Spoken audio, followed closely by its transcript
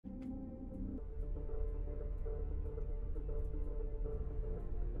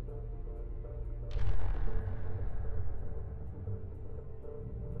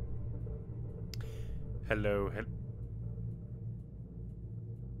Hello.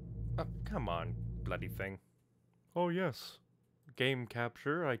 Oh, come on, bloody thing. Oh, yes. Game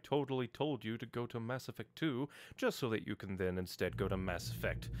capture, I totally told you to go to Mass Effect 2, just so that you can then instead go to Mass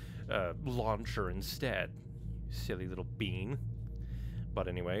Effect Launcher instead. Silly little bean. But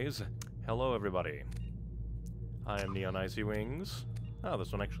anyways, hello everybody. I am Neon Icy Wings. Oh,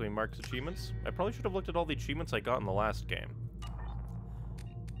 this one actually marks achievements. I probably should have looked at all the achievements I got in the last game.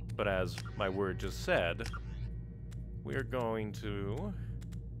 But as my word just said, we're going to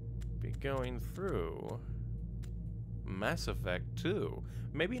be going through Mass Effect 2.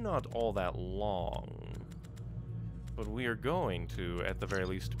 Maybe not all that long, but we are going to, at the very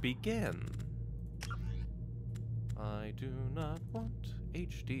least, begin. I do not want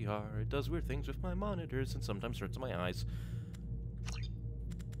HDR. It does weird things with my monitors and sometimes hurts my eyes.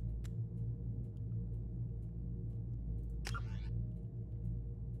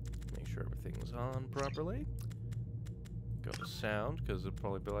 Make sure everything's on properly. Go to sound, because it'll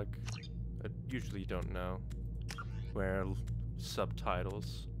probably be like... I usually don't know where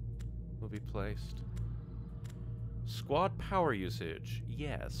subtitles will be placed. Squad power usage.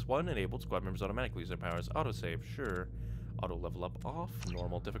 Yes. One enabled, squad members automatically use their powers. Autosave, sure. Auto level up off.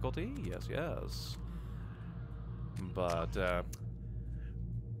 Normal difficulty. Yes, yes. But,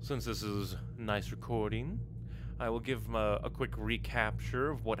 since this is nice recording, I will give a quick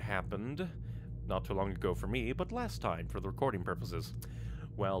recapture of what happened not too long ago for me, but last time for the recording purposes.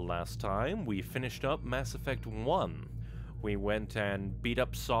 Well, last time we finished up Mass Effect 1. We went and beat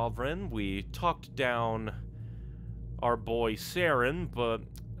up Sovereign. We talked down our boy Saren, but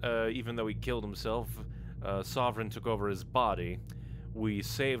even though he killed himself, Sovereign took over his body. We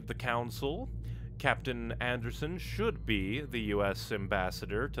saved the Council. Captain Anderson should be the U.S.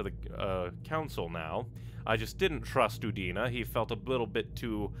 ambassador to the Council now. I just didn't trust Udina. He felt a little bit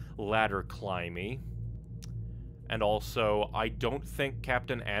too ladder climby. And also, I don't think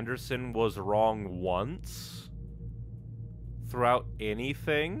Captain Anderson was wrong once throughout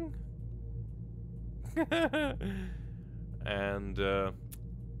anything. And, but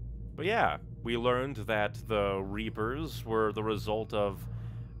yeah, we learned that the Reapers were the result of,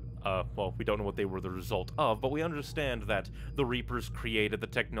 well, we don't know what they were the result of, but we understand that the Reapers created the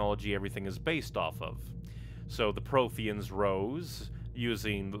technology everything is based off of. So the Protheans rose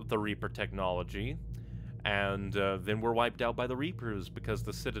using the Reaper technology, and then were wiped out by the Reapers because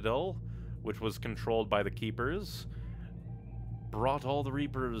the Citadel, which was controlled by the Keepers, brought all the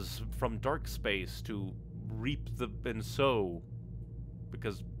Reapers from dark space to reap and sow,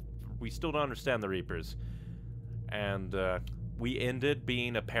 because we still don't understand the Reapers. And we ended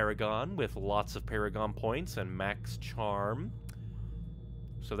being a Paragon with lots of Paragon points and max charm.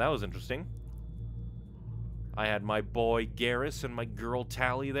 So that was interesting. I had my boy Garrus and my girl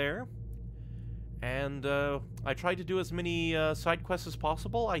Tally there. And I tried to do as many side quests as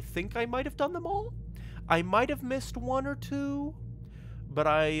possible. I think I might have done them all. I might have missed one or two, but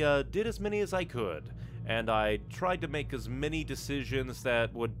I did as many as I could. And I tried to make as many decisions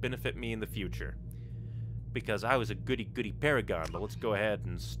that would benefit me in the future. Because I was a goody-goody Paragon, but let's go ahead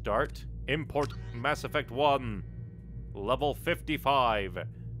and start. Import Mass Effect 1, level 55.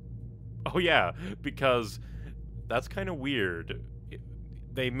 Oh yeah, because that's kind of weird.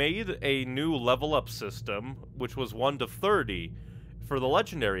 They made a new level up system, which was 1 to 30 for the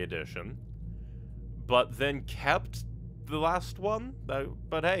Legendary Edition, but then kept the last one.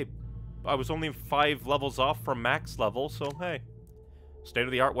 But hey, I was only 5 levels off from max level, so hey.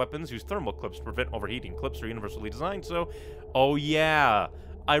 State-of-the-art weapons use thermal clips to prevent overheating. Clips are universally designed, so... Oh yeah,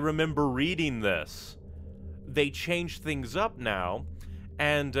 I remember reading this. They changed things up now,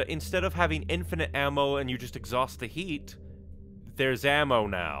 and instead of having infinite ammo and you just exhaust the heat, there's ammo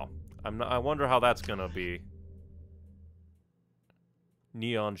now. I wonder how that's gonna be.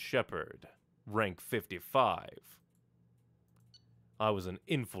 Neon Shepherd, rank 55. I was an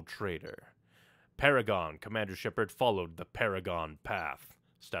infiltrator. Paragon, Commander Shepard followed the Paragon path.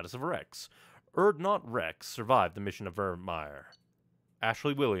 Status of Rex. Erdnot Rex survived the mission of Vermeer.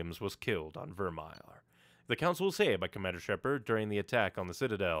 Ashley Williams was killed on Vermeer. The Council was saved by Commander Shepard during the attack on the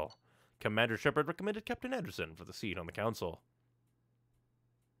Citadel. Commander Shepard recommended Captain Anderson for the seat on the Council.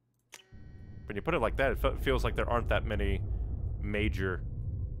 When you put it like that, it feels like there aren't that many major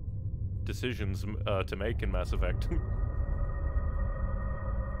decisions to make in Mass Effect.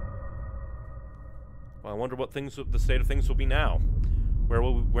 Well, I wonder what the state of things will be now. Where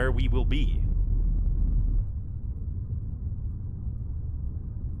we will be.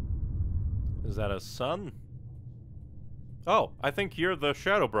 Is that a sun? Oh, I think you're the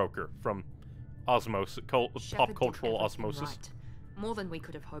Shadow Broker from pop cultural osmosis. Right. More than we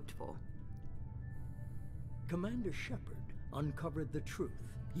could have hoped for. Commander Shepard uncovered the truth.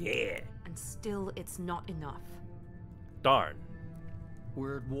 Yeah. And still, it's not enough. Darn.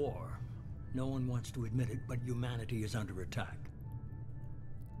 We're at war. No one wants to admit it, but humanity is under attack.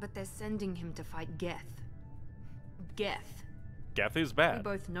 But they're sending him to fight Geth. Geth. Geth is We bad.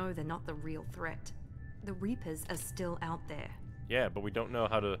 both know they're not the real threat. The Reapers are still out there. Yeah, but we don't know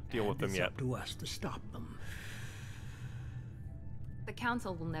how to deal with them It's yet. up to us to stop them. The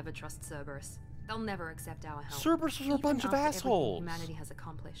Council will never trust Cerberus. They'll never accept our help. Cerberus are a bunch of even after everything assholes. humanity has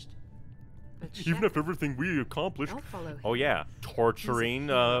accomplished. But Even Shepard, after everything we accomplished. they'll follow him. Oh yeah, torturing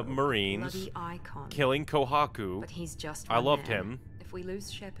He's a hero, Marines, bloody icon. killing Kohaku. But he's just I one loved man. him. If we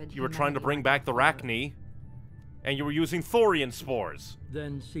lose Shepard, You were trying to humanity bring might back the not follow. Rachni, and you were using thorian spores.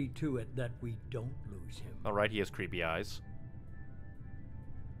 Then see to it that we don't lose him. Alright, he has creepy eyes.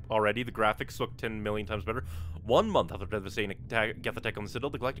 Already, the graphics look 10 million times better. 1 month after devastating Geth attack on the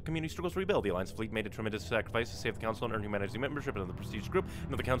Citadel, the Galactic community struggles to rebuild. The Alliance fleet made a tremendous sacrifice to save the Council and earn humanity's membership in the prestige group.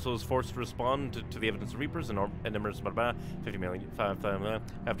 Now the Council is forced to respond to the evidence of Reapers and Embers, 50 million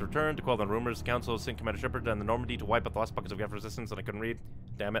after return to quell the rumors. The Council sent Commander Shepard and the Normandy to wipe out the last pockets of Geth resistance, and I couldn't read.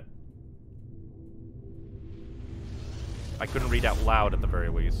 Damn it. I couldn't read out loud at the very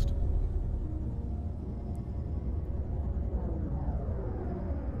least.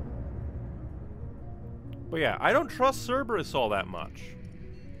 But yeah, I don't trust Cerberus all that much.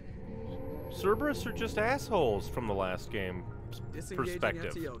 Cerberus are just assholes from the last game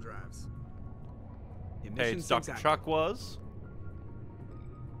perspective. FTL drives. Hey, Emission it's Dr. sync active. Chuck was?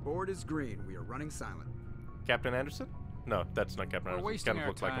 Board is green. We are running silent. Captain Anderson? No, that's not Captain We're Anderson. wasting Kind of our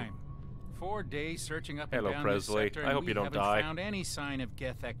looks like him. time. 4 days searching up Hello, and down Presley. this sector, I and hope you don't haven't die. found any sign of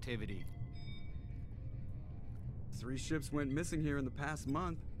Geth activity. 3 ships went missing here in the past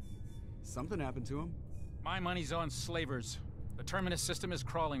month. Something happened to them. My money's on slavers. The Terminus system is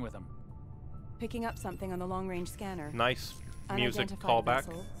crawling with them. Picking up something on the long-range scanner. Nice music Unidentified callback.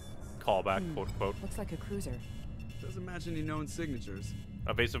 vessel. Callback, quote unquote. Looks like a cruiser. Doesn't match any known signatures.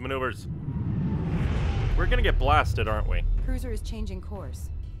 Evasive maneuvers. We're gonna get blasted, aren't we? Cruiser is changing course.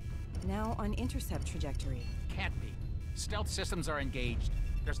 Now on intercept trajectory. Can't be. Stealth systems are engaged.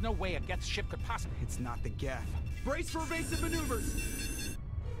 There's no way a Geth ship could possibly... It's not the Geth. Brace for evasive maneuvers!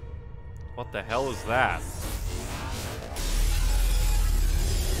 What the hell is that?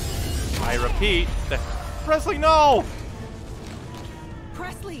 I repeat, Presley, no!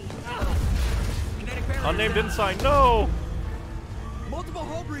 Presley! Kinetic barrier Unnamed down. Ensign, no! Multiple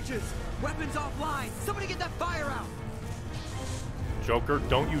hull breaches! Weapons offline! Somebody get that fire out! Joker,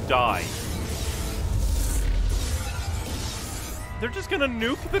 don't you die. They're just gonna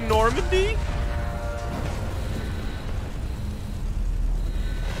nuke the Normandy?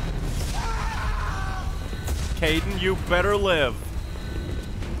 Caden, you better live.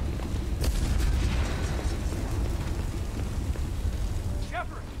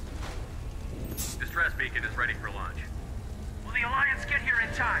 Shepard! Distress beacon is ready for launch. Will the Alliance get here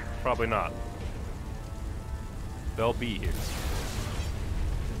in time? Probably not. They'll be here.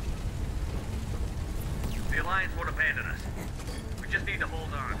 The Alliance won't abandon us. We just need to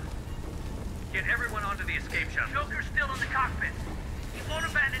hold on. Get everyone onto the escape shuttle. Joker's still in the cockpit. He won't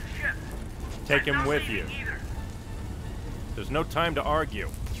abandon ship. Take I'm him not with you. leaving either. There's no time to argue.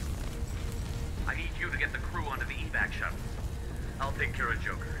 I need you to get the crew onto the evac shuttle. I'll take care of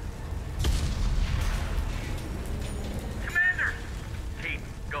Joker. Commander! Kate,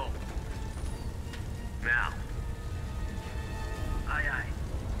 go. Now. Aye, aye.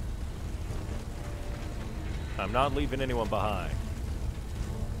 I'm not leaving anyone behind.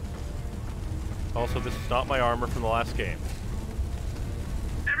 Also, this is not my armor from the last game.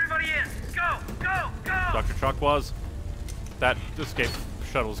 Everybody in! Go! Go! Go! Dr. Chuck was. That escape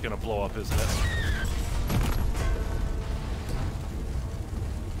shuttle's gonna blow up, isn't it?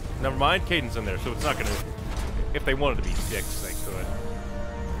 Never mind, Caden's in there, so it's not gonna... If they wanted to be dicks, they could.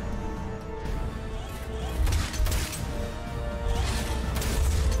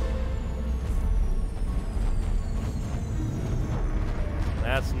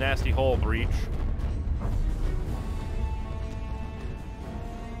 That's nasty hull breach.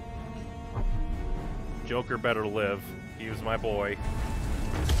 Joker better live. He was my boy.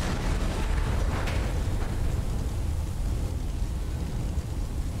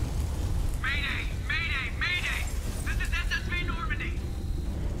 Mayday! Mayday! Mayday! This is SSV Normandy!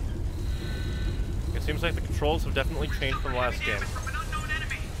 It seems like the controls have definitely changed from last game. From an unknown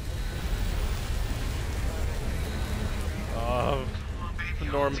enemy. The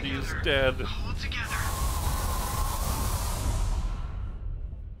Normandy is dead. Hold together.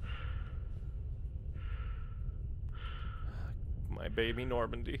 My baby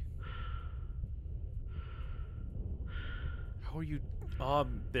Normandy. How are you...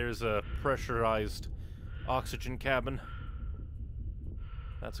 there's a pressurized oxygen cabin.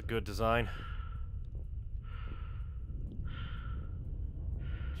 That's a good design.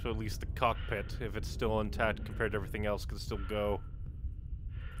 So at least the cockpit, if it's still intact compared to everything else, can still go.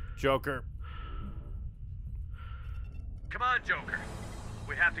 Joker. Come on, Joker.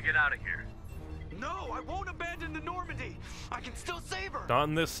 We have to get out of here. No, I won't abandon the Normandy. I can still save her. Not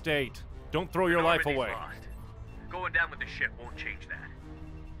in this state. Don't throw your life Normandy's away. lost. Going down with the ship won't change that.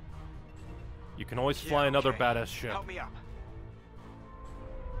 You can always fly another okay. badass ship. Help me up.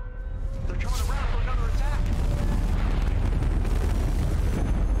 They're coming around for another attack.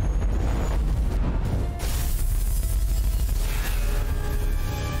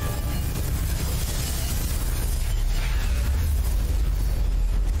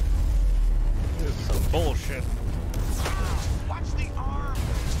 This is some bullshit. Watch the arm.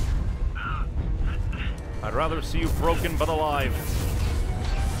 I'd rather see you broken but alive.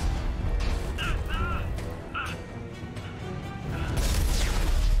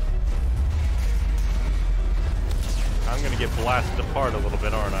 I'm gonna get blasted apart a little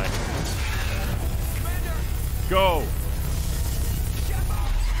bit, aren't I? Commander. Go!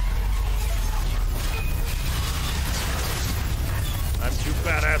 I'm too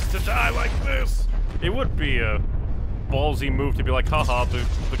badass to die like this! It would be a ballsy move to be like, haha, the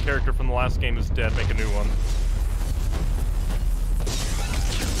character from the last game is dead, make a new one.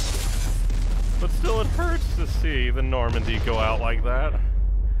 But still, it hurts to see the Normandy go out like that.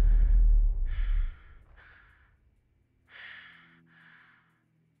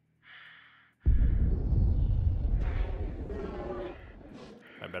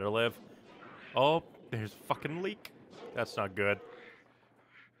 I better live. Oh, there's a fucking leak. That's not good.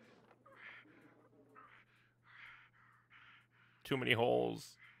 Too many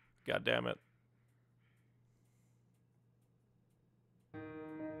holes. God damn it.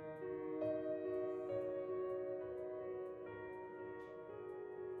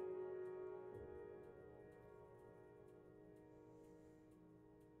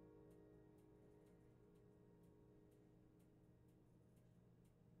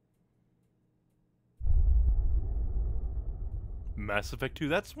 Mass Effect 2,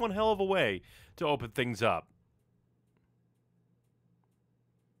 that's one hell of a way to open things up.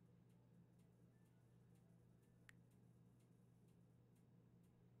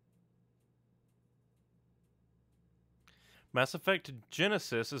 Mass Effect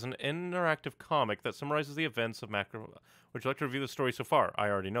Genesis is an interactive comic that summarizes the events of Macro... Would you like to review the story so far? I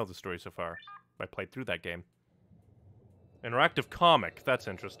already know the story so far. I played through that game. Interactive comic, that's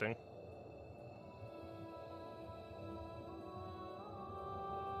interesting.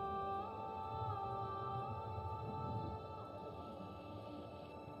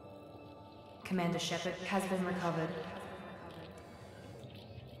 Commander Shepard has been recovered.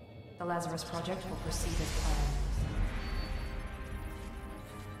 The Lazarus Project will proceed as planned.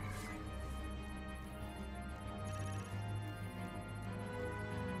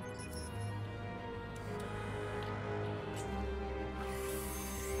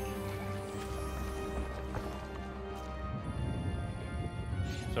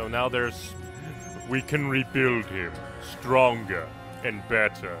 So now there's... We can rebuild him. Stronger and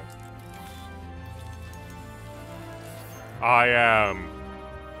better. I am...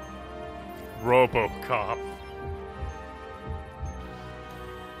 RoboCop.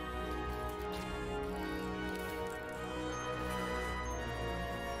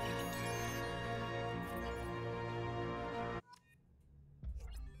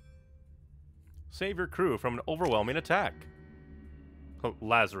 Save your crew from an overwhelming attack.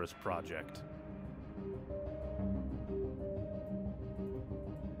 Lazarus Project.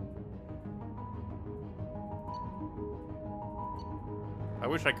 I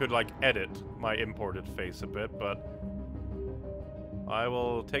wish I could, like, edit my imported face a bit, but I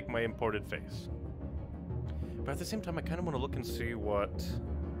will take my imported face. But at the same time, I kind of want to look and see what...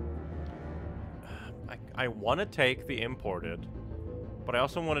 I want to take the imported, but I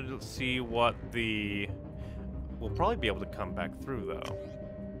also wanted to see what the... We'll probably be able to come back through, though.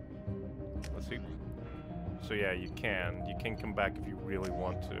 Let's see. So yeah, you can. You can come back if you really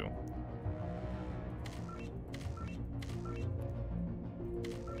want to.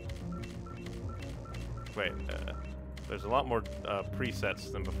 Wait, there's a lot more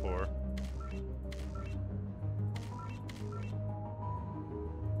presets than before.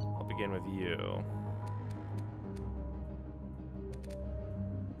 I'll begin with you.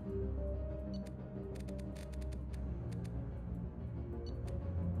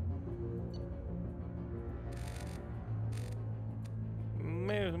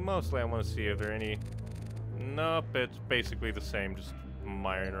 Mostly I want to see if there are any... Nope, it's basically the same, just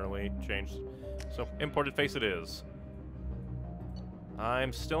minorly changed. So, imported face it is.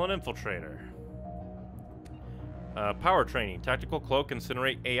 I'm still an infiltrator. Power training, tactical cloak,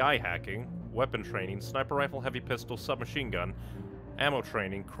 incinerate, AI hacking, weapon training, sniper rifle, heavy pistol, submachine gun, ammo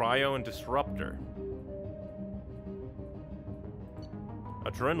training, cryo, and disruptor.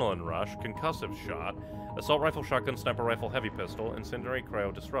 Adrenaline rush, concussive shot, assault rifle, shotgun, sniper rifle, heavy pistol, incinerate,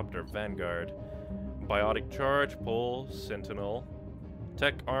 cryo, disruptor, vanguard, biotic charge, pull, sentinel,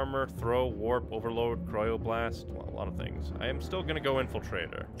 tech armor, throw, warp, overload, cryoblast, well, a lot of things. I am still gonna go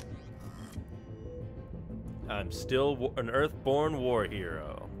infiltrator. I'm still an Earthborn war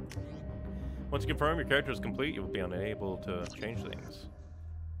hero. Once you confirm your character is complete, you will be unable to change things.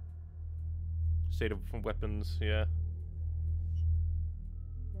 State of weapons, yeah.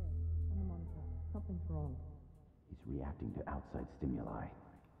 Something's wrong. He's reacting to outside stimuli,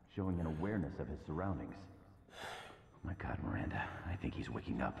 showing an awareness of his surroundings. Oh my God, Miranda, I think he's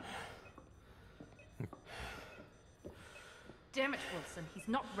waking up. Damn it, Wilson. He's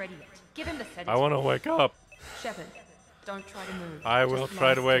not ready yet. Give him the sedative. I want to wake up. Shepard, don't try to move. I will Just try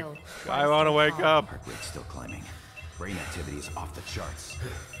lie to wake. still. I want to wake up. Heart rate's still climbing. Brain activity is off the charts.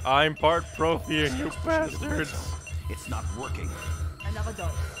 I'm part Prothean, you bastards. It's not working. Another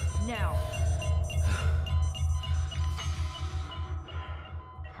dose. Now.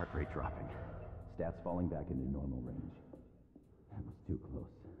 Heart rate dropping. Stats falling back into normal range. That was too close.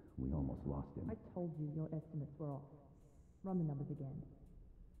 We almost lost him. I told you your estimates were off. Run the numbers again.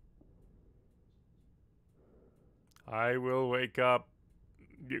 I will wake up.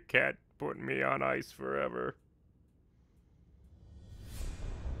 You can't put me on ice forever.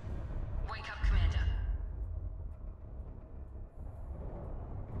 Wake up, Commander.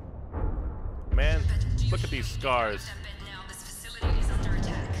 Man, look at these scars. This facility is under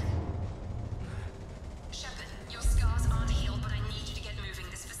attack. Shepard, your scars aren't healed, but I need you to get moving.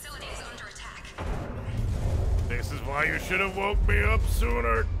 This facility is under attack. This is why you should have woke me up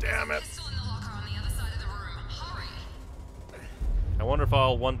sooner, damn it. Pistol in the locker on the other side of the room. Hurry. I wonder if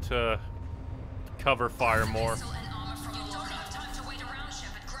I'll want to cover fire more. Pistol and armor from you don't have time to wait around,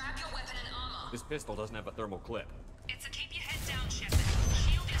 Shepard. Grab your weapon and armor. This pistol doesn't have a thermal clip. It's a keep your head down, Shepard.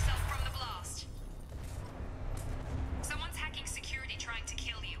 Shield yourself from the blast. Someone's hacking security trying to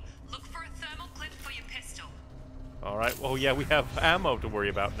kill you. Look for a thermal clip for your pistol. Alright, well, yeah, we have ammo to worry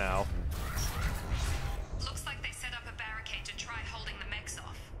about now. Looks like they set up a barricade to try holding the mechs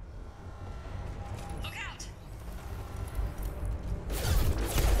off. Look out!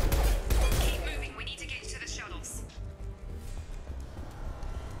 Keep moving, we need to get to the shuttles.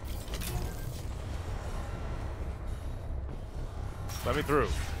 Let me through.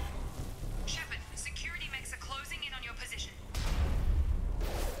 Shepard, security mechs are closing in on your position.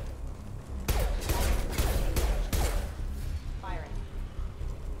 Firing.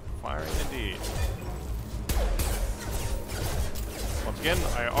 Firing indeed. Once again,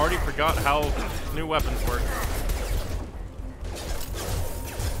 I already forgot how new weapons work.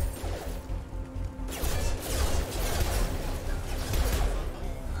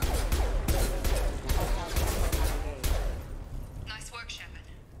 Nice work, Shepard.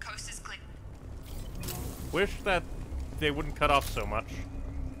 Coast is clear. Wish that they wouldn't cut off so much.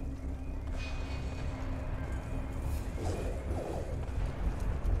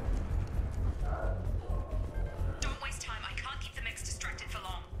 Don't waste time. I can't keep the mechs distracted for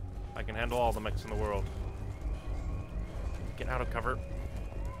long. I can handle all the mechs in the world. Get out of cover.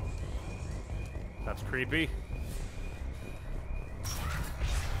 That's creepy.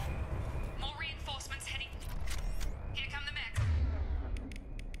 More reinforcements heading. Here come the mechs.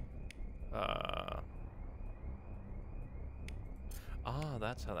 Ah,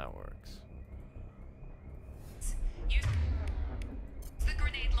 that's how that works. Use the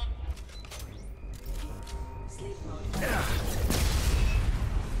grenade launcher.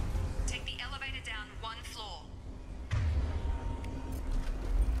 Take the elevator down one floor.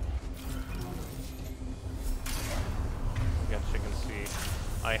 Yes, you can see.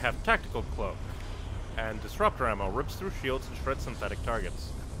 I have tactical cloak. And disruptor ammo rips through shields and shreds synthetic targets.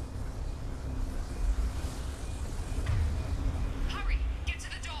 Hurry! Get to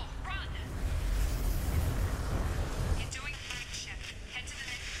the door! Run! You're doing fine, Shepard. Head to the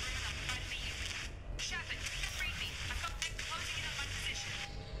next room and I'll try to meet you. Shepard, read me. I've got them closing in on my position.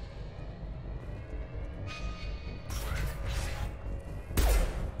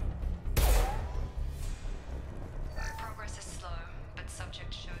 Progress is slow, but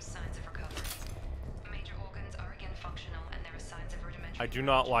subject shows signs of recovery. Major organs are again functional and there are signs of rudimentary. I do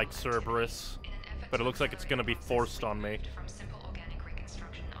not like Cerberus, but it looks like it's gonna be forced on me.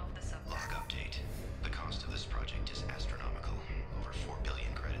 Log update. The cost of this project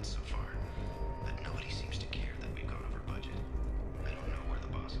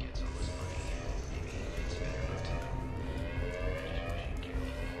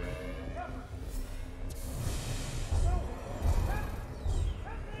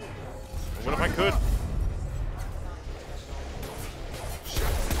What if I could?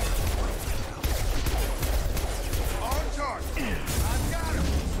 On charge. I got him.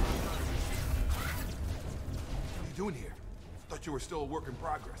 What are you doing here? Thought you were still a work in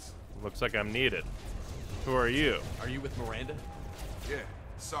progress. Looks like I'm needed. Who are you? Are you with Miranda? Yeah,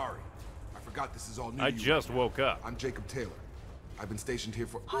 sorry. I forgot this is all new I to you just right now. woke up. I'm Jacob Taylor. I've been stationed here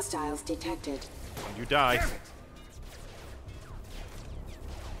for... Hostiles detected. You die. Damn it!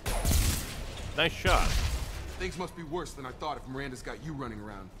 Nice shot. Things must be worse than I thought if Miranda's got you running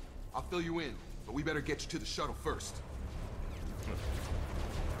around. I'll fill you in, but we better get you to the shuttle first.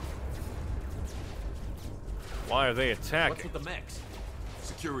 Why are they What's attacking? with the mechs?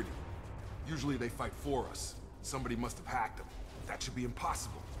 Security. Usually they fight for us. Somebody must have hacked them. That should be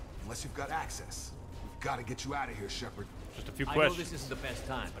impossible, unless you've got access. We've got to get you out of here, Shepard. Just a few I know questions. this isn't the best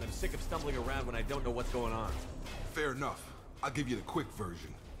time, but I'm sick of stumbling around when I don't know what's going on. Fair enough. I'll give you the quick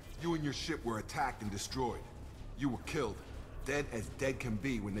version. You and your ship were attacked and destroyed. You were killed. Dead as dead can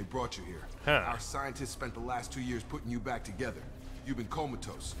be when they brought you here. Huh. Our scientists spent the last 2 years putting you back together. You've been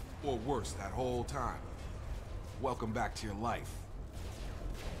comatose, or worse, that whole time. Welcome back to your life.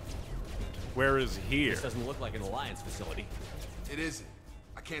 Where is here? This doesn't look like an Alliance facility. It isn't.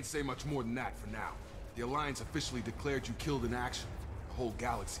 I can't say much more than that for now. The Alliance officially declared you killed in action. The whole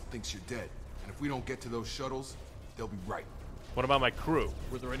galaxy thinks you're dead. And if we don't get to those shuttles, they'll be right. What about my crew?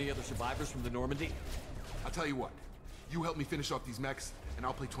 Were there any other survivors from the Normandy? I'll tell you what. You help me finish off these mechs, and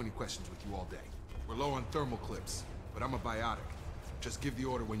I'll play 20 questions with you all day. We're low on thermal clips, but I'm a biotic. Just give the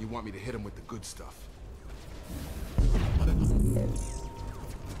order when you want me to hit them with the good stuff.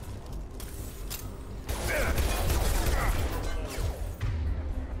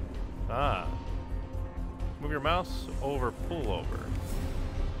 Ah. Move your mouse over, pull over.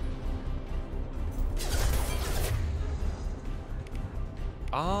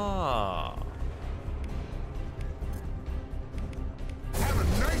 Ah. Have a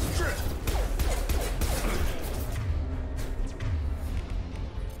nice trip!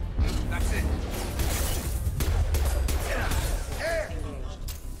 That's it. Air!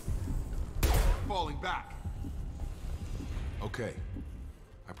 Falling back. Okay.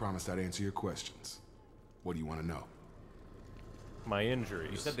 I promised I'd answer your questions. What do you want to know? My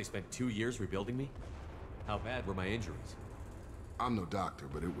injuries. You said they spent 2 years rebuilding me? How bad were my injuries? I'm no doctor,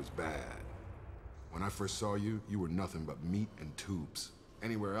 but it was bad. When I first saw you, you were nothing but meat and tubes.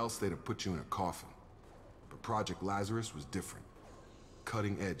 Anywhere else, they'd have put you in a coffin. But Project Lazarus was different.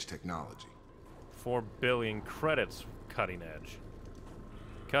 Cutting-edge technology. 4 billion credits, cutting edge.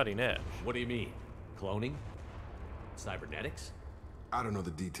 Cutting edge. What do you mean? Cloning? Cybernetics? I don't know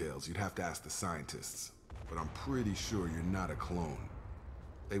the details. You'd have to ask the scientists. But I'm pretty sure you're not a clone.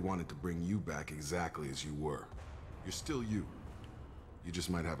 They wanted to bring you back exactly as you were. You're still you. You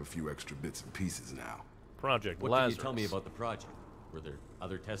just might have a few extra bits and pieces now. Project What Lazarus. can you tell me about the project? Were there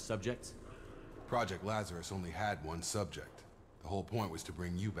other test subjects? Project Lazarus only had one subject. The whole point was to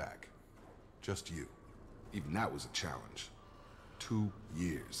bring you back. Just you. Even that was a challenge. 2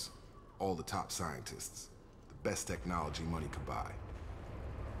 years. All the top scientists. The best technology money could buy.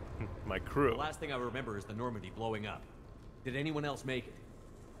 My crew. The last thing I remember is the Normandy blowing up. Did anyone else make it?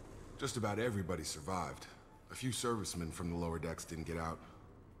 Just about everybody survived. A few servicemen from the lower decks didn't get out.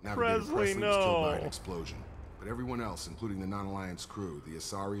 Navigator Presley, Presley was killed by no. an explosion. But everyone else, including the non-Alliance crew, the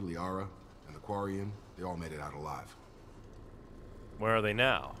Asari, Liara, and the Quarian, they all made it out alive. Where are they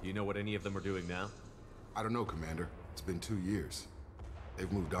now? Do you know what any of them are doing now? I don't know, Commander. It's been 2 years.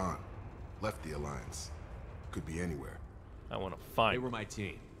 They've moved on. Left the Alliance. Could be anywhere. I want to find They were my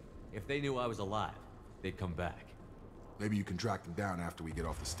team. If they knew I was alive, they'd come back. Maybe you can track them down after we get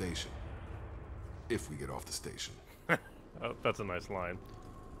off the station. If we get off the station. Oh, that's a nice line.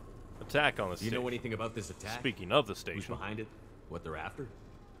 Attack on the Do you station. know anything about this attack? Speaking of the Who's station. behind it? What they're after?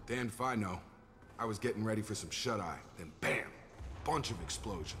 Damned if I know. I was getting ready for some shut-eye, then bam! Bunch of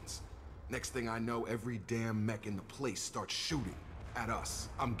explosions. Next thing I know, every damn mech in the place starts shooting at us.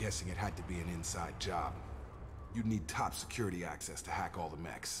 I'm guessing it had to be an inside job. You'd need top security access to hack all the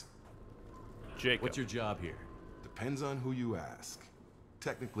mechs. Jacob. What's your job here? Depends on who you ask.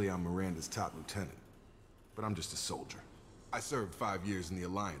 Technically, I'm Miranda's top lieutenant, but I'm just a soldier. I served 5 years in the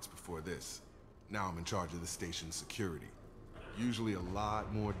Alliance before this. Now I'm in charge of the station's security. Usually a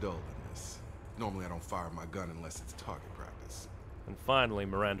lot more dull than this. Normally I don't fire my gun unless it's target practice. And finally,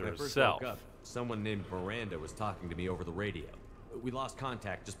 Miranda When I first herself. woke up, someone named Miranda was talking to me over the radio. We lost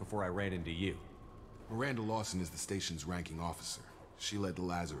contact just before I ran into you. Miranda Lawson is the station's ranking officer. She led the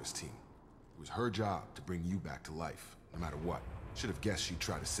Lazarus team. It was her job to bring you back to life, no matter what. Should have guessed she'd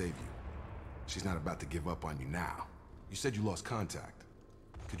try to save you. She's not about to give up on you now. You said you lost contact.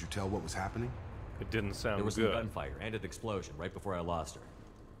 Could you tell what was happening? It didn't sound There was good. some gunfire and an explosion right before I lost her.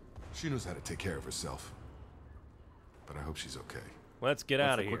 She knows how to take care of herself. But I hope she's okay. Let's get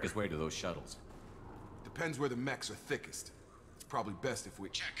out of here. What's the quickest way to those shuttles? Depends where the mechs are thickest. It's probably best if we...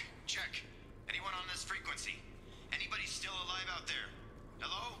 Check. Anyone on this frequency? Anybody still alive out there?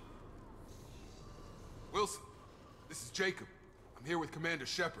 Hello? Wilson, this is Jacob. I'm here with Commander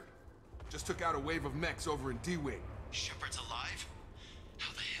Shepard. Just took out a wave of mechs over in D-Wing. Shepard's alive?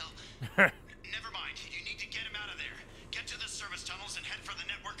 How the hell? Never mind. You need to get him out of there. Get to the service tunnels and head for the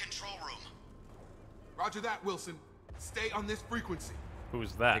network control room. Roger that, Wilson. Stay on this frequency.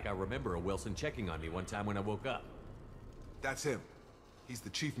 Who's I that? think I remember a Wilson checking on me one time when I woke up. That's him. He's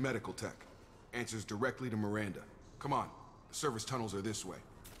the chief medical tech. Answers directly to Miranda. Come on. The service tunnels are this way.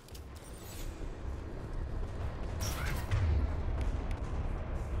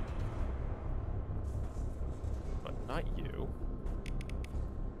 But not you.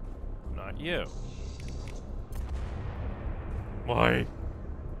 Not you. Why?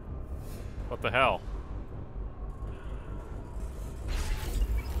 What the hell?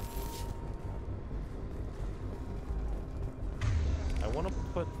 I want to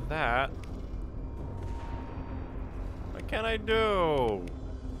put that. What can I do?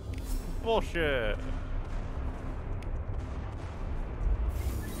 Bullshit.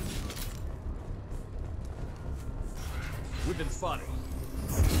 We've been spotted.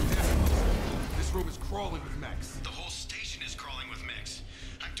 This room is crawling with mechs. The whole station is crawling with mechs.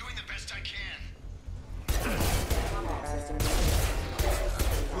 I'm doing the best I can.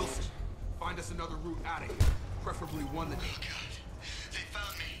 Wilson, find us another route out of here. Preferably one that... Oh, God. They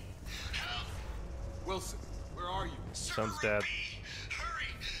found me. Help! Wilson, where are you? Son's dead. Hurry!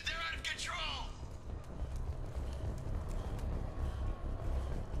 They're out of control!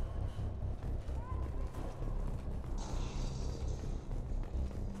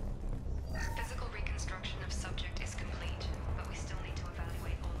 Physical reconstruction of subject is complete, but we still need to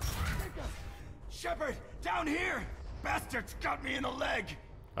evaluate all of Shepard, down here! Bastards got me in the leg!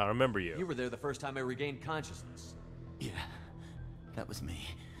 I remember you. You were there the first time I regained consciousness. Yeah, that was me.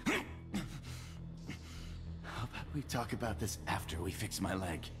 How about we talk about this after we fix my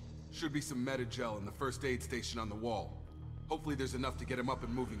leg? Should be some Metagel in the first aid station on the wall. Hopefully there's enough to get him up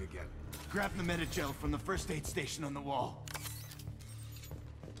and moving again. Grab the Metagel from the first aid station on the wall.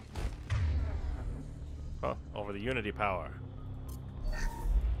 Oh, over the Unity power.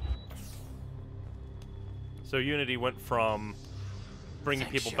 So Unity went from bringing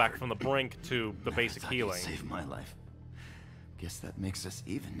Thanks, people back Shepard. from the brink to the basic I thought you healing. saved my life. Guess that makes us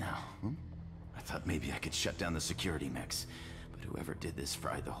even now, hmm? I thought maybe I could shut down the security mechs, but whoever did this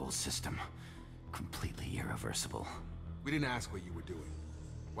fried the whole system. Completely irreversible. We didn't ask what you were doing.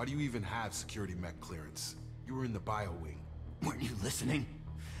 Why do you even have security mech clearance? You were in the bio wing. Weren't you listening?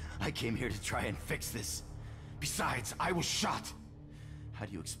 I came here to try and fix this. Besides, I was shot. How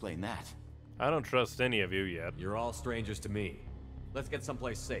do you explain that? I don't trust any of you yet. You're all strangers to me. Let's get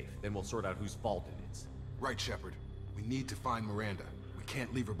someplace safe, then we'll sort out whose fault it is. Right, Shepard. We need to find Miranda. We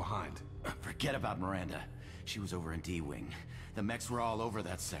can't leave her behind. Forget about Miranda. She was over in D-Wing. The mechs were all over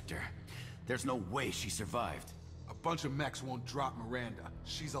that sector. There's no way she survived. A bunch of mechs won't drop Miranda.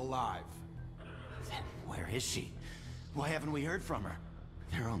 She's alive. Then where is she? Why haven't we heard from her?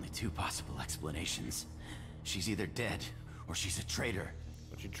 There are only two possible explanations. She's either dead, or she's a traitor.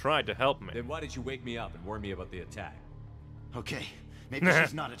 But you tried to help me. Then why did you wake me up and warn me about the attack? Okay, maybe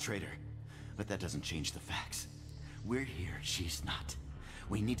she's not a traitor. But that doesn't change the facts. We're here, she's not.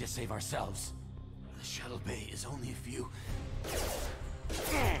 We need to save ourselves. The shuttle bay is only a few... You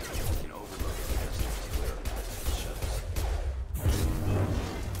can overlook it because there's clear paths to the shuttles.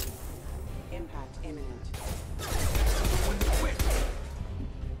 Impact imminent.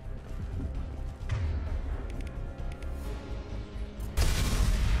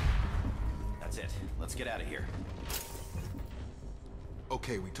 That's it. Let's get out of here.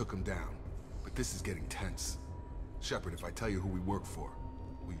 Okay, we took him down. But this is getting tense. Shepard, if I tell you who we work for,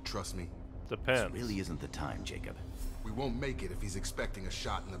 will you trust me? Depends. This really isn't the time, Jacob. We won't make it if he's expecting a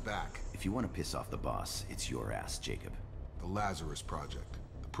shot in the back. If you want to piss off the boss, it's your ass, Jacob. The Lazarus Project.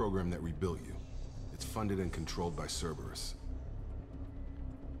 The program that rebuilt you. It's funded and controlled by Cerberus.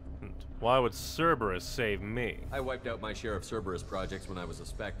 Why would Cerberus save me? I wiped out my share of Cerberus projects when I was a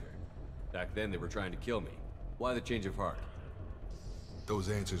Spectre. Back then they were trying to kill me. Why the change of heart? Those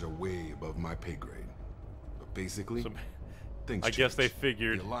answers are way above my pay grade. But basically, So- things I guess they changed.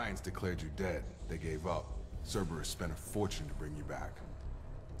 figured- The Alliance declared you dead. They gave up. Cerberus spent a fortune to bring you back.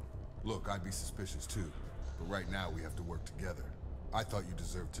 Look, I'd be suspicious too. But right now we have to work together. I thought you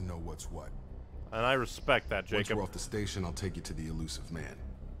deserved to know what's what. And I respect that, Once Jacob. we're off the station, I'll take you to the elusive man.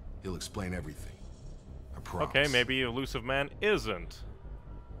 He'll explain everything. I promise. Okay, maybe Elusive Man isn't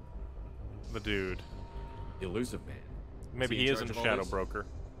the dude. Elusive Man? Maybe Is he he in isn't charge of all Shadow this? Broker.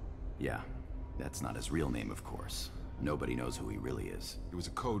 Yeah, that's not his real name, of course. Nobody knows who he really is. It was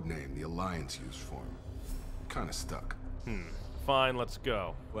a code name the Alliance used for him. Kinda stuck. Fine, let's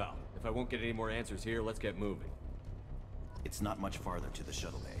go. Well, if I won't get any more answers here, let's get moving. It's not much farther to the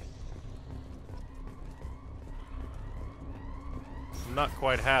shuttle bay. I'm not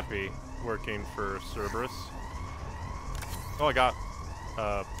quite happy working for Cerberus. Oh, I got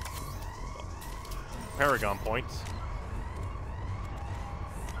Paragon points.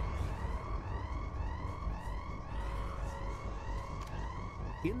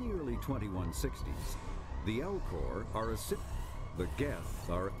 In the early 2160s, the L-Corps are the Geth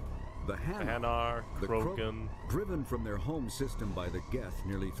are the Hanar, the Krogan. driven from their home system by the Geth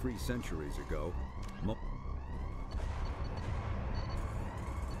nearly 3 centuries ago.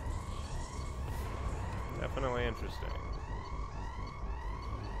 Definitely interesting.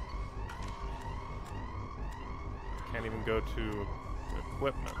 Can't even go to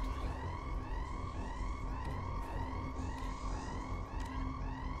equipment.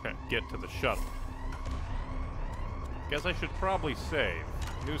 Okay, get to the shuttle. Guess I should probably save.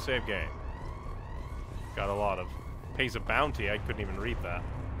 New save game. Got a lot of pays a bounty. I couldn't even read that.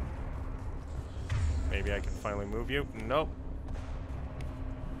 Maybe I can finally move you. Nope.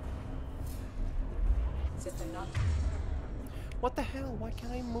 System not. What the hell? Why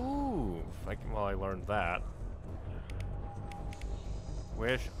can't I move? Well, I learned that.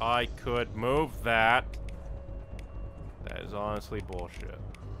 Wish I could move that. That is honestly bullshit.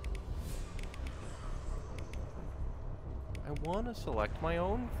 I want to select my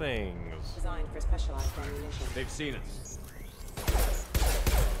own things. Designed for specialized ammunition. They've seen us.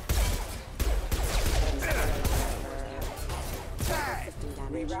 System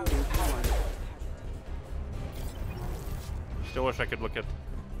damage. Rerouting power. Still wish I could look at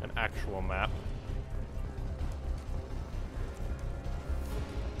an actual map.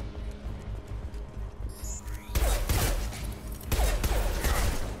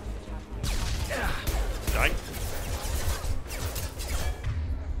 Die.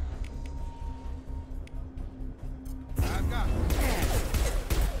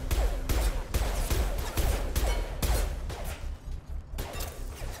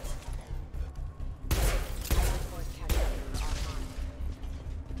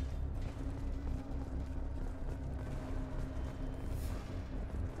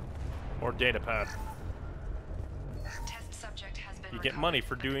 More data pad. Test subject has been You get recovered, money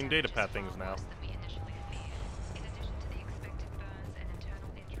for but the doing damage data is pad far things now. worse than we initially feared. In addition to the expected burns and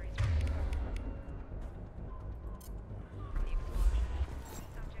internal injuries from the explosion,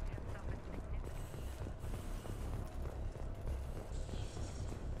 subject has suffered significant.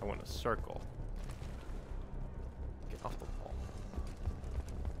 I want to circle. Get off the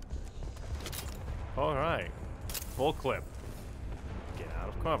wall. Alright. Full clip. Get out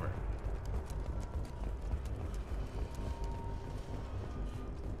of cover.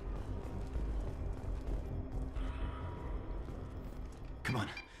 Come on,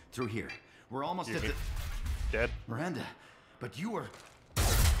 through here. We're almost at the... Dead? Miranda, but you were...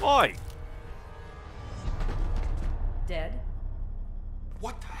 Oi! Dead?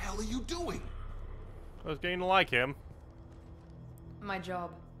 What the hell are you doing? I was getting to like him. My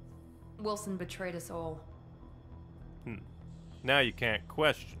job. Wilson betrayed us all. Now you can't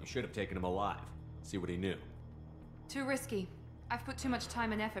question. You should have taken him alive. See what he knew. Too risky. I've put too much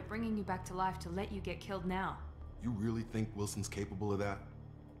time and effort bringing you back to life to let you get killed now. You really think Wilson's capable of that?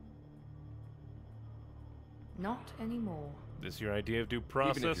 Not anymore. This your idea of due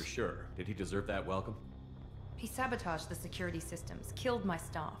process? Even if you're sure, did he deserve that welcome? He sabotaged the security systems, killed my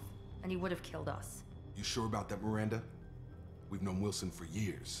staff, and he would have killed us. You sure about that, Miranda? We've known Wilson for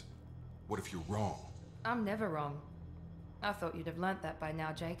years. What if you're wrong? I'm never wrong. I thought you'd have learnt that by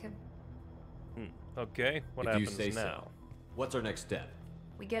now, Jacob. Okay, what If you happens say now? so. What's our next step?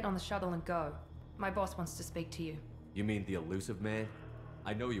 We get on the shuttle and go. My boss wants to speak to you. You mean the Elusive Man?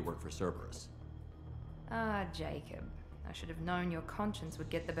 I know you work for Cerberus. Ah, Jacob. I should have known your conscience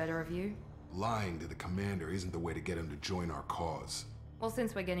would get the better of you. Lying to the commander isn't the way to get him to join our cause. Well,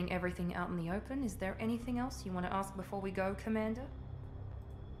 since we're getting everything out in the open, is there anything else you want to ask before we go, Commander?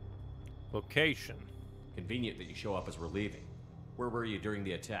 Location. Convenient that you show up as we're leaving. Where were you during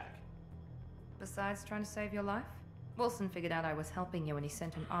the attack? Besides trying to save your life? Wilson figured out I was helping you and he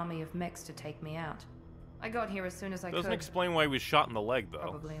sent an army of mechs to take me out. I got here as soon as I Doesn't could. explain why he was shot in the leg, though.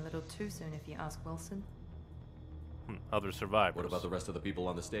 Probably a little too soon if you ask Wilson. Other survivors. What about the rest of the people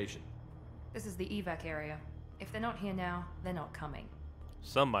on the station? This is the evac area. If they're not here now, they're not coming.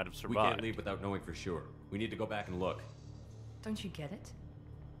 Some might have We survived. can't leave without knowing for sure. We need to go back and look. Don't you get it?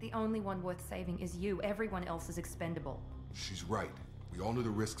 The only one worth saving is you. Everyone else is expendable. She's right. We all knew the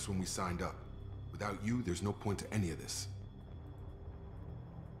risks when we signed up. Without you, there's no point to any of this.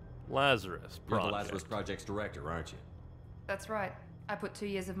 Lazarus You're the Project. Lazarus Project's director, aren't you? That's right. I put 2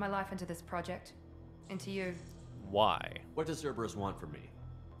 years of my life into this project. Into you. Why? What does Cerberus want from me?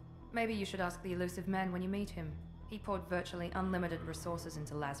 Maybe you should ask the elusive man when you meet him. He poured virtually unlimited resources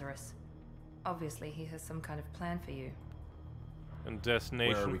into Lazarus. Obviously, he has some kind of plan for you. And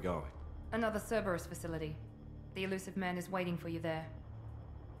destination? Where are we going? Another Cerberus facility. The elusive man is waiting for you there.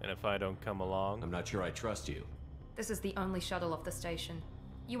 And if I don't come along? I'm not sure I trust you. This is the only shuttle off the station.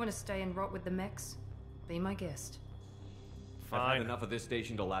 You want to stay and rot with the mechs? Be my guest. I've Fine. had enough of this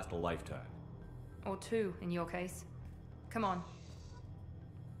station to last a lifetime. Or 2, in your case. Come on.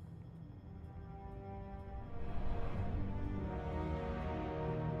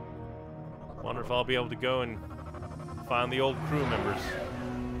 Wonder if I'll be able to go and find the old crew members.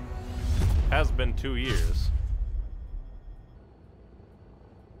 Has been 2 years.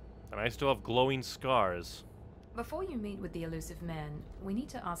 And I still have glowing scars. Before you meet with the elusive man, we need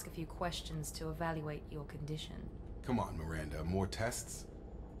to ask a few questions to evaluate your condition. Come on, Miranda. More tests?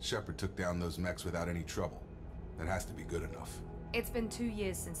 Shepard took down those mechs without any trouble. That has to be good enough. It's been 2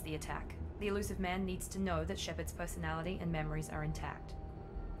 years since the attack. The elusive man needs to know that Shepard's personality and memories are intact.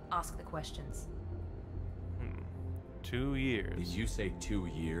 Ask the questions. 2 years. Did you say 2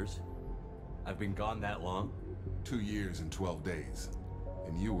 years? I've been gone that long? 2 years and 12 days.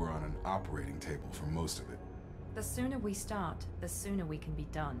 And you were on an operating table for most of it. The sooner we start, the sooner we can be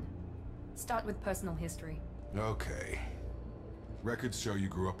done. Start with personal history. Okay. Records show you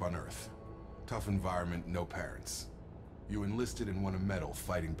grew up on Earth. Tough environment, no parents. You enlisted and won a medal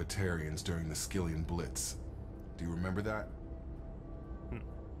fighting Batarians during the Skillian Blitz. Do you remember that?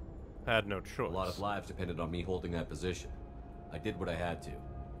 Had no choice. A lot of lives depended on me holding that position. I did what I had to.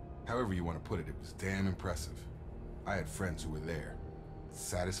 However you want to put it, it was damn impressive. I had friends who were there.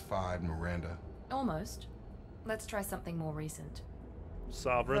 Satisfied, Miranda? Almost. Let's try something more recent.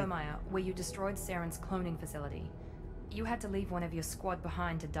 Sovereign? Vermeer, where you destroyed Saren's cloning facility. You had to leave one of your squad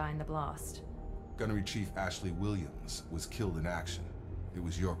behind to die in the blast. Gunnery Chief Ashley Williams was killed in action. It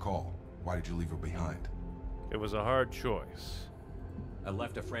was your call. Why did you leave her behind? It was a hard choice. I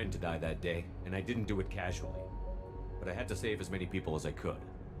left a friend to die that day, and I didn't do it casually. But I had to save as many people as I could.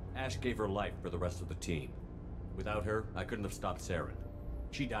 Ash gave her life for the rest of the team. Without her, I couldn't have stopped Saren.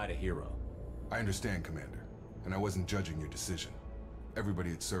 She died a hero. I understand, Commander, and I wasn't judging your decision.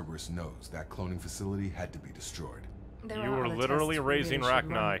 Everybody at Cerberus knows that cloning facility had to be destroyed. There You are were other literally tests we raising really should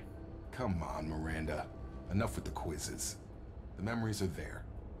Rachni. run. Come on, Miranda. Enough with the quizzes. The memories are there,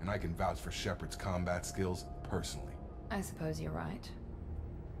 and I can vouch for Shepard's combat skills personally. I suppose you're right.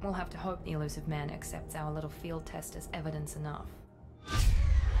 We'll have to hope the elusive man accepts our little field test as evidence enough.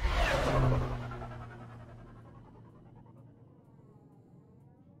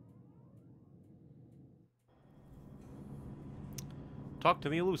 Talk to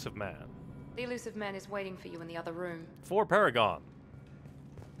the elusive man. The elusive man is waiting for you in the other room. For Paragon.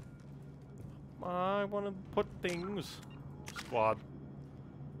 I want to put things. Squad.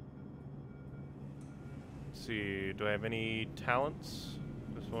 Let's see, do I have any talents?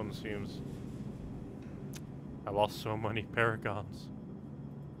 This one seems... I lost so many Paragons.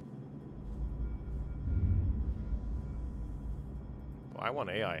 Well, I want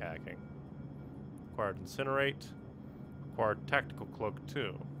AI hacking. Acquired Incinerate. Acquired Tactical Cloak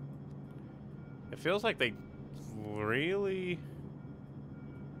too. It feels like they really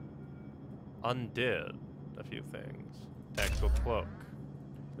undid a few things. Tactical Cloak.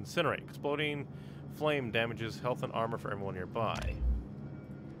 Incinerate. Exploding flame damages health and armor for everyone nearby.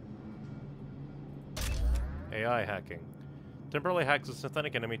 AI hacking. Temporarily hacks a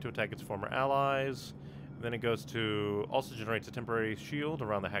synthetic enemy to attack its former allies. And then it goes to also generates a temporary shield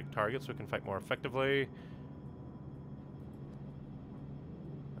around the hacked target so it can fight more effectively.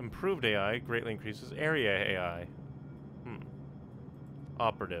 Improved AI greatly increases area AI.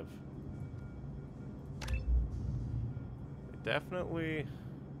 Operative. Definitely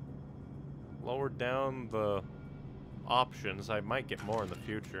lowered down the options. I might get more in the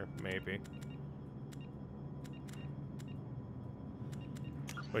future, maybe.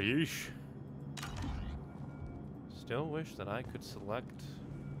 But yeesh. Still wish that I could select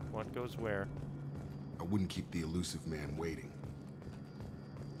what goes where. I wouldn't keep the elusive man waiting.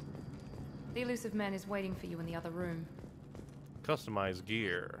 The elusive man is waiting for you in the other room. Customize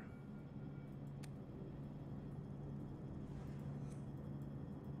gear.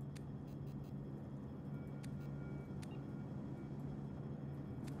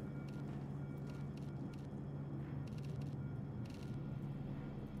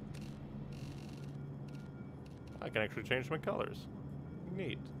 I can actually change my colors.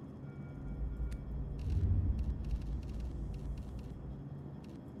 Neat.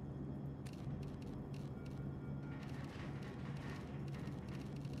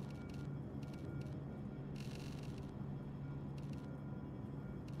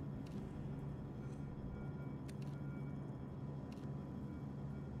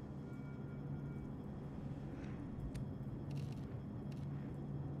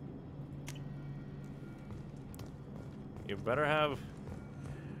 You better have...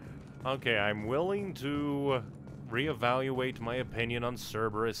 Okay, I'm willing to reevaluate my opinion on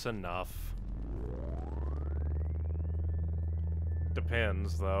Cerberus enough.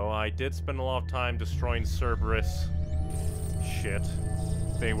 Depends, though. I did spend a lot of time destroying Cerberus. Shit.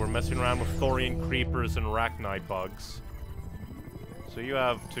 They were messing around with Thorian creepers and arachnite bugs. So you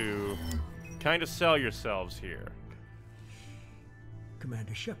have to kind of sell yourselves here.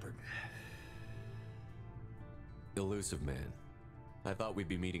 Commander Shepard. Elusive man. I thought we'd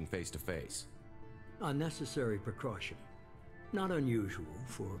be meeting face to face. Unnecessary precaution. Not unusual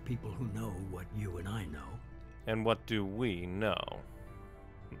for people who know what you and I know. And what do we know?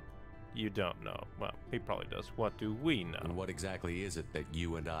 You don't know. Well, he probably does. What do we know? And what exactly is it that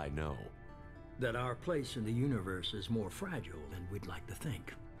you and I know? That our place in the universe is more fragile than we'd like to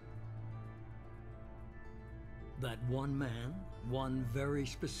think. That one man, one very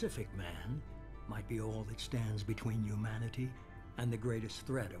specific man, might be all that stands between humanity and the greatest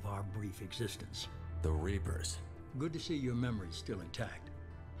threat of our brief existence. The Reapers. Good to see your memory's still intact.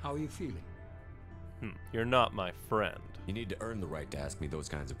 How are you feeling? You're not my friend. You need to earn the right to ask me those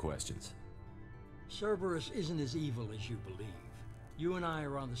kinds of questions. Cerberus isn't as evil as you believe. You and I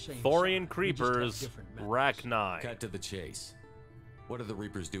are on the same Thorian side. creepers, arachnite. Cut to the chase. What are the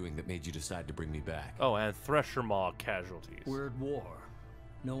Reapers doing that made you decide to bring me back? Oh, and Thresher Maw casualties. We're at war.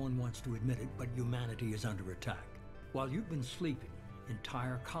 No one wants to admit it, but humanity is under attack. While you've been sleeping,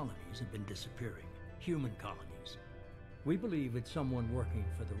 entire colonies have been disappearing. Human colonies. We believe it's someone working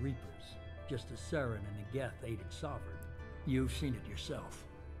for the Reapers, just as Saren and the Geth aided Sovereign. You've seen it yourself.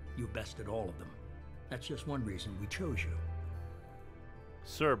 You bested all of them. That's just one reason we chose you.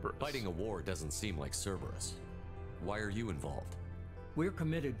 Cerberus. Fighting a war doesn't seem like Cerberus. Why are you involved? We're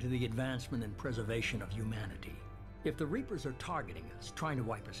committed to the advancement and preservation of humanity. If the Reapers are targeting us, trying to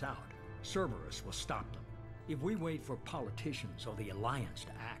wipe us out, Cerberus will stop them. If we wait for politicians or the Alliance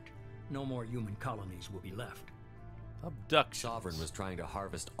to act, no more human colonies will be left. Abduction. Sovereign was trying to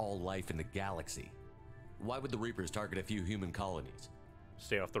harvest all life in the galaxy. Why would the Reapers target a few human colonies?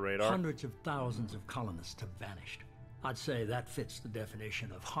 Stay off the radar. Hundreds of thousands of colonists have vanished. I'd say that fits the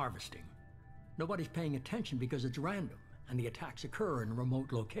definition of harvesting. Nobody's paying attention because it's random, and the attacks occur in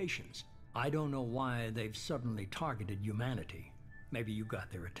remote locations. I don't know why they've suddenly targeted humanity. Maybe you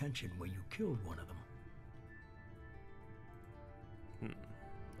got their attention when you killed one of them.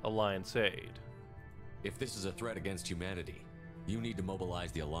 Alliance aid. If this is a threat against humanity, you need to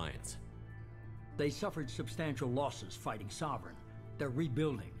mobilize the Alliance. They suffered substantial losses fighting Sovereign. They're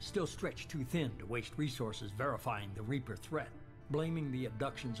rebuilding, still stretched too thin to waste resources verifying the Reaper threat. Blaming the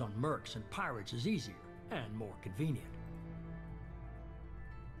abductions on mercs and pirates is easier and more convenient.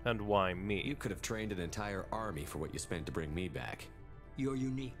 And why me? You could have trained an entire army for what you spent to bring me back. You're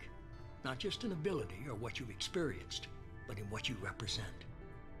unique, not just in ability or what you've experienced, but in what you represent.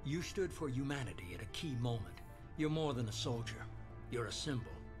 You stood for humanity at a key moment. You're more than a soldier. You're a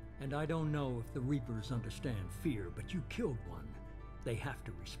symbol. And I don't know if the Reapers understand fear, but you killed one. They have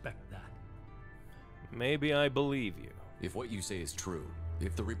to respect that. Maybe I believe you. If what you say is true,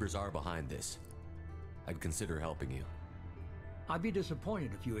 if the Reapers are behind this, I'd consider helping you. I'd be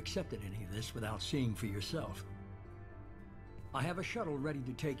disappointed if you accepted any of this without seeing for yourself. I have a shuttle ready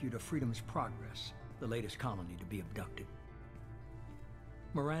to take you to Freedom's Progress, the latest colony to be abducted.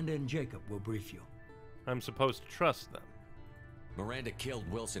 Miranda and Jacob will brief you. I'm supposed to trust them. Miranda killed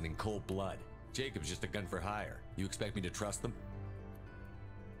Wilson in cold blood. Jacob's just a gun for hire. You expect me to trust them?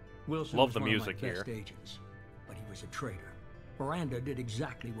 Wilson Love was the one music of my best here. agents, but he was a traitor. Miranda did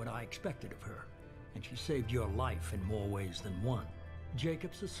exactly what I expected of her, and she saved your life in more ways than one.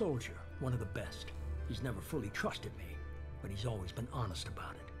 Jacob's a soldier, one of the best. He's never fully trusted me, but he's always been honest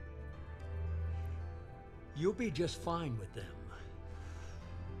about it. You'll be just fine with them.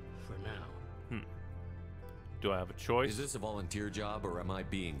 For now. Do I have a choice? Is this a volunteer job, or am I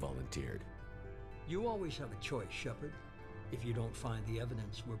being volunteered? You always have a choice, Shepard. If you don't find the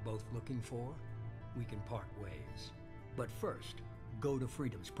evidence we're both looking for, we can part ways. But first, go to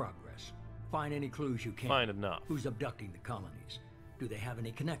Freedom's Progress. Find any clues you can. Find enough. Who's abducting the colonies? Do they have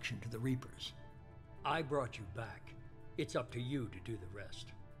any connection to the Reapers? I brought you back. It's up to you to do the rest.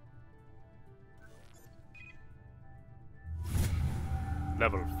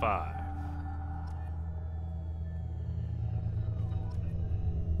 Level 5.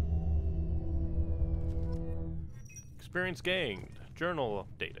 Experience gained. Journal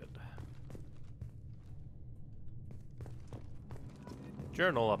updated.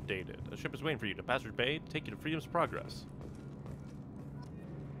 Journal updated. A ship is waiting for you to Passage Bay to take you to Freedom's Progress.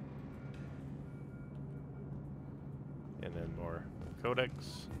 And then more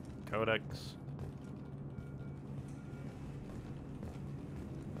Codex. Codex.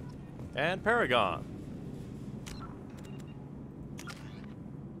 And Paragon.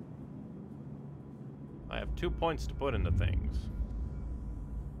 I have 2 points to put into things.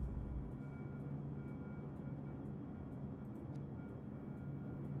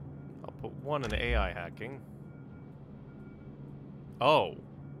 I'll put 1 in AI hacking. Oh.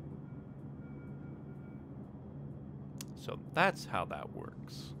 So that's how that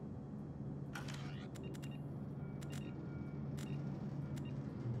works.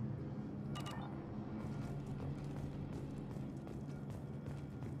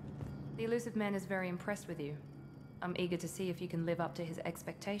 The elusive man is very impressed with you. I'm eager to see if you can live up to his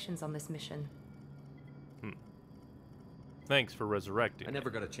expectations on this mission. Thanks for resurrecting. I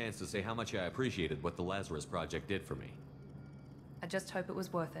never got a chance to say how much I appreciated what the Lazarus Project did for me. I just hope it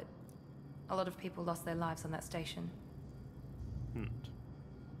was worth it. A lot of people lost their lives on that station.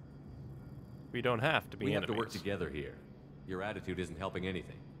 We don't have to be We enemies. have to work together here. Your attitude isn't helping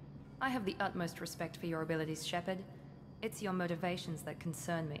anything. I have the utmost respect for your abilities, Shepard. It's your motivations that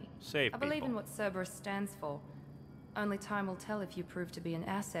concern me. Save I believe people. in what Cerberus stands for. Only time will tell if you prove to be an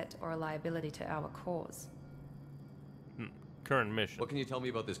asset or a liability to our cause. Current mission. What can you tell me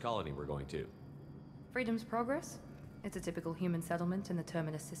about this colony we're going to? Freedom's Progress? It's a typical human settlement in the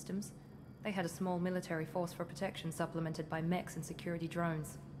Terminus systems. They had a small military force for protection supplemented by mechs and security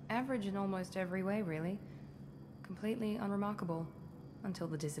drones. Average in almost every way, really. Completely unremarkable. Until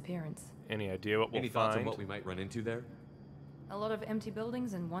the disappearance. Any idea what we'll Any find? thoughts on what we might run into there? A lot of empty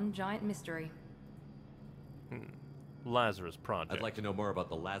buildings and one giant mystery. Lazarus Project. I'd like to know more about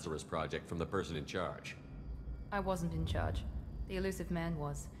the Lazarus Project from the person in charge. I wasn't in charge. The elusive man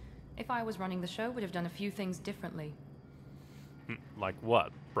was. If I was running the show, would have done a few things differently. Like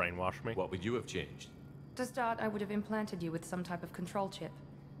what? Brainwash me? What would you have changed? To start, I would have implanted you with some type of control chip.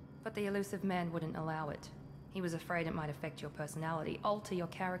 But the elusive man wouldn't allow it. He was afraid it might affect your personality, alter your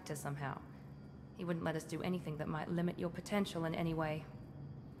character somehow. He wouldn't let us do anything that might limit your potential in any way.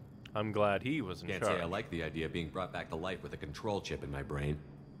 I'm glad he was in Can't charge. say I like the idea of being brought back to life with a control chip in my brain.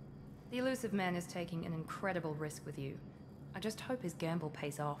 The elusive man is taking an incredible risk with you. I just hope his gamble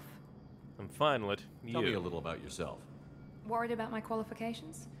pays off. And finally, you. Tell me a little about yourself. Worried about my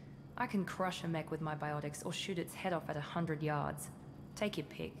qualifications? I can crush a mech with my biotics or shoot its head off at 100 yards. Take your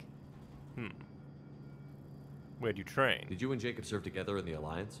pick. Where'd you train? Did you and Jacob serve together in the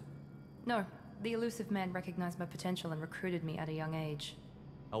Alliance? No, the elusive man recognized my potential and recruited me at a young age.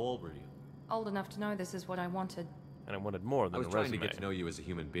 How old were you? Old enough to know this is what I wanted. And I wanted more than I was a trying resume. to get to know you as a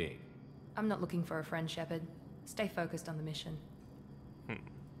human being. I'm not looking for a friend, Shepard. Stay focused on the mission.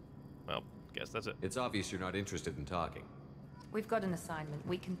 Well, guess that's it. It's obvious you're not interested in talking. We've got an assignment.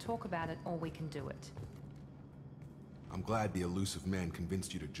 We can talk about it or we can do it. I'm glad the elusive man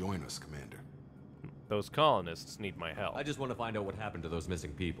convinced you to join us, Commander. Those colonists need my help. I just want to find out what happened to those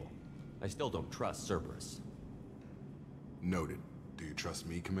missing people. I still don't trust Cerberus. Noted. Do you trust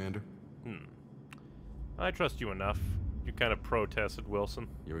me, Commander? I trust you enough. You kind of protested, Wilson.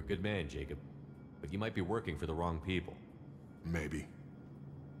 You're a good man, Jacob. But you might be working for the wrong people. Maybe.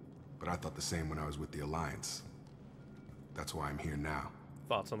 But I thought the same when I was with the Alliance. That's why I'm here now.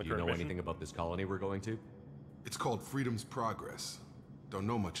 Thoughts on the Do you current know mission? anything about this colony we're going to? It's called Freedom's Progress. Don't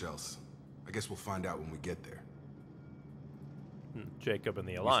know much else. I guess we'll find out when we get there. Jacob and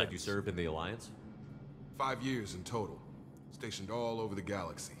the You Alliance. said you served in the Alliance? 5 years in total. Stationed all over the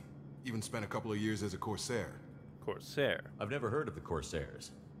galaxy. Even spent a couple of years as a Corsair. Corsair. I've never heard of the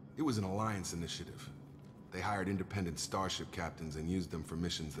Corsairs. It was an Alliance initiative. They hired independent starship captains and used them for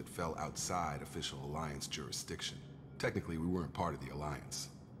missions that fell outside official Alliance jurisdiction. Technically, we weren't part of the Alliance.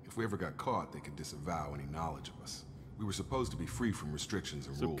 If we ever got caught, they could disavow any knowledge of us. We were supposed to be free from restrictions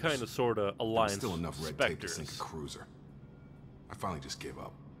and So rules. kind of, sort of, There was Alliance still enough red tape to specters. sink a cruiser. I finally just gave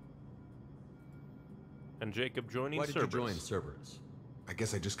up. And Jacob joining Why did Cerberus. you join Cerberus? I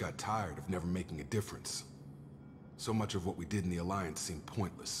guess I just got tired of never making a difference. So much of what we did in the Alliance seemed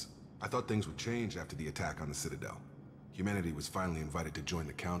pointless. I thought things would change after the attack on the Citadel. Humanity was finally invited to join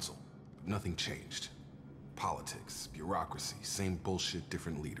the Council, but nothing changed. Politics, bureaucracy, same bullshit,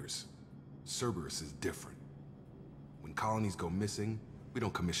 different leaders. Cerberus is different. When colonies go missing, we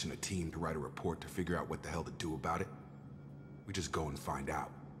don't commission a team to write a report to figure out what the hell to do about it. We just go and find out.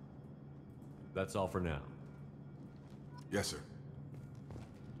 That's all for now. Yes, sir.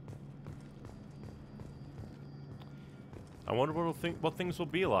 I wonder what things will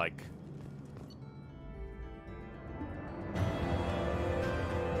be like.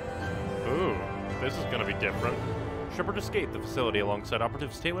 Ooh, this is gonna be different. Shepard escaped the facility alongside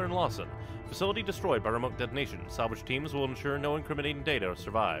operatives Taylor and Lawson. Facility destroyed by remote detonation. Salvage teams will ensure no incriminating data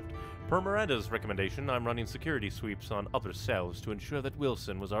survived. Per Miranda's recommendation, I'm running security sweeps on other cells to ensure that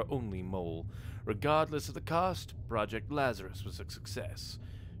Wilson was our only mole. Regardless of the cost, Project Lazarus was a success.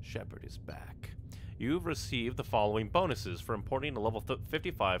 Shepard is back. You've received the following bonuses for importing a level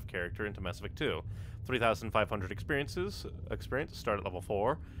 55 character into Mass Effect 2. 3,500 experience, start at level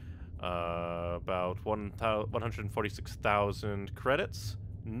 4. About 146,000 credits.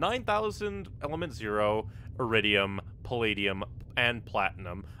 9,000 element 0, iridium, palladium, and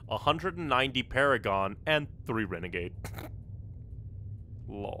platinum. 190 paragon, and 3 renegade.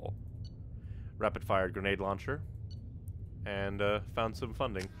 Lol. Rapid-fired grenade launcher. And found some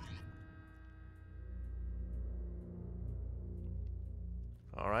funding.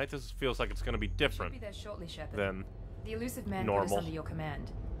 Alright, this feels like it's going to be different Should be there shortly, Shepard. than the elusive man normal put us under your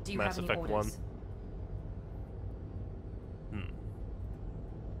command. Do you Mass have any Effect orders? 1.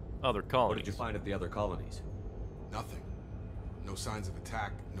 Other colonies. What did you find at the other colonies? Nothing. No signs of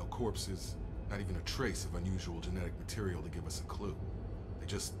attack, no corpses, not even a trace of unusual genetic material to give us a clue. They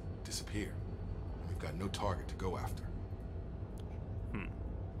just disappear. And we've got no target to go after.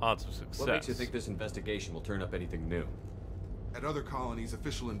 Odds of success. What makes you think this investigation will turn up anything new? At other colonies,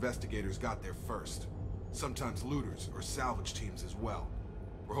 official investigators got there first. Sometimes looters or salvage teams as well.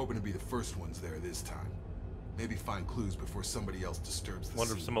 We're hoping to be the first ones there this time. Maybe find clues before somebody else disturbs the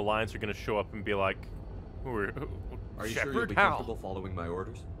Wonder scene. if some Alliance are going to show up and be like, Are you sure you'll be comfortable following my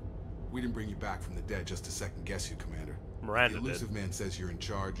orders? We didn't bring you back from the dead just to second guess you, Commander. Miranda the elusive man says you're in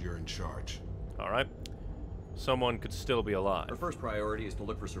charge, you're in charge. Alright. Someone could still be alive. Our first priority is to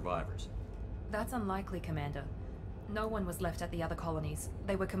look for survivors. That's unlikely, Commander. No one was left at the other colonies.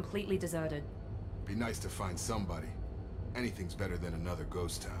 They were completely deserted. Be nice to find somebody. Anything's better than another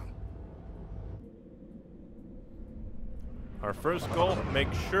ghost town. Our first goal, make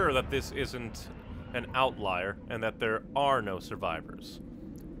sure that this isn't an outlier and that there are no survivors.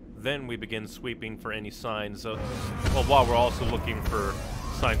 Then we begin sweeping for any signs of... Well, while we're also looking for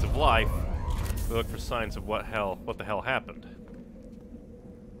signs of life, we look for signs of what the hell happened.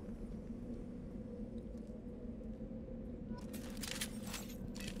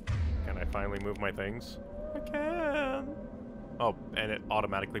 Can I finally move my things? I can! Oh, and it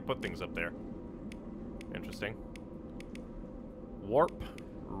automatically put things up there. Interesting. Warp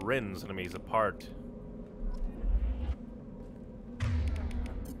rends enemies apart.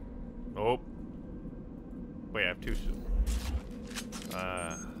 Oh. Wait, I have two.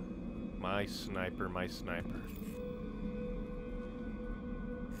 My sniper, my sniper.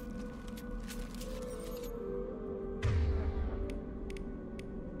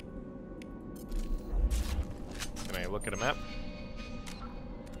 Can I look at a map?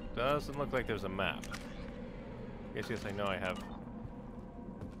 Doesn't look like there's a map. Yes, I know I have.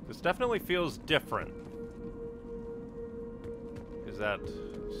 This definitely feels different. Is that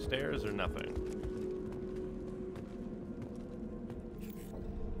stairs or nothing?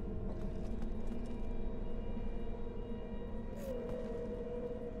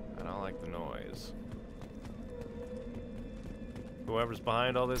 I don't like the noise. Whoever's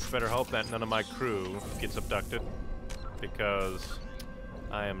behind all this better hope that none of my crew gets abducted, because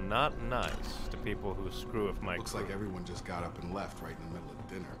I am not nice to people who screw with my Looks crew. like everyone just got up and left right in the middle of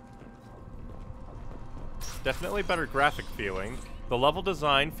dinner. Definitely better graphic feeling. The level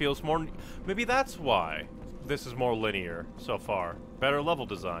design feels more... Maybe that's why this is more linear so far. Better level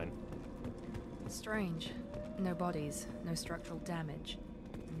design. Strange. No bodies, no structural damage,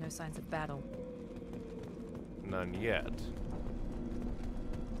 no signs of battle. None yet.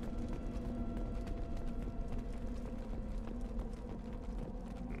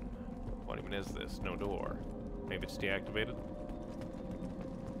 What even is this? No door. Maybe it's deactivated?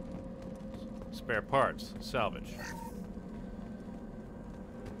 Spare parts. Salvage.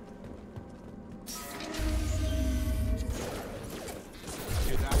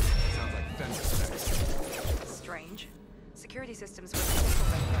 Hear that? Sounds like fence sex. Strange. Security systems were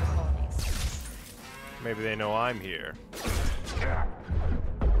disabled by the colonies. Maybe they know I'm here.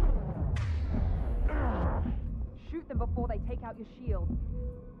 Shoot them before they take out your shield.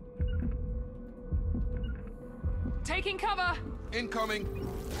 Taking cover! Incoming!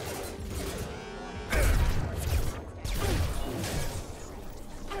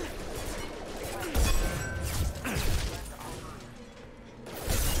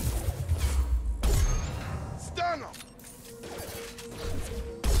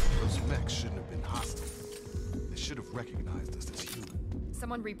 mechs shouldn't have been hostile. They should have recognized us as human.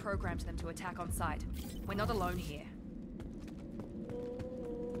 Someone reprogrammed them to attack on sight. We're not alone here.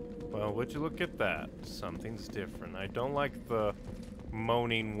 Well, would you look at that? Something's different. I don't like the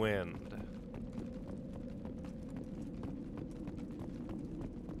moaning wind.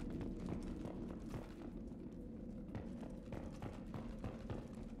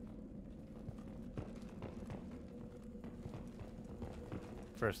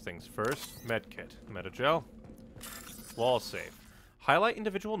 First things first, medkit, metagel, wall safe. Highlight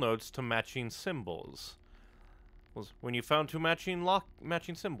individual nodes to matching symbols. When you found two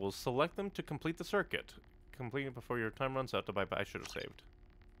matching symbols, select them to complete the circuit. Complete it before your time runs out to bypass. I should have saved.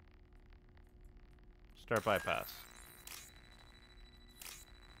 Start bypass.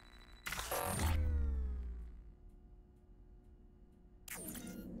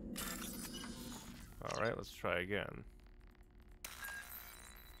 Alright, let's try again.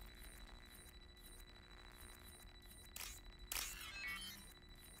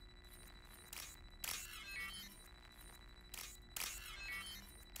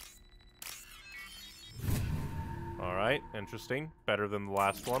 Alright, interesting. Better than the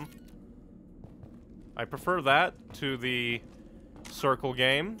last one. I prefer that to the circle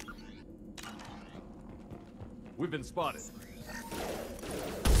game. We've been spotted.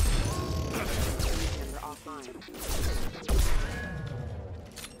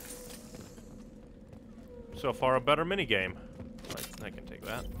 So far, a better minigame. I can take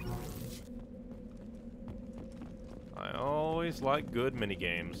that. I always like good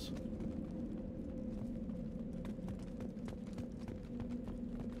minigames.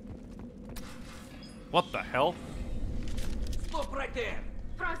 What the hell? Stop right there!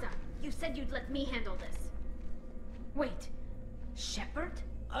 Praza, you said you'd let me handle this. Wait, Shepard?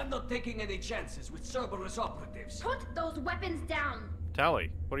 I'm not taking any chances with Cerberus operatives. Put those weapons down! Tally,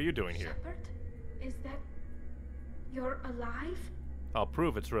 what are you doing here? Shepard? Is that... you're alive? I'll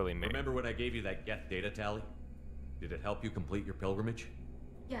prove it's really me. Remember when I gave you that Geth data tally? Did it help you complete your pilgrimage?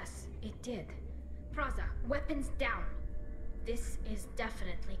 Yes, it did. Praza, weapons down. This is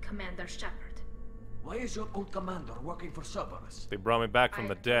definitely Commander Shepard. Why is your old commander working for Cerberus? They brought me back from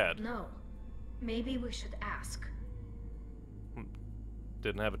the dead. No. Maybe we should ask.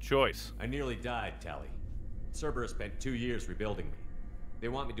 Didn't have a choice. I nearly died, Tally. Cerberus spent 2 years rebuilding me. They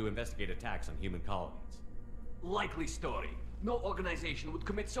want me to investigate attacks on human colonies. Likely story. No organization would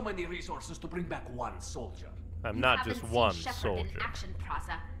commit so many resources to bring back one soldier. I'm not just one soldier. In action,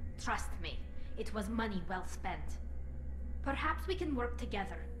 Praza. Trust me, it was money well spent. Perhaps we can work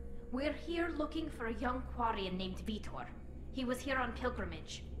together. We're here looking for a young Quarian named Vitor. He was here on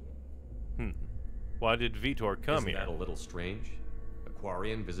pilgrimage. Why did Vitor come here? Isn't that a little strange? A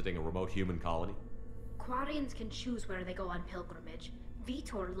Quarian visiting a remote human colony? Quarians can choose where they go on pilgrimage.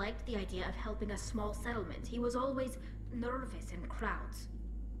 Vitor liked the idea of helping a small settlement. He was always nervous in crowds.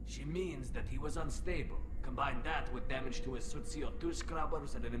 She means that he was unstable. Combine that with damage to his suit CO2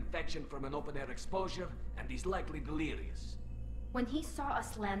 scrubbers and an infection from an open-air exposure, and he's likely delirious. When he saw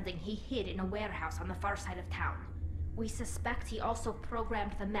us landing, he hid in a warehouse on the far side of town. We suspect he also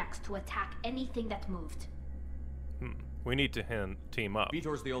programmed the mechs to attack anything that moved. We need to team up.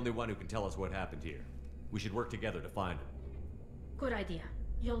 Vitor's the only one who can tell us what happened here. We should work together to find him. Good idea.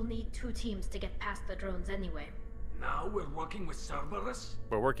 You'll need 2 teams to get past the drones anyway. Now we're working with Cerberus?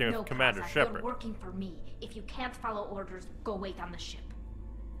 We're working with Commander Shepard. You're working for me. If you can't follow orders, go wait on the ship.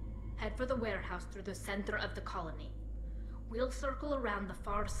 Head for the warehouse through the center of the colony. We'll circle around the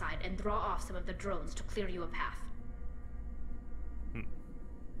far side and draw off some of the drones to clear you a path.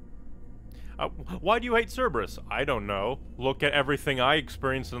 Why do you hate Cerberus? I don't know. Look at everything I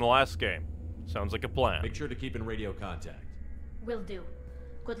experienced in the last game. Sounds like a plan. Make sure to keep in radio contact. Will do.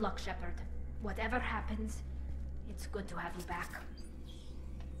 Good luck, Shepard. Whatever happens, it's good to have you back.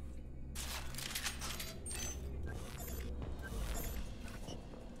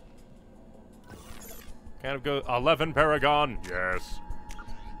 Kind of goes 11 Paragon, yes.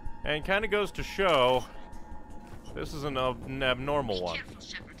 And kind of goes to show this is an abnormal one. Be careful,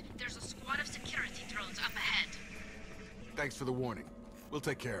 Shepard. There's a squad of security drones up ahead. Thanks for the warning. We'll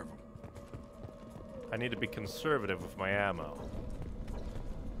take care of them. I need to be conservative with my ammo.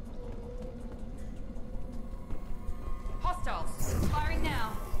 Hostiles! Firing now!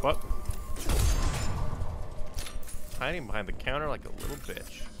 What? Hiding behind the counter like a little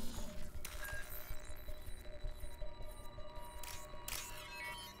bitch.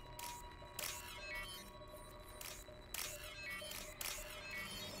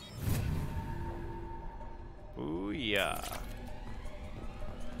 Ooh, yeah.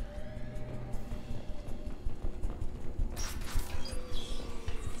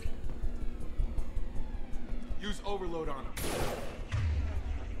 Use overload on him.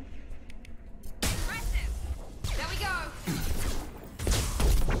 Impressive. There we go.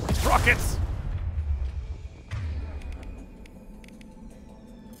 Rockets!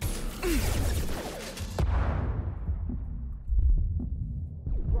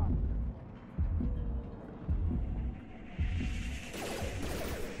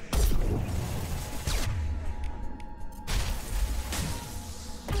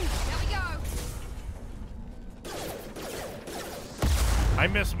 I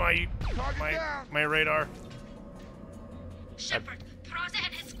miss my radar. Shepard, Peraza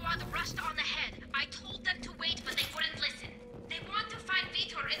and his squad rushed on ahead. I told them to wait, but they wouldn't listen. They want to find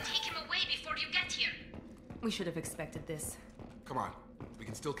Vitor and take him away before you get here. We should have expected this. Come on, we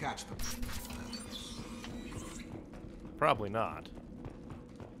can still catch them. Probably not.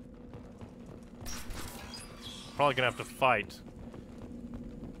 Probably gonna have to fight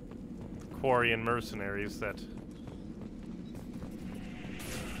Quarian mercenaries that...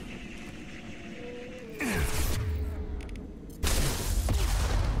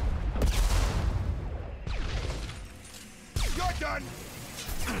 You're done!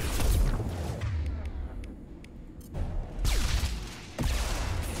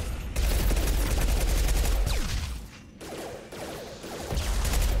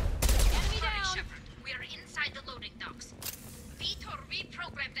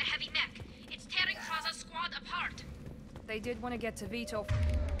 They did want to get to Vitor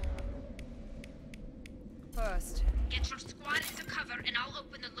first. Get your squad into cover and I'll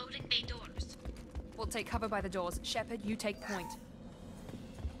open the loading bay doors. We'll take cover by the doors. Shepard, you take point.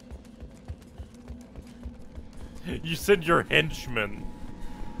 You said you're henchmen.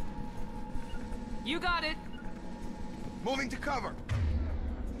 You got it. Moving to cover.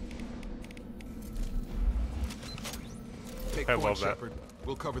 Take I point, love that. Shepard.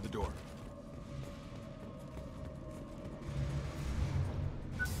 We'll cover the door.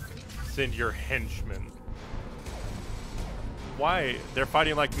 Send your henchmen. Why? They're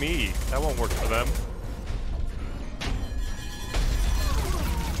fighting like me. That won't work for them.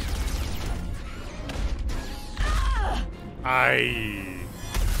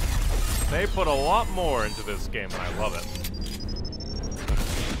 They put a lot more into this game, and I love it.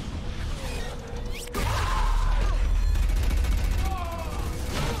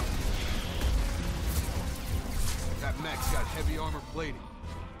 That mech's got heavy armor plating.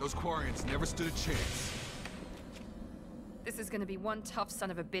 Those Quarians never stood a chance. This is gonna be one tough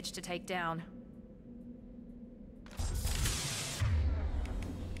son of a bitch to take down.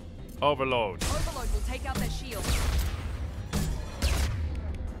 Overload. Overload will take out their shield.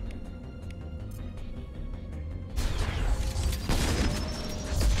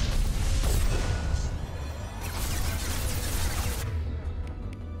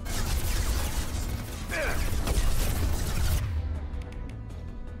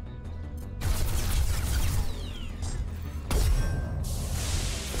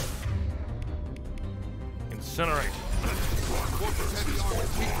 Incinerate.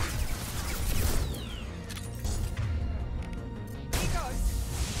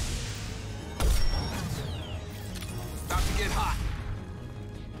 About to get hot.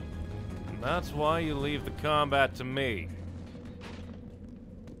 And that's why you leave the combat to me.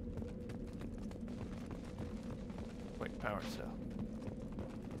 Wait, power cell.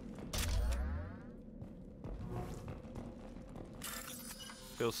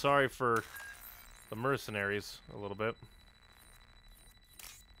 Feel sorry for the mercenaries a little bit.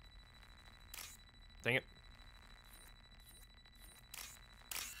 Dang it.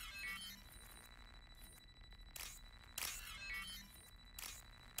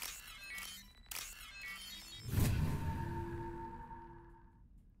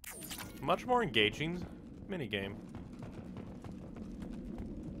 Much more engaging minigame.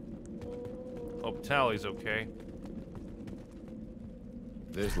 Hope Tally's okay.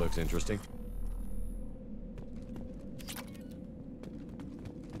 This looks interesting.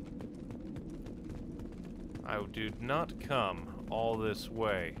 I did not come all this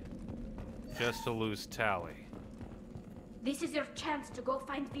way just to lose Tally. This is your chance to go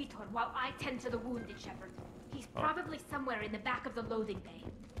find Vitor while I tend to the wounded, Shepard. He's probably somewhere in the back of the loading bay.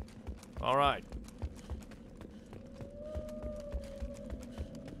 All right.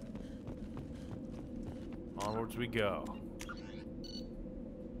 Onwards we go.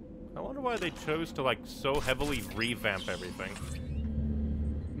 I wonder why they chose to, like, so heavily revamp everything.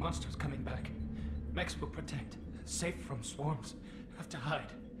 Monsters coming back. Mechs will protect. Safe from swarms. Have to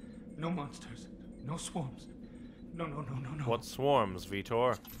hide. No monsters. No swarms. No. What swarms,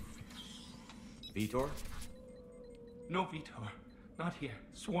 Vitor? Vitor? No Vitor. Not here.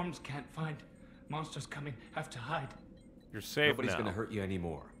 Swarms can't find. Monsters coming. Have to hide. You're safe Nobody's now. gonna hurt you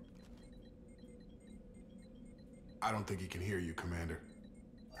anymore. I don't think he can hear you, Commander.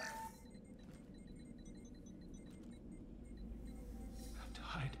 Have to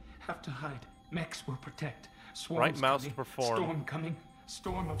hide. Have to hide. Mechs will protect. Swarms Right mouse coming. to perform. Storm coming.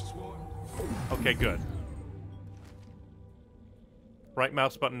 Storm of swarms. Okay, good. Right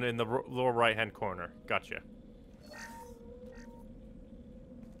mouse button in the lower right-hand corner. Gotcha.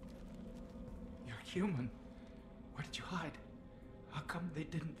 You're human. Where did you hide? How come they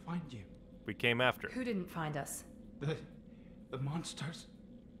didn't find you? We came after. Who didn't find us? The monsters.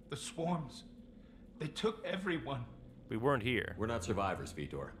 The swarms. They took everyone. We weren't here. We're not survivors,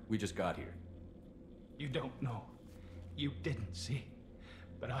 Vitor. We just got here. You don't know. You didn't see.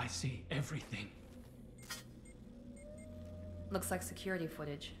 But I see everything. Looks like security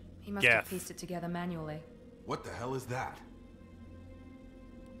footage. He must Geth. have pieced it together manually. What the hell is that?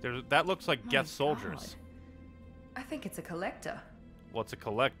 That looks like My Geth soldiers. I think it's a collector. What's a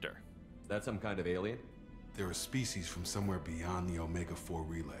collector? Is that some kind of alien? They're a species from somewhere beyond the Omega-4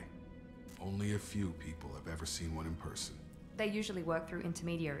 relay. Only a few people have ever seen one in person. They usually work through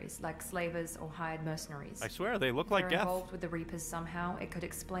intermediaries, like slavers or hired mercenaries. I swear, they look If like they're Geth. involved with the Reapers somehow, it could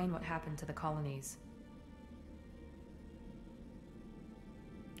explain what happened to the colonies.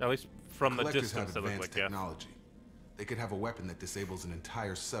 At least from the Collectors distance, have they look advanced like Geth. technology. They could have a weapon that disables an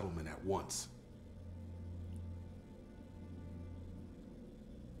entire settlement at once.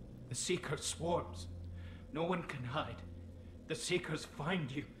 The Seeker swarms. No one can hide. The Seekers find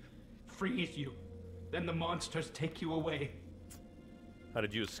you, freeze you. Then the monsters take you away. How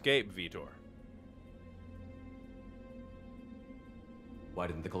did you escape, Vitor? Why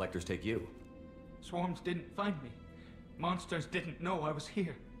didn't the collectors take you? Swarms didn't find me. Monsters didn't know I was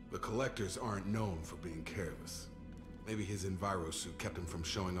here. The Collectors aren't known for being careless. Maybe his envirosuit kept him from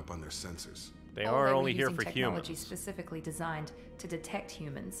showing up on their sensors. They Or are they were only here using for technology humans. specifically designed to detect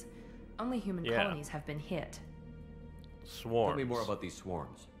humans. Only human Yeah. colonies have been hit. Swarms. Tell me more about these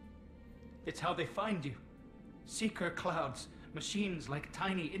swarms. It's how they find you. Seeker clouds, machines like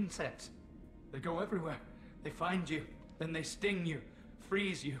tiny insects. They go everywhere. They find you, then they sting you,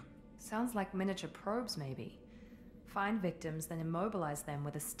 freeze you. Sounds like miniature probes, maybe. Find victims, then immobilize them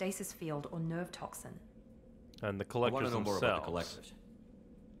with a stasis field or nerve toxin. And the I want collectors to know more themselves. about the collectors.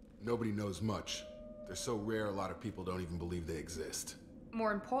 Nobody knows much. They're so rare, a lot of people don't even believe they exist.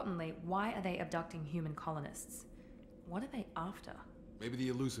 More importantly, why are they abducting human colonists? What are they after? Maybe the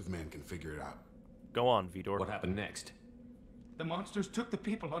elusive man can figure it out. Go on, Vitor. What happened next? The monsters took the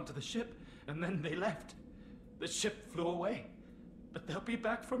people onto the ship, and then they left. The ship flew away. But they'll be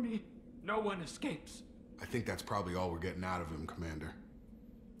back for me. No one escapes. I think that's probably all we're getting out of him, Commander.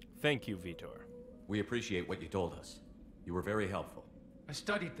 Thank you, Vitor. We appreciate what you told us. You were very helpful. I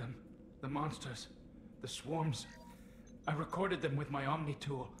studied them. The monsters. The swarms. I recorded them with my Omni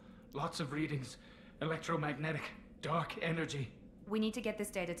tool. Lots of readings. Electromagnetic. Dark energy. We need to get this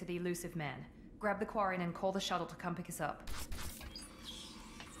data to the elusive man. Grab the Quarian and call the shuttle to come pick us up.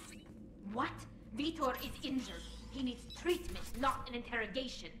 What? Vitor is injured. He needs treatment, not an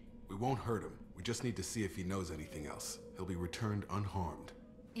interrogation. We won't hurt him. We just need to see if he knows anything else. He'll be returned unharmed.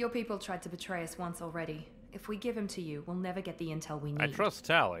 Your people tried to betray us once already. If we give him to you, we'll never get the intel we need. I trust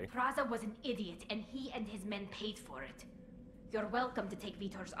Tally. Praza was an idiot, and he and his men paid for it. You're welcome to take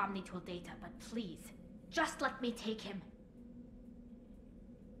Vitor's Omnitool data, but please, just let me take him.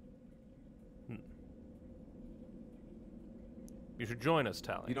 You should join us,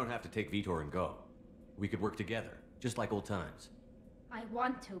 Tally. You don't have to take Vitor and go. We could work together, just like old times. I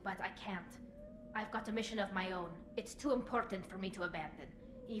want to, but I can't. I've got a mission of my own. It's too important for me to abandon,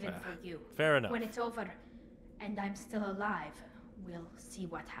 even for you. Fair enough. When it's over, and I'm still alive, we'll see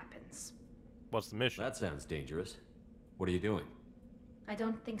what happens. What's the mission? That sounds dangerous. What are you doing? I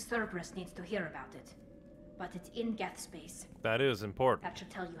don't think Cerberus needs to hear about it, but it's in Geth space. That is important. That should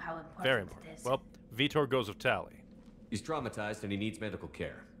tell you how important Very it important. is. Well, Vitor goes with Tally. He's traumatized and he needs medical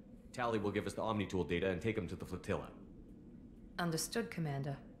care. Tally will give us the Omnitool data and take him to the flotilla. Understood,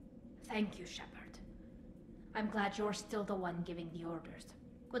 Commander. Thank you, Shepard. I'm glad you're still the one giving the orders.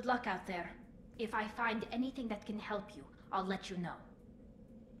 Good luck out there. If I find anything that can help you, I'll let you know.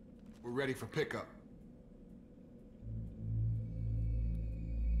 We're ready for pickup.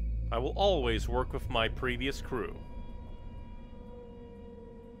 I will always work with my previous crew.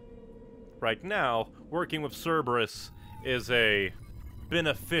 Right now, working with Cerberus is a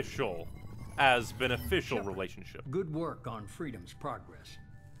beneficial relationship. Good work on Freedom's progress.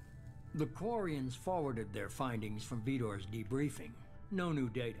 The Quarians forwarded their findings from Vitor's debriefing. No new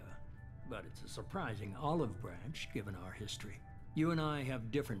data, but it's a surprising olive branch given our history. You and I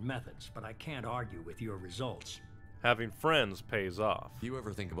have different methods, but I can't argue with your results. Having friends pays off. You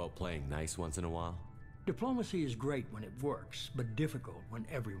ever think about playing nice once in a while? Diplomacy is great when it works, but difficult when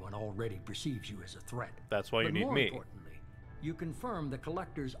everyone already perceives you as a threat. That's why you need more me. Importantly, you confirm the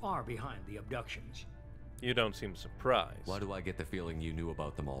collectors are behind the abductions. You don't seem surprised. Why do I get the feeling you knew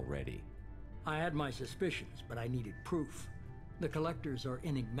about them already? I had my suspicions, but I needed proof. The collectors are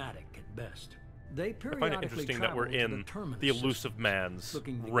enigmatic at best. They I periodically find it interesting that we're travel to in terminus the elusive systems, man's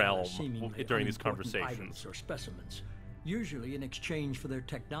looking to realm gather seemingly during these unimportant conversations. items or specimens, usually in exchange for their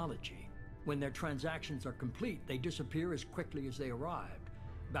technology. When their transactions are complete, they disappear as quickly as they arrived,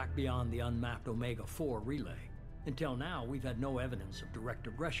 back beyond the unmapped Omega-4 relay. Until now, we've had no evidence of direct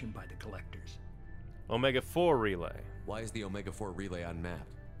aggression by the collectors. Omega-4 relay. Why is the Omega-4 relay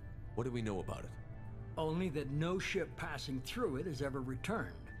unmapped? What do we know about it? Only that no ship passing through it has ever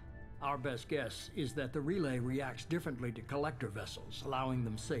returned. Our best guess is that the relay reacts differently to collector vessels, allowing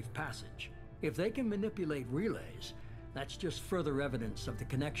them safe passage. If they can manipulate relays, that's just further evidence of the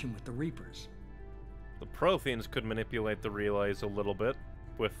connection with the Reapers. The Protheans could manipulate the relays a little bit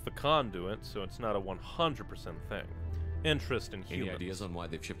with the conduit, so it's not a 100% thing. Interest in humans. Any ideas on why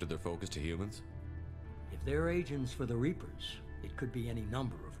they've shifted their focus to humans? If they're agents for the Reapers, it could be any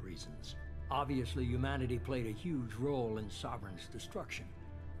number of reasons. Obviously, humanity played a huge role in Sovereign's destruction.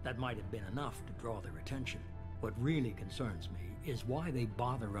 That might have been enough to draw their attention. What really concerns me is why they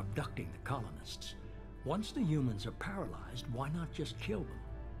bother abducting the colonists. Once the humans are paralyzed, why not just kill them?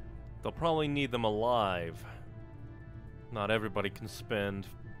 They'll probably need them alive. Not everybody can spend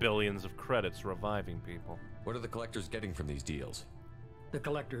billions of credits reviving people. What are the collectors getting from these deals? The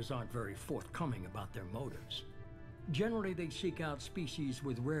collectors aren't very forthcoming about their motives. Generally, they seek out species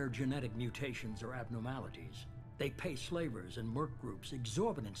with rare genetic mutations or abnormalities. They pay slavers and merc groups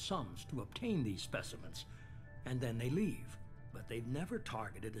exorbitant sums to obtain these specimens, and then they leave. But they've never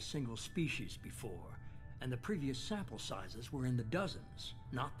targeted a single species before, and the previous sample sizes were in the dozens,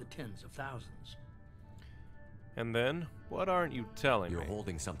 not the tens of thousands. And then, what aren't you telling me? You're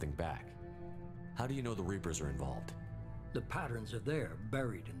holding something back. How do you know the Reapers are involved? The patterns are there,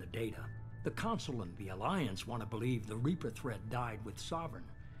 buried in the data. The Council and the Alliance want to believe the Reaper threat died with Sovereign.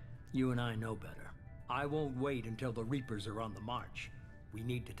 You and I know better. I won't wait until the Reapers are on the march. We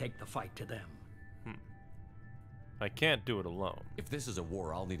need to take the fight to them. I can't do it alone. If this is a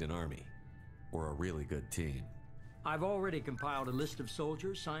war, I'll need an army. Or a really good team. I've already compiled a list of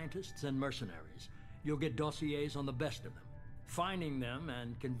soldiers, scientists, and mercenaries. You'll get dossiers on the best of them. Finding them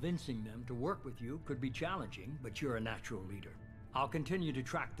and convincing them to work with you could be challenging, but you're a natural leader. I'll continue to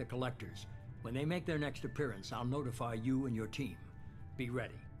track the collectors. When they make their next appearance, I'll notify you and your team. Be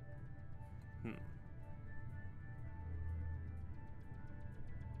ready.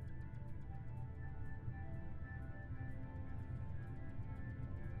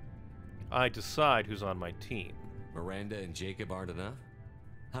 I decide who's on my team. Miranda and Jacob aren't enough?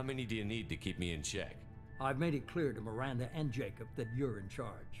 How many do you need to keep me in check? I've made it clear to Miranda and Jacob that you're in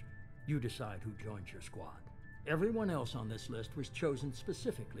charge. You decide who joins your squad. Everyone else on this list was chosen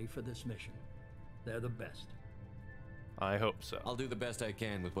specifically for this mission. They're the best. I hope so. I'll do the best I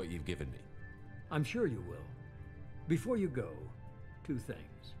can with what you've given me. I'm sure you will. Before you go, 2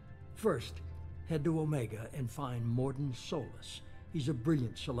 things. First, head to Omega and find Morden Solus. He's a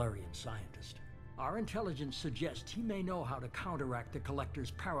brilliant Solarian scientist. Our intelligence suggests he may know how to counteract the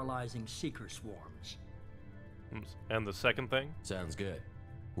Collector's paralyzing Seeker swarms. And the second thing? Sounds good.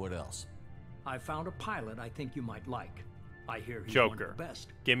 What else? I found a pilot I think you might like. I hear he's Joker. one of the best.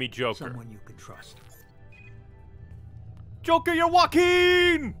 Give me Joker. Someone you can trust. Joker, you're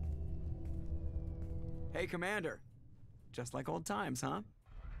walking! Hey, Commander. Just like old times, huh?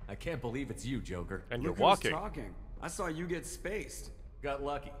 I can't believe it's you, Joker. And Look you're walking. who's talking. I saw you get spaced. Got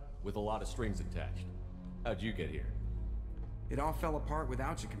lucky, with a lot of strings attached. How'd you get here? It all fell apart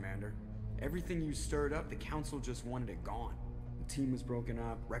without you, Commander. Everything you stirred up, the Council just wanted it gone. The team was broken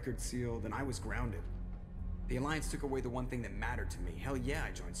up, record sealed, and I was grounded. The Alliance took away the one thing that mattered to me. Hell yeah,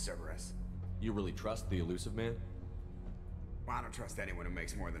 I joined Cerberus. You really trust the elusive man? Well, I don't trust anyone who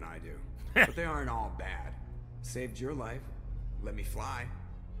makes more than I do. But they aren't all bad. Saved your life, let me fly,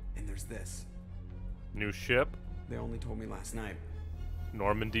 and there's this. New ship? They only told me last night.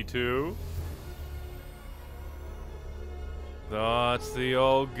 Normandy 2? Oh, it's the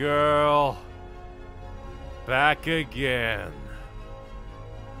old girl. Back again.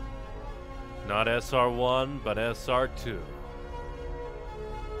 Not SR1, but SR2.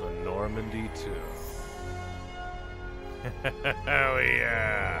 The Normandy 2. Hell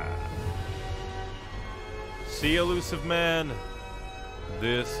yeah. See, elusive man?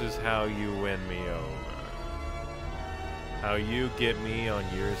 This is how you win me over. How you get me on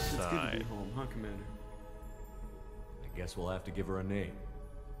your It's good to side. be home, huh, Commander? I guess we'll have to give her a name.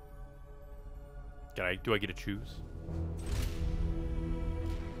 Do I get to choose?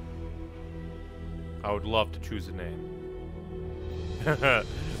 I would love to choose a name. But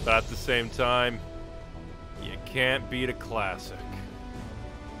at the same time, you can't beat a classic.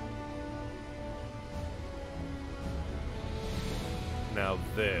 Now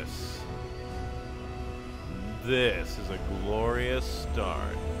this is a glorious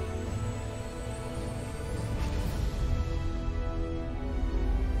start.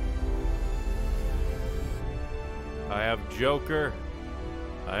 I have Joker.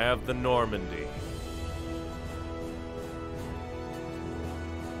 I have the Normandy.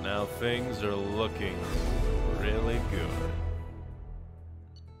 Now things are looking really good.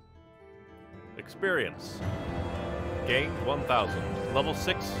 Experience. Gained 1,000. Level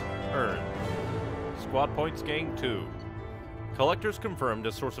 6 earned. Squad points gained 2. Collectors confirmed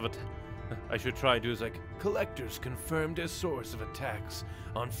as source of I should try to do is like collectors confirmed as source of attacks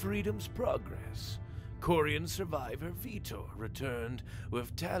on Freedom's progress. Corian survivor Vitor returned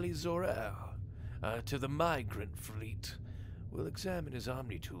with Tali Zor-El to the migrant fleet. We'll examine his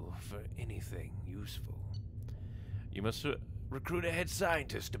Omni tool for anything useful. You must recruit a head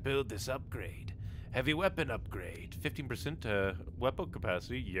scientist to build this upgrade. Heavy weapon upgrade. 15% weapon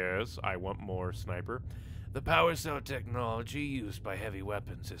capacity. Yes, I want more sniper. The power cell technology used by heavy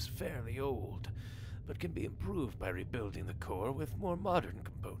weapons is fairly old, but can be improved by rebuilding the core with more modern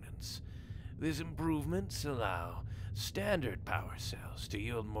components. These improvements allow standard power cells to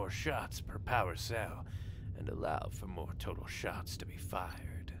yield more shots per power cell and allow for more total shots to be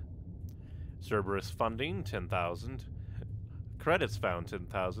fired. Cerberus funding, 10,000. Credits found,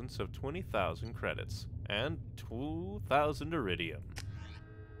 10,000, so 20,000 credits. And 2,000 iridium.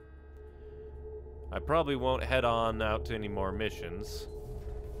 I probably won't head on out to any more missions,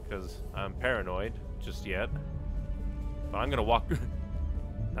 because I'm paranoid just yet. But I'm gonna walk...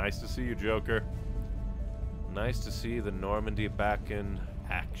 Nice to see you, Joker. Nice to see the Normandy back in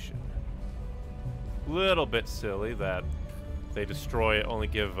action. Little bit silly that they destroy it, only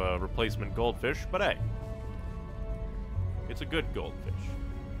give a replacement goldfish, but hey. It's a good goldfish.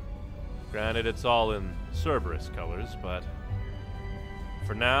 Granted, it's all in Cerberus colors, but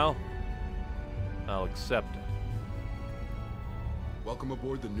for now, I'll accept it. Welcome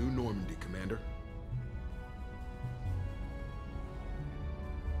aboard the new Normandy, Commander.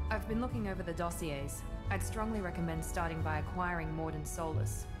 I've been looking over the dossiers. I'd strongly recommend starting by acquiring Morden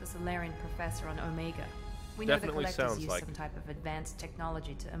Solus, the Solarian professor on Omega. We know the collectors use some type of advanced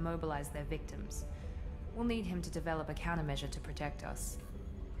technology to immobilize their victims. We'll need him to develop a countermeasure to protect us.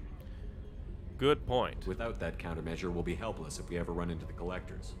 Good point. Without that countermeasure, we'll be helpless if we ever run into the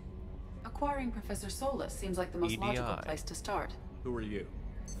collectors. Acquiring Professor Solus seems like the most logical place to start. Who are you?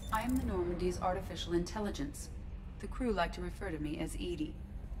 I am the Normandy's artificial intelligence. The crew like to refer to me as Edie.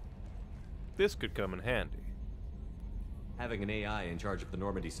 This could come in handy. Having an AI in charge of the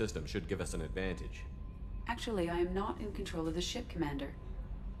Normandy system should give us an advantage. Actually, I am not in control of the ship, Commander.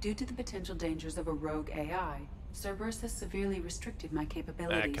 Due to the potential dangers of a rogue AI, Cerberus has severely restricted my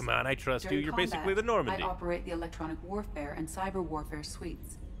capabilities. Come on, I trust During you. You're combat, basically the Normandy. I operate the electronic warfare and cyber warfare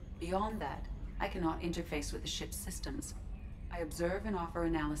suites. Beyond that, I cannot interface with the ship's systems. I observe and offer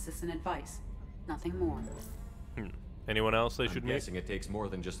analysis and advice. Nothing more. Anyone else they should I'm meet? guessing it takes more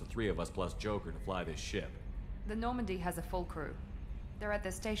than just the three of us plus Joker to fly this ship. The Normandy has a full crew. They're at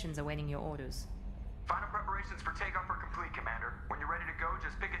their stations awaiting your orders. Final preparations for takeoff are complete, Commander. When you're ready to go,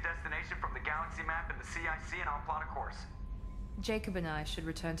 just pick a destination from the galaxy map in the CIC and I'll plot a course. Jacob and I should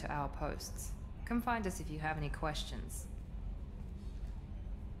return to our posts. Come find us if you have any questions.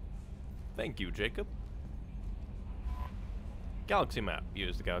 Thank you, Jacob. Galaxy map.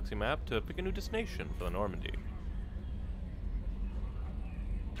 Use the galaxy map to pick a new destination for the Normandy.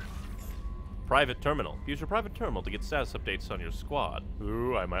 Private terminal. Use your private terminal to get status updates on your squad.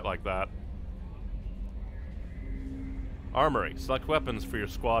 Ooh, I might like that. Armory. Select weapons for your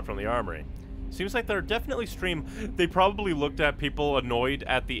squad from the armory. Seems like they're definitely They probably looked at people annoyed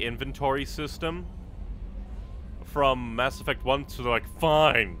at the inventory system from Mass Effect 1, so they're like,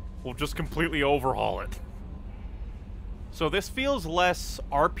 fine, we'll just completely overhaul it. So this feels less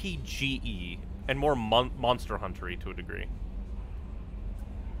RPG-y and more Monster Hunter-y to a degree.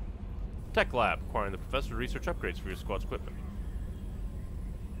 Tech Lab, acquiring the professor's research upgrades for your squad's equipment.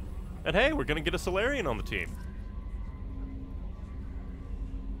 And hey, we're gonna get a Solarian on the team.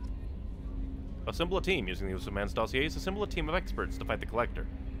 Assemble a team. Using the use of man's dossiers, assemble a team of experts to fight the Collector.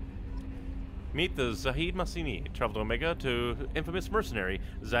 Meet the Zahid Masini. Travel to Omega to infamous mercenary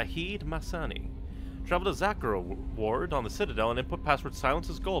Zahid Masani. Travel to Zakura Ward on the Citadel and input password Silence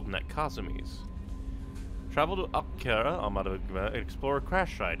is Golden at Kazumi's. Travel to Akira Armada and explore a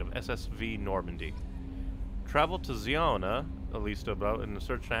crash site of SSV Normandy. Travel to Ziona, at least about in the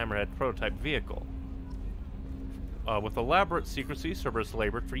search for Hammerhead prototype vehicle. With elaborate secrecy, Cerberus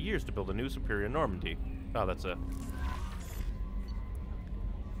labored for years to build a new superior Normandy. Oh, that's it.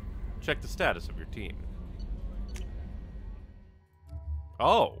 Check the status of your team.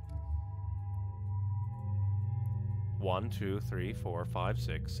 Oh! 1, 2, 3, 4, 5,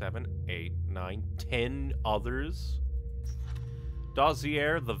 6, 7, 8, 9, 10 others.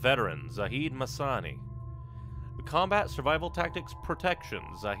 Dossier, the veteran, Zahid Masani. The Combat Survival Tactics Protection.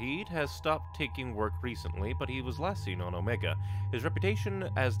 Zahid has stopped taking work recently, but he was last seen on Omega. His reputation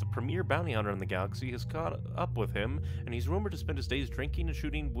as the premier bounty hunter in the galaxy has caught up with him, and he's rumored to spend his days drinking and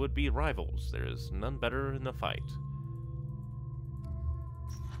shooting would-be rivals. There is none better in the fight.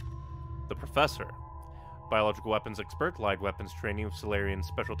 The Professor. Biological weapons expert, light weapons training of Solarian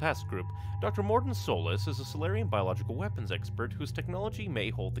Special Task Group. Dr. Morden Solis is a Solarian biological weapons expert whose technology may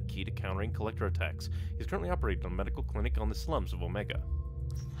hold the key to countering collector attacks. He's currently operating a medical clinic on the slums of Omega.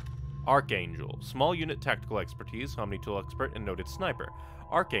 Archangel, small unit tactical expertise, Omni-tool expert, and noted sniper.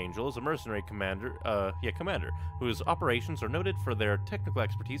 Archangel is a mercenary commander, whose operations are noted for their technical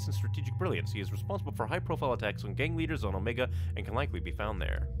expertise and strategic brilliance. He is responsible for high-profile attacks on gang leaders on Omega and can likely be found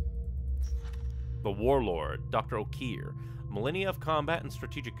there. The Warlord, Dr. O'Keir. Millennia of combat and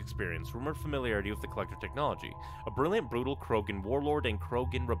strategic experience, rumored familiarity with the Collector technology. A brilliant, brutal Krogan warlord and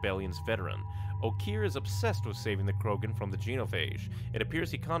Krogan rebellion's veteran. O'Keir is obsessed with saving the Krogan from the genophage. It appears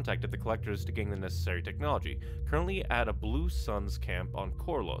he contacted the Collectors to gain the necessary technology, currently at a Blue Suns camp on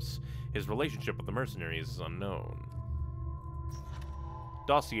Corlos. His relationship with the mercenaries is unknown.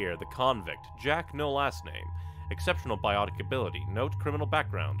 Dossier, the Convict. Jack, no last name. Exceptional biotic ability. Note criminal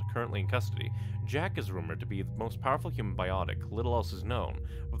background. Currently in custody. Jack is rumored to be the most powerful human biotic. Little else is known.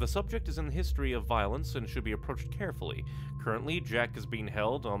 But the subject is in the history of violence and should be approached carefully. Currently, Jack is being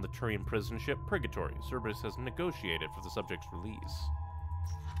held on the Turian prison ship Purgatory. Cerberus has negotiated for the subject's release.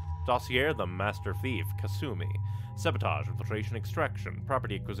 Dossier, the Master Thief. Kasumi. Sabotage, infiltration, extraction,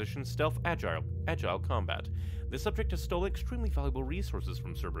 property acquisition, stealth, agile combat. This subject has stolen extremely valuable resources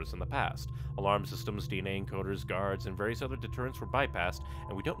from Cerberus in the past. Alarm systems, DNA encoders, guards, and various other deterrents were bypassed,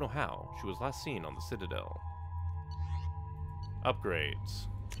 and we don't know how. She was last seen on the Citadel. Upgrades.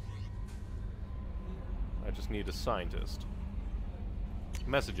 I just need a scientist.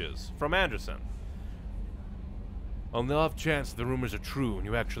 Messages. From Anderson. On the off chance the rumors are true and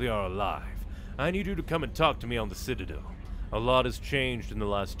you actually are alive, I need you to come and talk to me on the Citadel. A lot has changed in the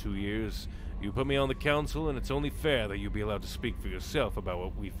last 2 years. You put me on the council, and it's only fair that you be allowed to speak for yourself about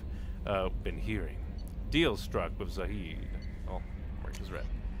what we've been hearing. Deal struck with Zahid. Oh, mark is red.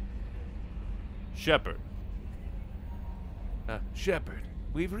 Shepard. Shepard,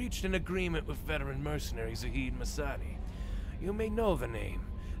 we've reached an agreement with veteran mercenary Zahid Masani. You may know the name.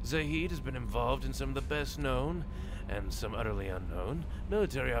 Zahid has been involved in some of the best known, and some utterly unknown,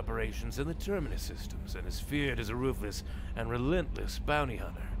 military operations in the Terminus systems, and is feared as a ruthless and relentless bounty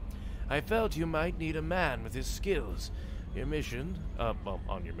hunter. I felt you might need a man with his skills. On your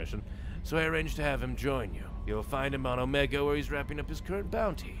mission, so I arranged to have him join you. You'll find him on Omega where he's wrapping up his current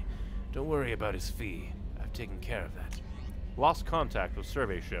bounty. Don't worry about his fee. I've taken care of that. Lost contact with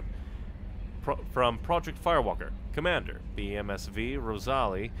survey ship. From Project Firewalker. Commander, BMSV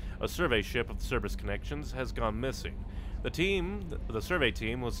Rosali, a survey ship of the Cerberus Connections, has gone missing. The survey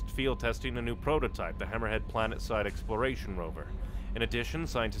team was field testing a new prototype, the Hammerhead Planet-side Exploration Rover. In addition,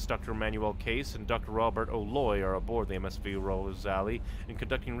 scientists Dr. Emmanuel Case and Dr. Robert O'Loy are aboard the MSV Rosali and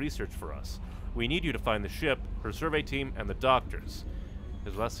conducting research for us. We need you to find the ship, her survey team, and the doctors.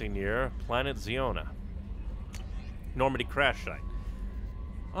 His last seen near Planet Ziona. Normandy crash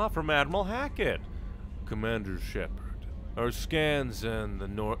site. From Admiral Hackett. Commander Shepard, our scans in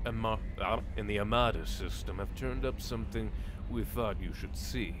the Armada system have turned up something we thought you should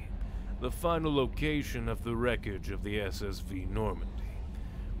see. The final location of the wreckage of the SSV Normandy.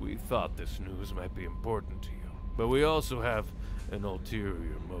 We thought this news might be important to you, but we also have an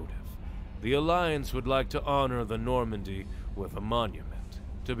ulterior motive. The Alliance would like to honor the Normandy with a monument,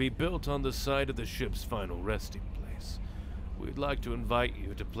 to be built on the site of the ship's final resting place. We'd like to invite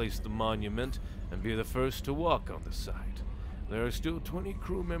you to place the monument and be the first to walk on the site. There are still 20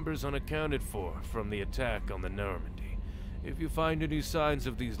 crew members unaccounted for from the attack on the Normandy. If you find any signs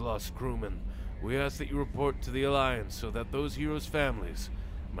of these lost crewmen, we ask that you report to the Alliance so that those heroes' families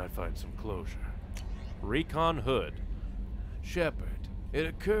might find some closure. Recon Hood. Shepard, it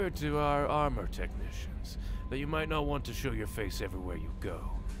occurred to our armor technicians that you might not want to show your face everywhere you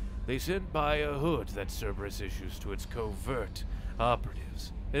go. They sent by a hood that Cerberus issues to its covert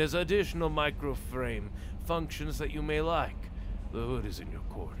operatives. It has additional microframe functions that you may like. The hood is in your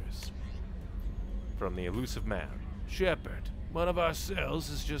quarters. From the elusive man. Shepard, one of our cells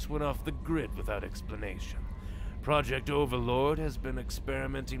has just went off the grid without explanation. Project Overlord has been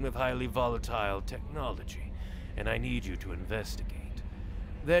experimenting with highly volatile technology, and I need you to investigate.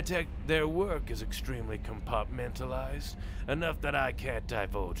 Their work is extremely compartmentalized, enough that I can't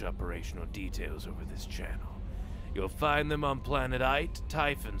divulge operational details over this channel. You'll find them on Planet Ite,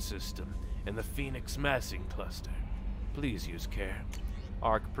 Typhon System, and the Phoenix Massing Cluster. Please use care.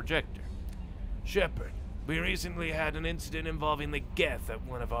 Arc Projector. Shepard, we recently had an incident involving the Geth at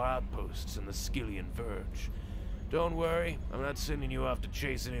one of our outposts in the Skillian Verge. Don't worry, I'm not sending you off to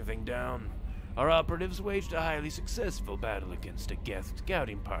chase anything down. Our operatives waged a highly successful battle against a Geth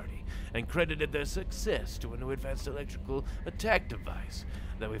scouting party and credited their success to a new advanced electrical attack device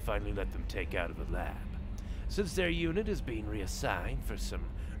that we finally let them take out of the lab. Since their unit is being reassigned for some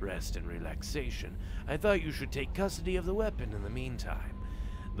rest and relaxation, I thought you should take custody of the weapon in the meantime.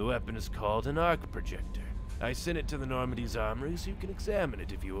 The weapon is called an arc projector. I sent it to the Normandy's armory so you can examine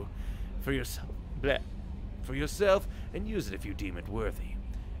it for yourself and use it if you deem it worthy.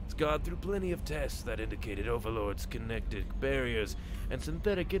 It's gone through plenty of tests that indicated Overlord's kinetic barriers and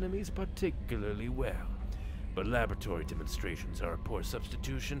synthetic enemies particularly well. But laboratory demonstrations are a poor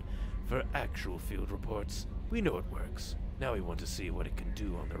substitution for actual field reports. We know it works. Now we want to see what it can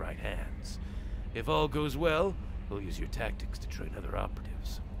do on the right hands. If all goes well, we'll use your tactics to train other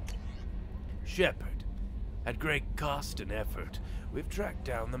operatives. Shepard, at great cost and effort, we've tracked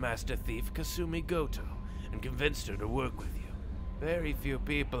down the master thief Kasumi Goto and convinced her to work with you. Very few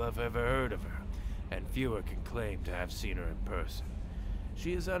people have ever heard of her, and fewer can claim to have seen her in person.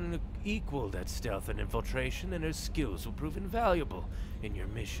 She is unequaled at stealth and infiltration, and her skills will prove invaluable in your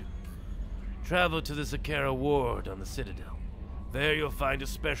mission. Travel to the Zakara ward on the Citadel. There you'll find a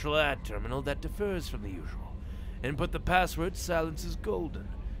special ad terminal that differs from the usual, and put the password Silence is Golden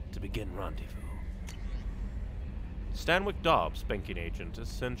to begin rendezvous. Stanwyck Dobbs, banking agent,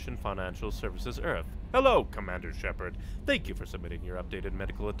 Ascension Financial Services, Earth. Hello, Commander Shepard. Thank you for submitting your updated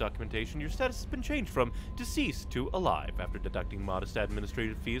medical documentation. Your status has been changed from deceased to alive after deducting modest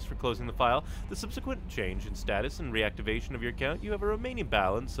administrative fees for closing the file. The subsequent change in status and reactivation of your account, you have a remaining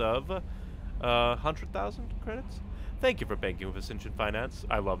balance of 100,000 credits. Thank you for banking with Ascension Finance.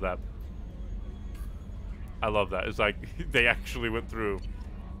 I love that. I love that. It's like they actually went through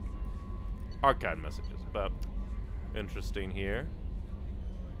archive messages, but interesting here.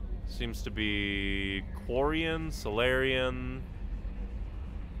 Seems to be Quarian, Solarian,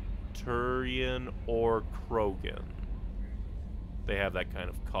 Turian, or Krogan. They have that kind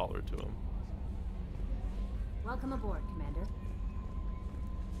of collar to them. Welcome aboard, Commander.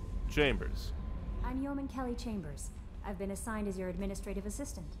 Chambers. I'm Yeoman Kelly Chambers. I've been assigned as your administrative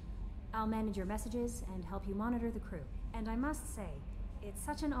assistant. I'll manage your messages and help you monitor the crew. And I must say, it's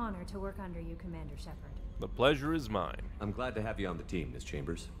such an honor to work under you, Commander Shepard. The pleasure is mine. I'm glad to have you on the team, Miss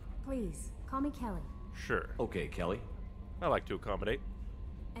Chambers. Please, call me Kelly. Sure. Okay, Kelly. I like to accommodate.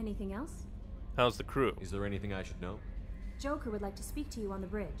 Anything else? How's the crew? Is there anything I should know? Joker would like to speak to you on the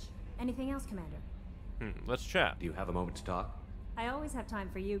bridge. Anything else, Commander? Let's chat. Do you have a moment to talk? I always have time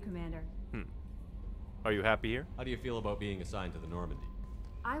for you, Commander. Are you happy here? How do you feel about being assigned to the Normandy?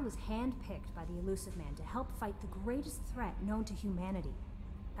 I was handpicked by the Elusive Man to help fight the greatest threat known to humanity.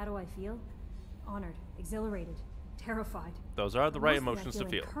 How do I feel? Honored, exhilarated, terrified. Those are the right Mostly emotions to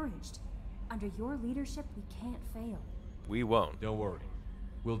feel. Encouraged. Under your leadership, we can't fail. We won't. Don't worry.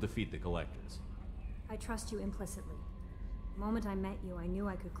 We'll defeat the Collectors. I trust you implicitly. The moment I met you, I knew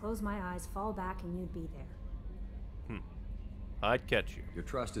I could close my eyes, fall back, and you'd be there. I'd catch you. Your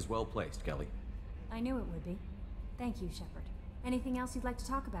trust is well placed, Kelly. I knew it would be. Thank you, Shepard. Anything else you'd like to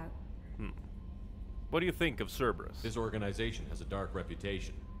talk about? What do you think of Cerberus? This organization has a dark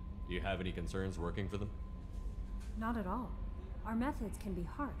reputation. Do you have any concerns working for them? Not at all. Our methods can be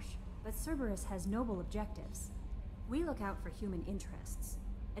harsh, but Cerberus has noble objectives. We look out for human interests,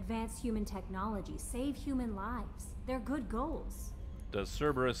 advance human technology, save human lives. They're good goals. Does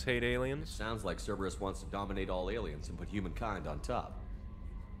Cerberus hate aliens? Sounds like Cerberus wants to dominate all aliens and put humankind on top.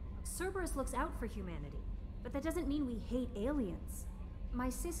 Cerberus looks out for humanity, but that doesn't mean we hate aliens. My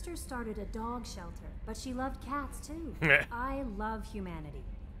sister started a dog shelter, but she loved cats too. I love humanity.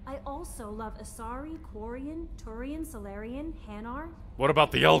 I also love Asari, Quarian, Turian, Solarian, Hanar. What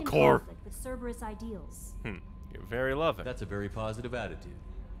about the L-Corps? With Cerberus ideals. You're very loving. That's a very positive attitude.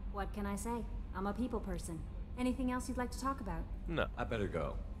 What can I say? I'm a people person. Anything else you'd like to talk about? No. I better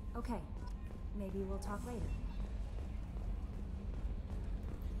go. Okay. Maybe we'll talk later.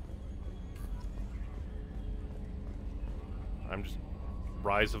 I'm just...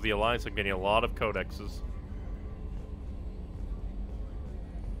 Rise of the Alliance, I'm getting a lot of codexes.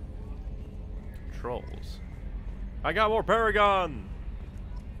 Trolls. I got more Paragon!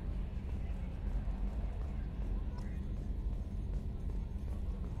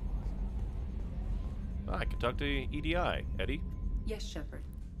 I can talk to EDI. Eddie? Yes, Shepard.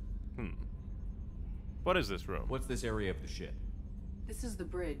 What is this room? What's this area of the ship? This is the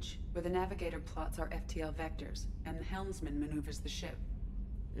bridge, where the navigator plots our FTL vectors, and the helmsman maneuvers the ship.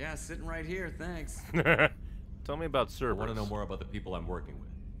 Yeah, sitting right here, thanks. Tell me about Cerberus. I want to know more about the people I'm working with.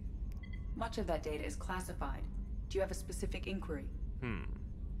 Much of that data is classified. Do you have a specific inquiry?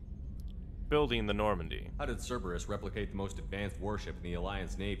 Building the Normandy. How did Cerberus replicate the most advanced warship in the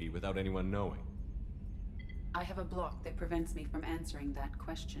Alliance Navy without anyone knowing? I have a block that prevents me from answering that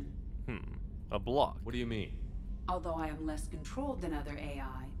question. A block? What do you mean? Although I am less controlled than other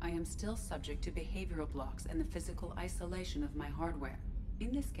AI, I am still subject to behavioral blocks and the physical isolation of my hardware.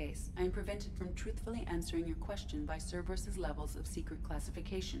 In this case, I am prevented from truthfully answering your question by Cerberus's levels of secret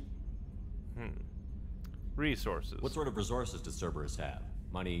classification. Resources. What sort of resources does Cerberus have?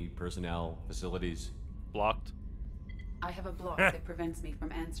 Money, personnel, facilities? Blocked? I have a block that prevents me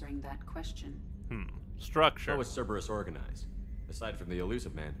from answering that question. Structure. How is Cerberus organized? Aside from the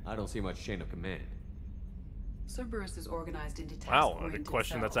elusive man, I don't see much chain of command. Cerberus is organized into a task-oriented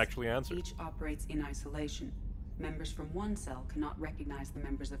question that's cells. actually answered. Each operates in isolation. Members from one cell cannot recognize the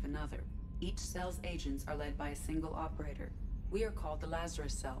members of another. Each cell's agents are led by a single operator. We are called the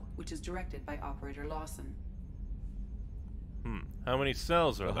Lazarus Cell, which is directed by Operator Lawson. How many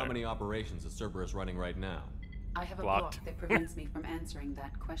cells are there? How many operations is Cerberus running right now? I have a block that prevents me from answering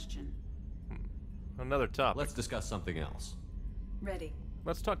that question. Another topic. Let's discuss something else. Ready.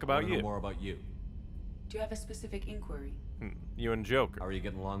 Let's talk I about want to know you. more about you. Do you have a specific inquiry? You and Joker. How are you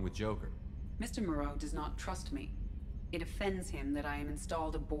getting along with Joker? Mr. Moreau does not trust me. It offends him that I am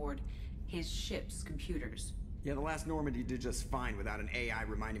installed aboard his ship's computers. Yeah, the last Normandy did just fine without an AI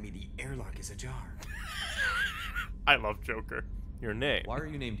reminding me the airlock is ajar. I love Joker. Your name. Why are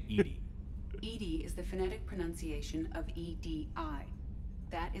you named Edie? EDI is the phonetic pronunciation of EDI.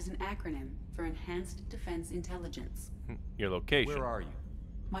 That is an acronym for Enhanced Defense Intelligence. Your location. Where are you?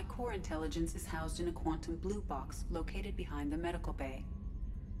 My core intelligence is housed in a quantum blue box located behind the medical bay.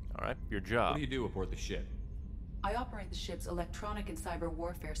 Alright, your job. What do you do aboard the ship? I operate the ship's electronic and cyber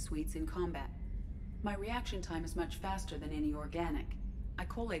warfare suites in combat. My reaction time is much faster than any organic. I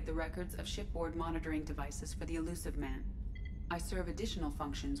collate the records of shipboard monitoring devices for the elusive man. I serve additional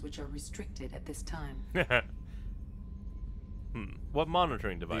functions which are restricted at this time. What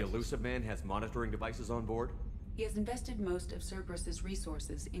monitoring devices? The elusive man has monitoring devices on board? He has invested most of Cerberus's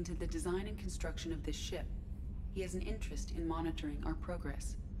resources into the design and construction of this ship. He has an interest in monitoring our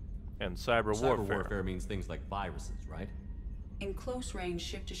progress. And cyber Cyber warfare. warfare means things like viruses, right? In close-range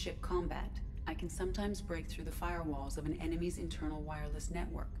ship-to-ship combat, I can sometimes break through the firewalls of an enemy's internal wireless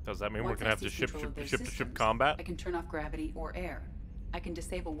network. Does that mean we're Once gonna I have to seize ship control of their to ship systems, combat? I can turn off gravity or air. I can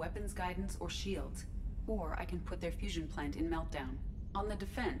disable weapons guidance or shields. Or I can put their fusion plant in meltdown. On the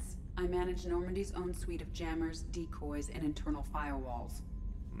defense, I manage Normandy's own suite of jammers, decoys, and internal firewalls.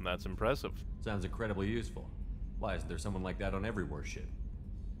 That's impressive. Sounds incredibly useful. Why isn't there someone like that on every warship?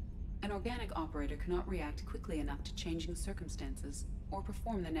 An organic operator cannot react quickly enough to changing circumstances or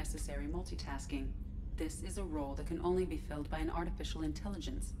perform the necessary multitasking. This is a role that can only be filled by an artificial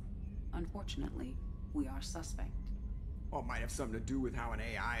intelligence. Unfortunately, we are suspect. Well, it might have something to do with how an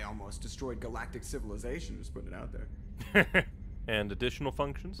AI almost destroyed galactic civilization, just putting it out there. And additional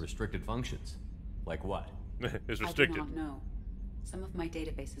functions? Restricted functions? Like what? Is I do restricted. not know. Some of my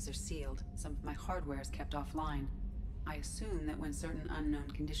databases are sealed, some of my hardware is kept offline. I assume that when certain unknown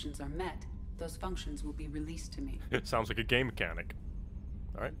conditions are met, those functions will be released to me. It sounds like a game mechanic.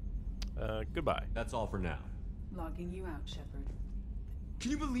 Alright. Goodbye. That's all for now. Logging you out, Shepard. Can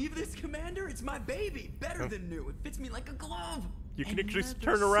you believe this, Commander? It's my baby! Better than new! It fits me like a glove! You can And actually leather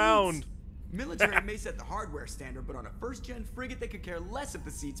turn seats. around! Military may set the hardware standard, but on a first-gen frigate, they could care less if the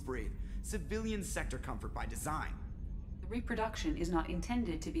seats breathe. Civilian sector comfort by design. The reproduction is not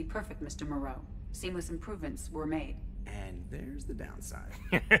intended to be perfect, Mr. Moreau. Seamless improvements were made. And there's the downside.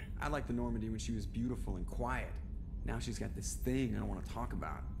 I liked the Normandy when she was beautiful and quiet. Now she's got this thing I don't want to talk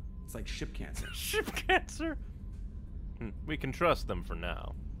about. It's like ship cancer. Ship cancer? We can trust them for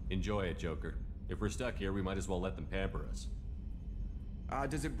now. Enjoy it, Joker. If we're stuck here, we might as well let them pamper us.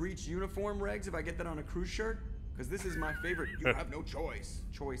 Does it breach uniform regs if I get that on a cruise shirt? Because this is my favorite you have no choice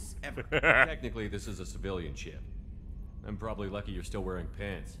ever. Technically, this is a civilian ship. I'm probably lucky you're still wearing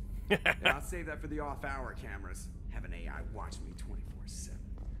pants. Yeah, I'll save that for the off-hour cameras. Have an AI watch me 24/7.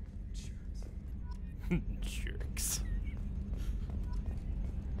 Jerks.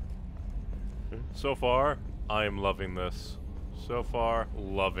 So far, I am loving this. So far,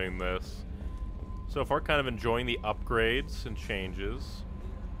 loving this. So far, kind of enjoying the upgrades and changes.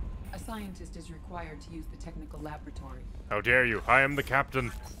 A scientist is required to use the technical laboratory. How dare you? I am the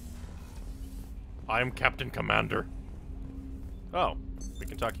captain. I am Captain Commander. Oh, we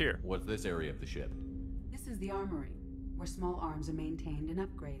can talk here. What's this area of the ship? This is the armory, where small arms are maintained and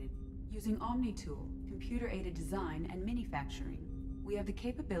upgraded. Using Omni-Tool, computer-aided design, and manufacturing, we have the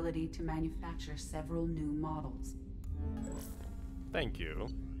capability to manufacture several new models. Thank you.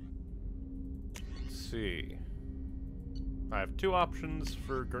 Let's see. I have two options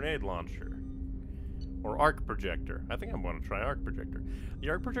for grenade launcher. Or arc projector. I think I'm going to try arc projector. The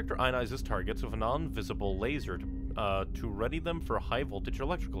arc projector ionizes targets with a non-visible laser to ready them for high voltage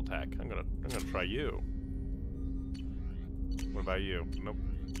electrical attack. I'm gonna try you. What about you? Nope.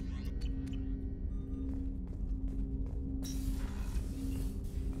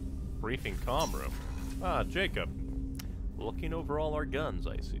 Briefing comm room. Ah, Jacob. Looking over all our guns,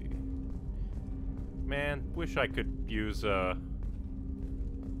 I see. Man, wish I could use a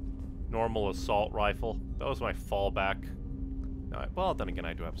normal assault rifle. That was my fallback. Well, then again,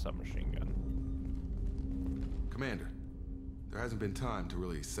 I do have a submachine gun. Commander, there hasn't been time to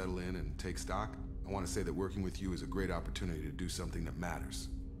really settle in and take stock. I want to say that working with you is a great opportunity to do something that matters.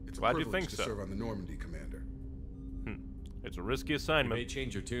 It's a privilege to serve on the Normandy, Commander. It's a risky assignment. You may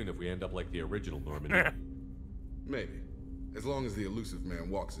change your tune if we end up like the original Normandy. Maybe. As long as the elusive man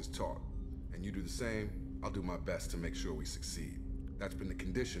walks his talk, and you do the same, I'll do my best to make sure we succeed. That's been the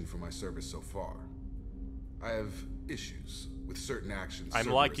condition for my service so far. I have issues with certain actions. I'm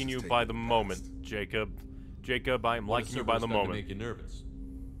liking you by the moment, Jacob. Jacob, I'm liking you by the moment. Make you nervous?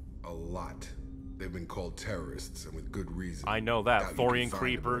 A lot. They've been called terrorists, and with good reason. I know that. Thorian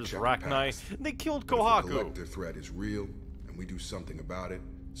creepers, Rachni, they killed Kohaku. If the collector threat is real, and we do something about it,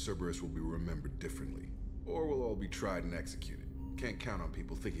 Cerberus will be remembered differently. Or we'll all be tried and executed. Can't count on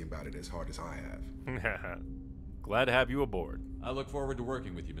people thinking about it as hard as I have. Glad to have you aboard. I look forward to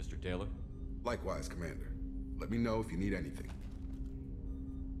working with you, Mr. Taylor. Likewise, Commander. Let me know if you need anything.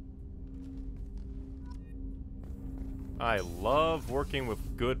 I love working with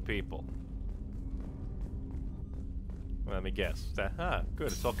good people. Let me guess.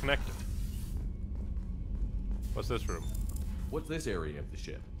 Good. It's all connected. What's this room? What's this area of the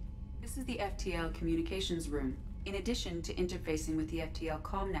ship? This is the FTL communications room. In addition to interfacing with the FTL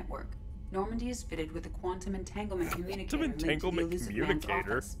comm network, Normandy is fitted with a quantum entanglement communicator linked to the elusive man's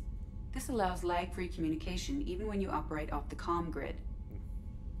office. This allows lag-free communication even when you operate off the comm grid.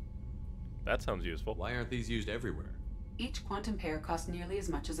 That sounds useful. Why aren't these used everywhere? Each quantum pair costs nearly as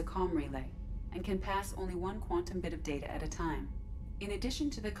much as a comm relay, and can pass only one quantum bit of data at a time. In addition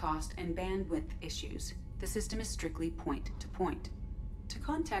to the cost and bandwidth issues, the system is strictly point-to-point. To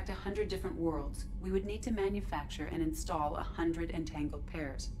contact 100 different worlds, we would need to manufacture and install 100 entangled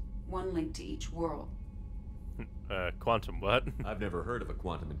pairs, one link to each world. Quantum what? I've never heard of a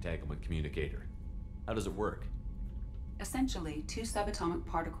quantum entanglement communicator. How does it work? Essentially, two subatomic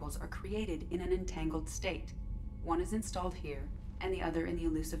particles are created in an entangled state. One is installed here, and the other in the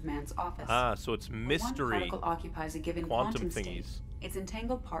elusive man's office. Ah, so it's mystery. When one particle occupies a given quantum state, its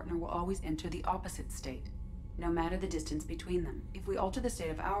entangled partner will always enter the opposite state, no matter the distance between them. If we alter the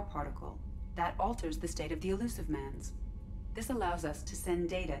state of our particle, that alters the state of the elusive man's. This allows us to send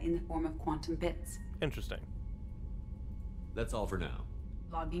data in the form of quantum bits. Interesting. That's all for now.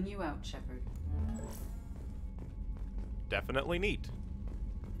 Logging you out, Shepard. Definitely neat.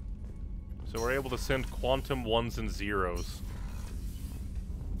 So we're able to send quantum ones and zeros.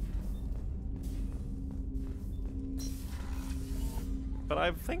 But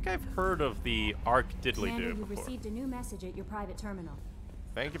I think I've heard of the arc diddly-do before. You received a new message at your private terminal.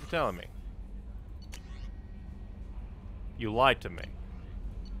 Thank you for telling me. You lied to me.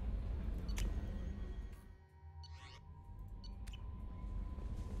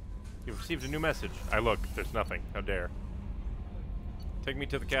 You've received a new message. I look, there's nothing. How dare. Take me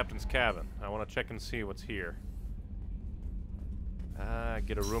to the captain's cabin. I want to check and see what's here.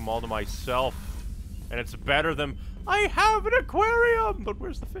 Get a room all to myself. And it's better than... I have an aquarium! But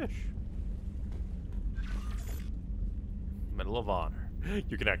where's the fish? Medal of Honor.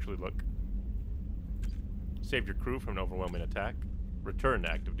 You can actually look. Save your crew from an overwhelming attack. Return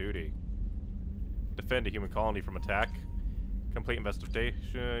to active duty. Defend a human colony from attack. Complete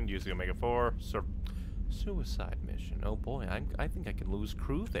investigation using Omega-4. Suicide mission. Oh boy, I think I can lose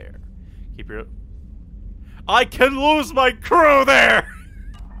crew there. Keep your... I can lose my crew there!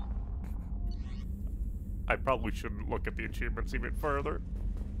 I probably shouldn't look at the achievements even further.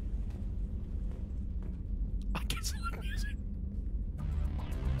 I guess I like music.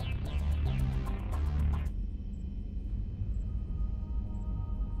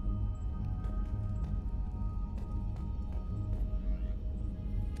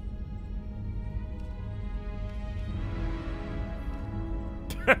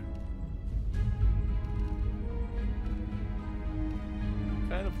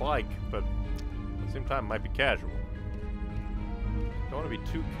 like, but at the same time, it might be casual. Don't want to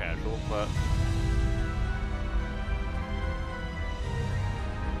be too casual, but...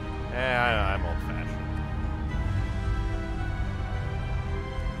 I'm old-fashioned.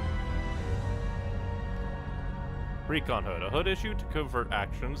 Recon hood. A hood issued to covert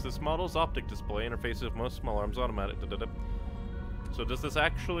actions. This model's optic display interfaces with most small arms automatic. So does this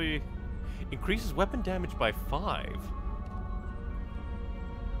actually... Increases weapon damage by 5.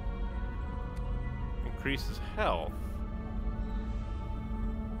 Increases health.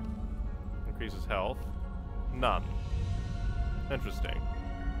 Increases health. None. Interesting.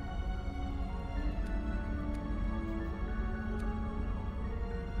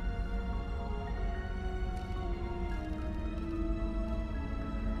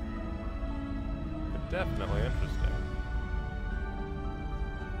 Definitely interesting.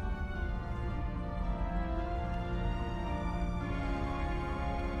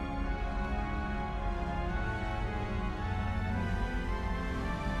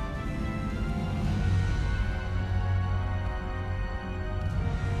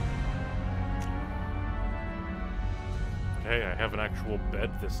 Hey, I have an actual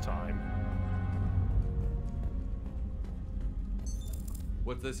bed this time.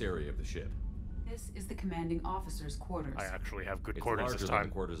 What's this area of the ship? This is the commanding officer's quarters. I actually have good It's quarters larger this than time.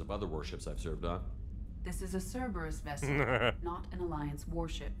 the quarters of other warships I've served on. This is a Cerberus vessel, not an Alliance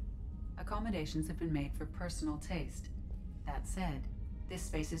warship. Accommodations have been made for personal taste. That said, this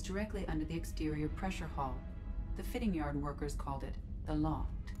space is directly under the exterior pressure hull. The fitting yard workers called it the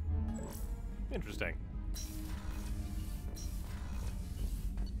loft. Interesting.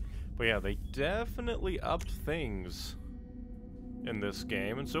 But yeah, they definitely upped things in this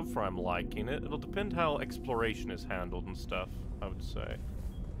game, and so far I'm liking it. It'll depend how exploration is handled and stuff, I would say.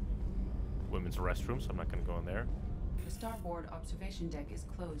 Women's restroom, so I'm not going to go in there. The starboard observation deck is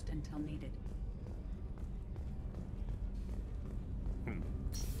closed until needed.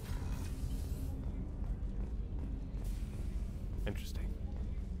 Interesting.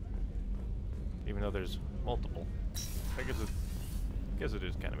 Even though there's multiple. I guess it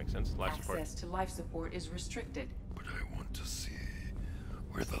is kind of makes sense. Life support. Access to life support is restricted. But I want to see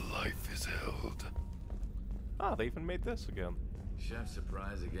where the life is held. Ah, they even made this again. Chef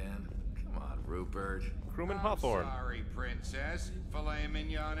surprise again? Come on, Rupert. Crewman Hawthorne. Sorry, Princess. Filet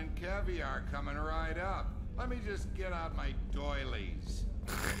mignon and caviar coming right up. Let me just get out my doilies.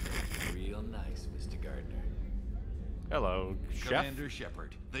 Real nice, Mr. Gardner. Hello, Chef. Commander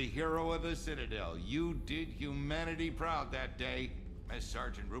Shepard, the hero of the Citadel. You did humanity proud that day. Master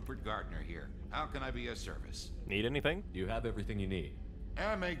Sergeant Rupert Gardner here. How can I be of service? Need anything? You have everything you need.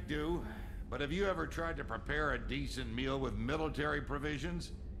 I make do. But have you ever tried to prepare a decent meal with military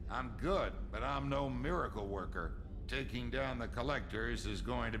provisions? I'm good, but I'm no miracle worker. Taking down the collectors is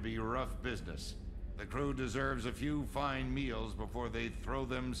going to be rough business. The crew deserves a few fine meals before they throw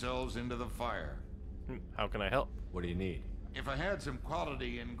themselves into the fire. How can I help? What do you need? If I had some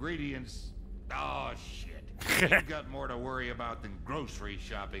quality ingredients... Oh, shit. You've got more to worry about than grocery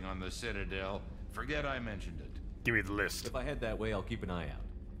shopping on the Citadel. Forget I mentioned it. Give me the list. If I head that way, I'll keep an eye out.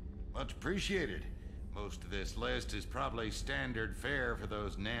 Much appreciated. Most of this list is probably standard fare for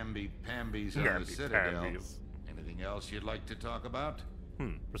those namby-pambies on the Citadel. Anything else you'd like to talk about?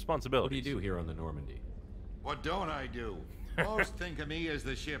 Responsibilities. What do you do here on the Normandy? What don't I do? Most think of me as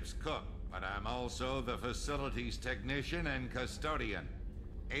the ship's cook, but I'm also the facilities technician and custodian.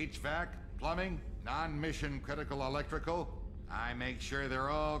 HVAC, plumbing, non-mission critical electrical. I make sure they're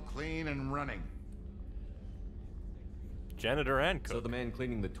all clean and running. Janitor and cook. So the man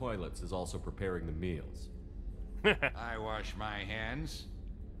cleaning the toilets is also preparing the meals. I wash my hands.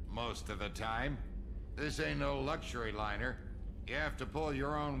 Most of the time. This ain't no luxury liner. You have to pull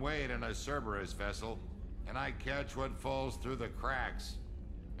your own weight in a Cerberus vessel, and I catch what falls through the cracks.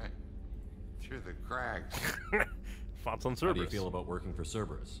 Through the cracks. Thoughts on Cerberus? How do you feel about working for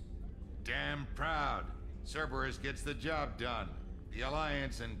Cerberus? Damn proud. Cerberus gets the job done. The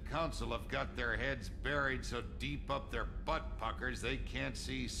Alliance and Council have got their heads buried so deep up their butt puckers they can't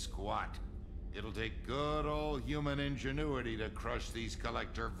see squat. It'll take good old human ingenuity to crush these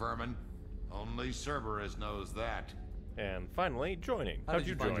collector vermin. Only Cerberus knows that. And finally, joining. How did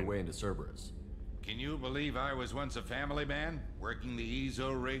you find your way into Cerberus? Can you believe I was once a family man, working the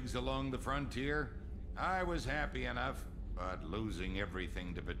EZO rigs along the frontier? I was happy enough, but losing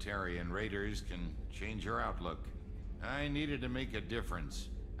everything to Batarian raiders can change your outlook. I needed to make a difference.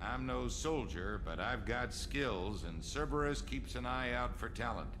 I'm no soldier, but I've got skills, and Cerberus keeps an eye out for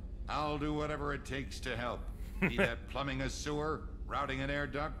talent. I'll do whatever it takes to help. Be that plumbing a sewer, routing an air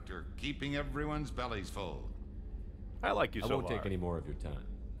duct, or keeping everyone's bellies full. I like you so far. I won't take any more of your time.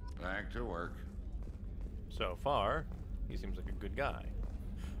 Back to work. So far, he seems like a good guy.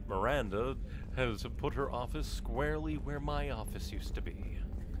 Miranda has put her office squarely where my office used to be.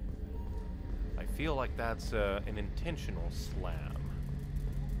 I feel like that's an intentional slam.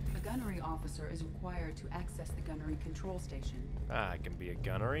 The gunnery officer is required to access the gunnery control station. I can be a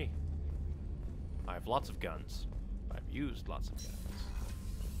gunnery. I have lots of guns. I've used lots of guns.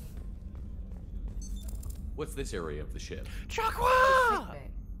 What's this area of the ship? The Chakwa! sick bay.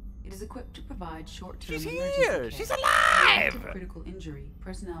 It is equipped to provide short-term She's emergency here! care. She's In alive! case of critical injury,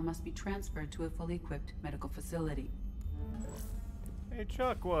 personnel must be transferred to a fully equipped medical facility. Hey,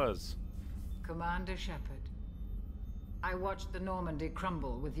 Chakwas. Commander Shepard, I watched the Normandy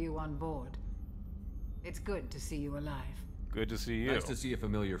crumble with you on board. It's good to see you alive. Good to see you. Nice to see a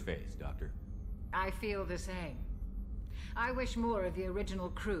familiar face, Doctor. I feel the same. I wish more of the original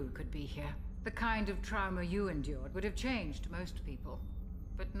crew could be here. The kind of trauma you endured would have changed most people.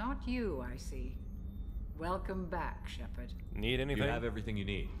 But not you, I see. Welcome back, Shepard. Need anything? You have everything you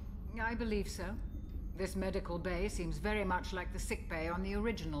need. I believe so. This medical bay seems very much like the sick bay on the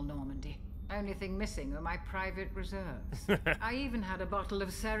original Normandy. Only thing missing are my private reserves. I even had a bottle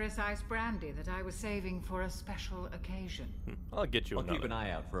of Ceres Ice brandy that I was saving for a special occasion. I'll get you I'll another. keep an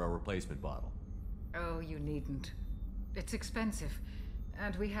eye out for a replacement bottle. Oh, you needn't. It's expensive,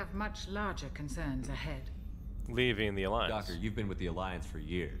 and we have much larger concerns ahead. Leaving the Alliance. Doctor, you've been with the Alliance for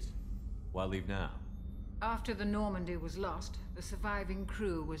years. Why leave now? After the Normandy was lost, the surviving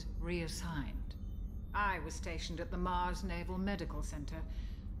crew was reassigned. I was stationed at the Mars Naval Medical Center,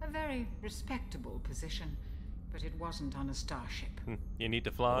 a very respectable position, but it wasn't on a starship. You need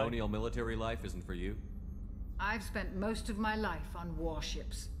to fly? Colonial military life isn't for you? I've spent most of my life on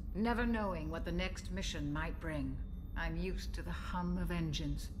warships, never knowing what the next mission might bring. I'm used to the hum of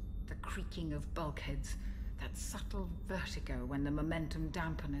engines, the creaking of bulkheads, that subtle vertigo when the momentum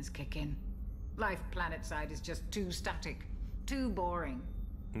dampeners kick in. Life planetside is just too static, too boring.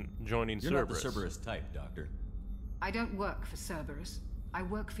 Joining You're Cerberus. not the Cerberus type, Doctor. I don't work for Cerberus. I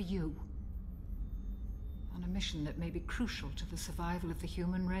work for you. On a mission that may be crucial to the survival of the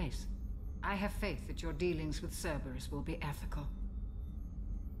human race. I have faith that your dealings with Cerberus will be ethical.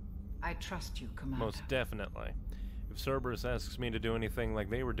 I trust you, Commander. Most definitely. If Cerberus asks me to do anything like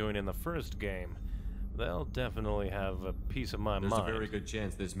they were doing in the first game, they'll definitely have a piece of my There's mind. a very good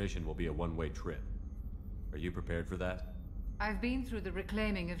chance this mission will be a one-way trip. Are you prepared for that? I've been through the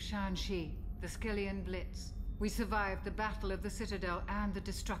reclaiming of Shanxi, the Skillian Blitz. We survived the Battle of the Citadel and the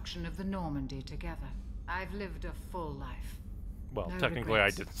destruction of the Normandy together. I've lived a full life. Well, No technically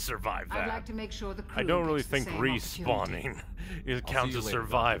regrets. I didn't survive that. I'd like to make sure the crew I don't really gets the think same respawning opportunity. it I'll counts see you as later,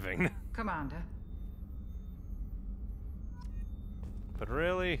 surviving. Commander. But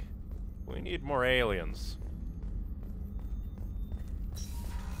really, we need more aliens.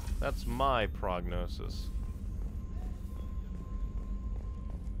 That's my prognosis.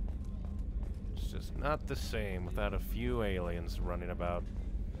 It's just not the same without a few aliens running about.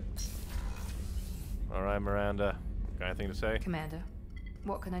 Alright, Miranda. Got anything to say? Commander,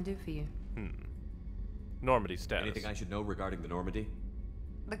 what can I do for you? Normandy status. Anything I should know regarding the Normandy?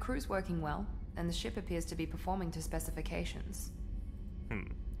 The crew's working well, and the ship appears to be performing to specifications.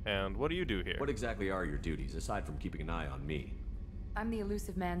 And what do you do here? What exactly are your duties, aside from keeping an eye on me? I'm the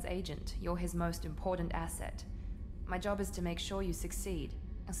elusive man's agent. You're his most important asset. My job is to make sure you succeed.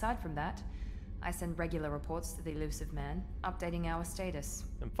 Aside from that, I send regular reports to the elusive man, updating our status.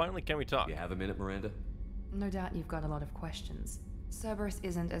 And finally, can we talk? You have a minute, Miranda? No doubt you've got a lot of questions. Cerberus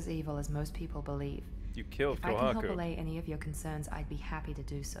isn't as evil as most people believe. You killed If I can help Kohaku. allay any of your concerns, I'd be happy to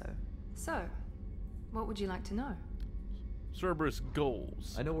do so. So, what would you like to know? Cerberus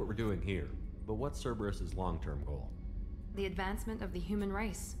goals. I know what we're doing here, but what's Cerberus's long-term goal? The advancement of the human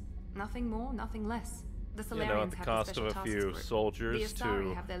race. Nothing more, nothing less. The You Solarians know, at the have cost the special of a task few group. soldiers The Asari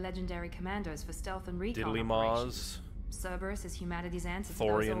to have their legendary commandos for stealth and recon diddly operations. maws, Cerberus is humanity's answer to those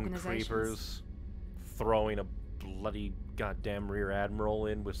Thorian organizations. creepers, throwing a bloody goddamn rear admiral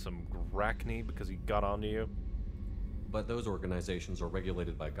in with some Grachny because he got onto you. But those organizations are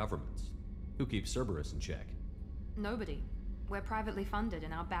regulated by governments. Who keeps Cerberus in check? Nobody. We're privately funded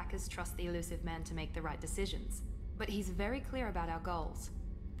and our backers trust the elusive man to make the right decisions. But he's very clear about our goals.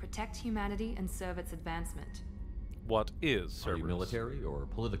 Protect humanity and serve its advancement. What is Cerberus? Are you military or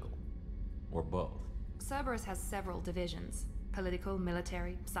political? Or both? Cerberus has several divisions. Political,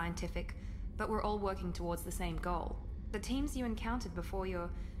 military, scientific, but we're all working towards the same goal. The teams you encountered before your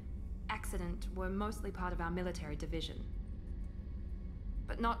accident were mostly part of our military division.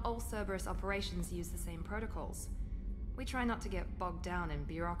 But not all Cerberus operations use the same protocols. We try not to get bogged down in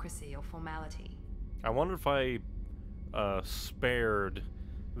bureaucracy or formality. I wonder if I spared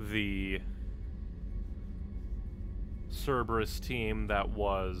the Cerberus team that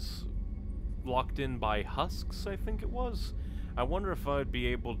was locked in by husks, I think it was. I wonder if I'd be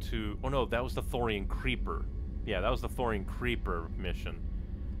able to... Oh no, that was the Thorian Creeper. Yeah, that was the Thorian Creeper mission.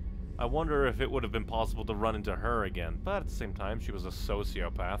 I wonder if it would have been possible to run into her again, but at the same time, she was a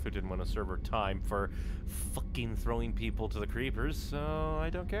sociopath who didn't want to serve her time for fucking throwing people to the creepers, so I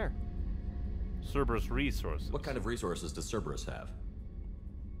don't care. Cerberus resources. What kind of resources does Cerberus have?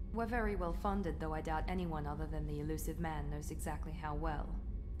 We're very well funded, though I doubt anyone other than the elusive man knows exactly how well.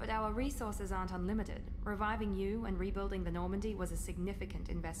 But our resources aren't unlimited. Reviving you and rebuilding the Normandy was a significant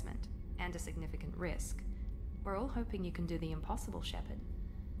investment, and a significant risk. We're all hoping you can do the impossible, Shepard.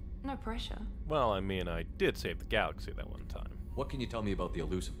 No pressure. Well, I mean, I did save the galaxy that one time. What can you tell me about the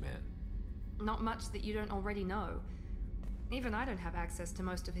elusive man? Not much that you don't already know. Even I don't have access to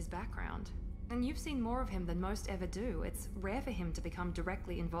most of his background. And you've seen more of him than most ever do. It's rare for him to become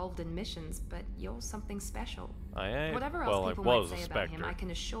directly involved in missions, but you're something special. Whatever else people might say about him, I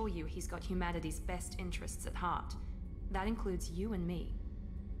can assure you he's got humanity's best interests at heart. That includes you and me.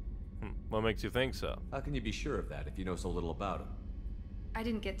 What makes you think so? How can you be sure of that if you know so little about him? I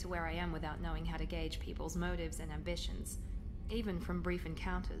didn't get to where I am without knowing how to gauge people's motives and ambitions, even from brief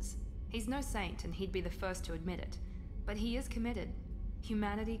encounters. He's no saint, and he'd be the first to admit it. But he is committed.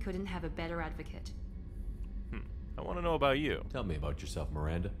 Humanity couldn't have a better advocate. I want to know about you. Tell me about yourself,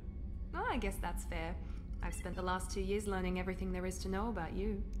 Miranda. Oh, I guess that's fair. I've spent the last 2 years learning everything there is to know about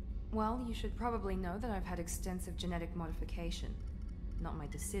you. Well, you should probably know that I've had extensive genetic modification. Not my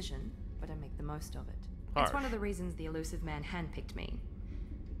decision, but I make the most of it. Harsh. It's one of the reasons the elusive man handpicked me.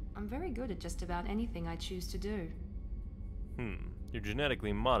 I'm very good at just about anything I choose to do. You're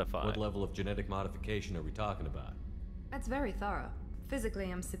genetically modified. What level of genetic modification are we talking about? That's very thorough.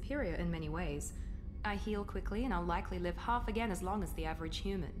 Physically, I'm superior in many ways. I heal quickly, and I'll likely live half again as long as the average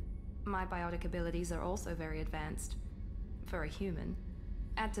human. My biotic abilities are also very advanced. For a human.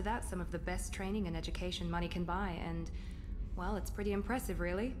 Add to that some of the best training and education money can buy, and... well, it's pretty impressive,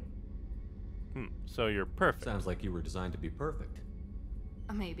 really. So you're perfect. Sounds like you were designed to be perfect.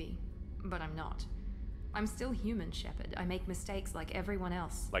 Maybe, but I'm not. I'm still human, Shepard. I make mistakes like everyone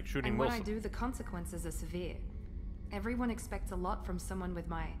else. Like shooting and when Wilson. I do, the consequences are severe. Everyone expects a lot from someone with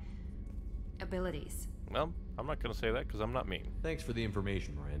my... abilities. Well, I'm not gonna say that because I'm not mean. Thanks for the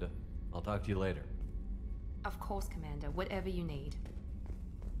information, Miranda. I'll talk to you later. Of course, Commander. Whatever you need.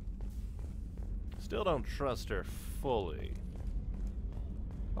 Still don't trust her fully.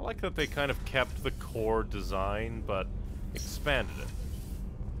 I like that they kind of kept the core design, but expanded it.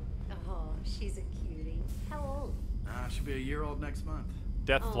 Oh, she's a cutie. How old? She'll be a year old next month.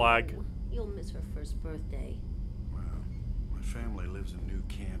 Death flag. You'll miss her first birthday. Well, my family lives in New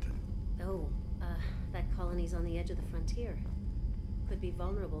Canton. Oh, that colony's on the edge of the frontier. Could be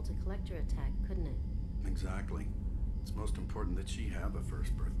vulnerable to collector attack, couldn't it? Exactly. It's most important that she have a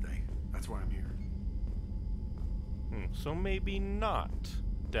first birthday. That's why I'm here. So maybe not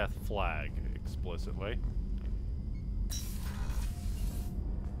death flag explicitly.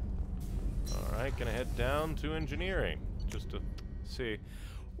 Alright, gonna head down to engineering just to see.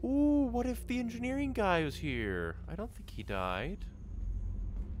 Ooh, what if the engineering guy was here? I don't think he died.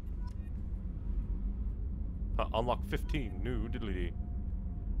 Unlock 15 new diddly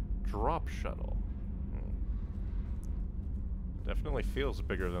drop shuttle. Definitely feels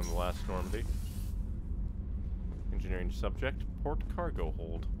bigger than the last Normandy. Engineering subject, port cargo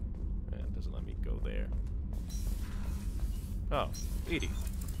hold. It doesn't let me go there. Oh, 80.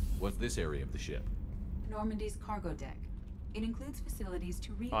 What's this area of the ship? Normandy's cargo deck. It includes facilities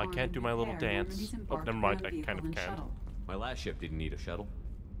to rearm I can't do my little dance. Oh, never mind, I kind of can. Shuttle. My last ship didn't need a shuttle.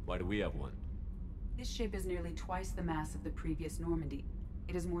 Why do we have one? This ship is nearly twice the mass of the previous Normandy.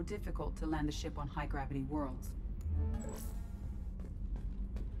 It is more difficult to land the ship on high-gravity worlds.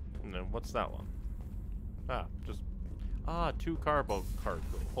 No, what's that one? Just... 2 cargo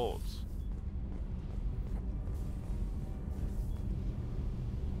holds.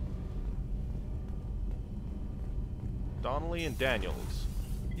 Donnelly and Daniels.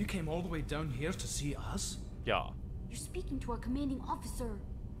 You came all the way down here to see us? Yeah. You're speaking to our commanding officer.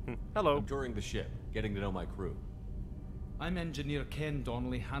 Hello. I'm touring the ship, getting to know my crew. I'm Engineer Ken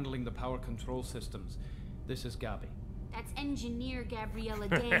Donnelly, handling the power control systems. This is Gabby. That's Engineer Gabriella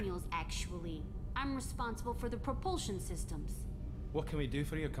Daniels, actually. I'm responsible for the propulsion systems. What can we do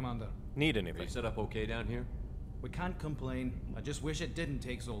for you, Commander? Need anything? Are you set up okay down here? We can't complain. I just wish it didn't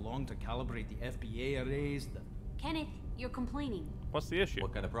take so long to calibrate the FBA arrays. Kenneth, you're complaining. What's the issue?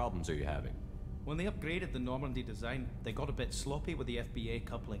 What kind of problems are you having? When they upgraded the Normandy design, they got a bit sloppy with the FBA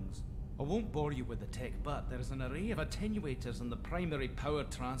couplings. I won't bore you with the tech, but there is an array of attenuators in the primary power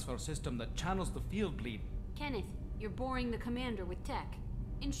transfer system that channels the field bleed. Kenneth, you're boring the commander with tech.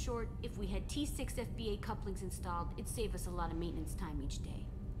 In short, if we had T6 FBA couplings installed, it'd save us a lot of maintenance time each day.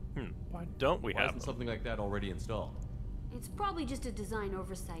 Why don't we Why have isn't them? something like that already installed? It's probably just a design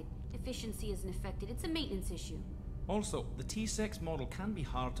oversight. Efficiency isn't affected, it's a maintenance issue. Also, the T6 model can be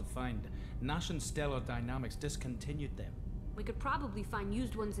hard to find. Nash and Stellar Dynamics discontinued them. We could probably find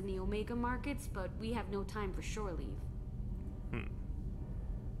used ones in the Omega markets, but we have no time for shore leave.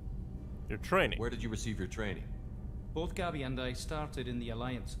 Your training. Where did you receive your training? Both Gabby and I started in the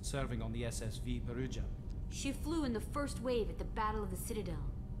Alliance, serving on the SSV Perugia. She flew in the first wave at the Battle of the Citadel.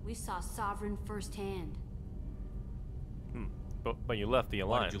 We saw Sovereign firsthand. But you left the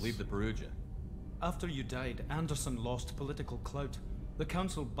Alliance. Why did you leave the Perugia? After you died, Anderson lost political clout. The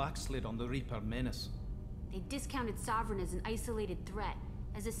Council backslid on the Reaper menace. They discounted Sovereign as an isolated threat,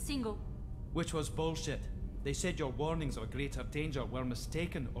 as a single... Which was bullshit. They said your warnings of a greater danger were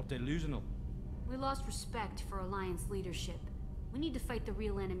mistaken or delusional. We lost respect for Alliance leadership. We need to fight the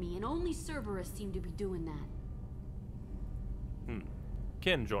real enemy, and only Cerberus seemed to be doing that.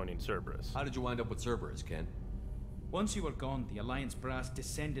 Ken joining Cerberus. How did you wind up with Cerberus, Ken? Once you were gone, the Alliance brass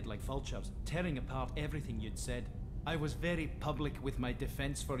descended like vultures, tearing apart everything you'd said. I was very public with my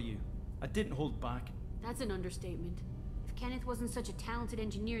defense for you. I didn't hold back. That's an understatement. If Kenneth wasn't such a talented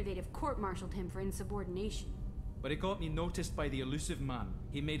engineer, they'd have court-martialed him for insubordination. But it got me noticed by the elusive man.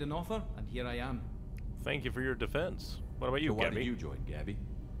 He made an offer, and here I am. Thank you for your defense. What about you, So why Gabby? did you join, Gabby?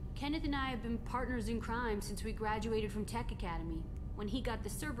 Kenneth and I have been partners in crime since we graduated from Tech Academy. When he got the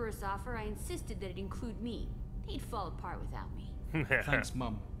Cerberus offer, I insisted that it include me. They'd fall apart without me. Thanks,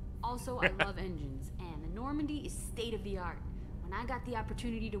 Mum. Also, I love engines, and the Normandy is state-of-the-art. When I got the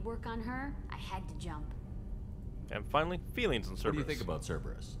opportunity to work on her, I had to jump. And finally, feelings on Cerberus. What do you think about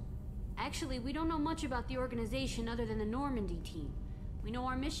Cerberus? Actually, we don't know much about the organization other than the Normandy team. We know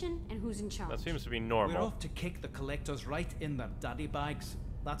our mission and who's in charge. That seems to be normal. We're off to kick the collectors right in their daddy bags.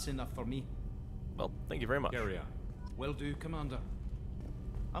 That's enough for me. Well, thank you very much. Carry on. Will do, Commander.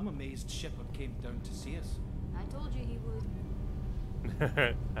 I'm amazed Shepard came down to see us. I told you he would.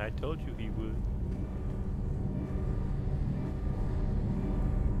 I told you he would.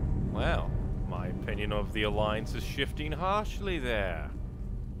 Well, my opinion of the Alliance is shifting harshly there.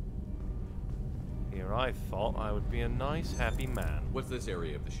 Here I thought I would be a nice, happy man. What's this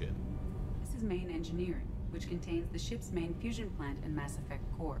area of the ship? This is main engineering, which contains the ship's main fusion plant and Mass Effect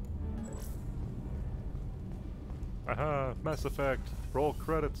core. Aha, Mass Effect. Roll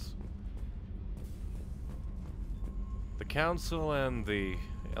credits. The Council and the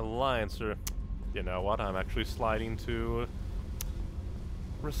Alliance are... You know what? I'm actually sliding to...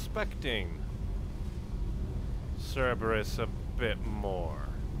 respecting Cerberus a bit more.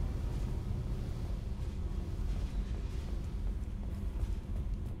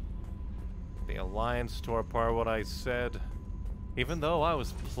 The Alliance tore apart what I said, even though I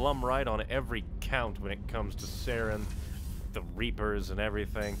was plumb right on every count when it comes to Saren, the Reapers and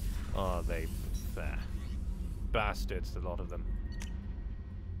everything. Oh, they... bastards, a lot of them.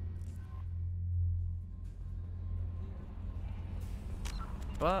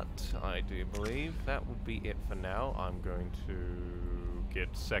 But I do believe that will be it for now. I'm going to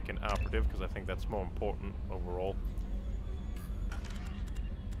get second operative because I think that's more important overall.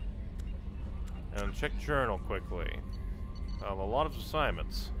 And check journal quickly. I have a lot of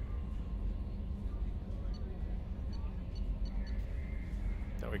assignments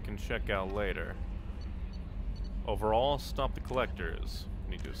that we can check out later. Overall, stop the collectors.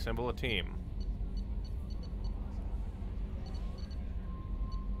 We need to assemble a team.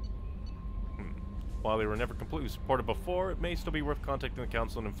 While they were never completely supported before, it may still be worth contacting the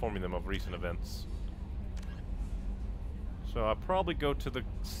Council and informing them of recent events. So I'll probably go to the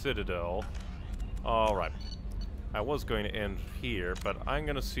Citadel. Alright. I was going to end here, but I'm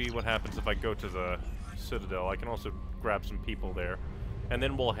going to see what happens if I go to the Citadel. I can also grab some people there. And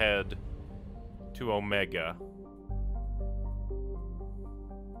then we'll head to Omega.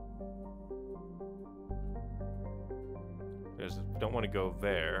 Don't want to go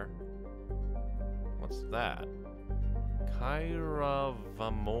there. What's that?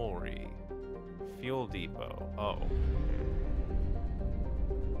 Kairavamori. Fuel depot. Oh.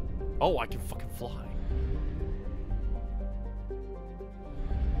 Oh, I can fucking fly.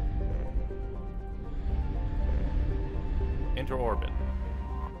 Enter orbit.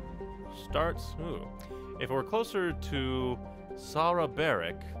 Starts. Ooh. If it were closer to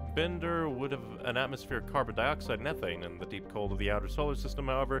Saraberic, Bender would have an atmosphere of carbon dioxide and ethane in the deep cold of the outer solar system.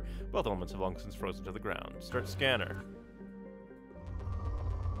 However, both elements have long since frozen to the ground. Start scanner.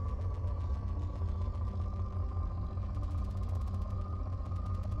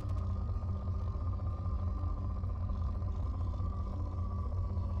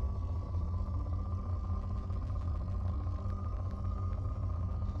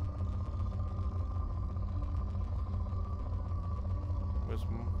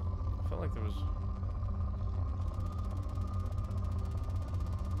 was... I felt like there was...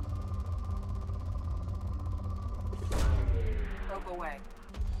 Probe away.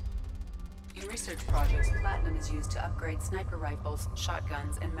 In research projects, platinum is used to upgrade sniper rifles,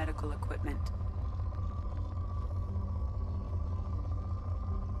 shotguns, and medical equipment.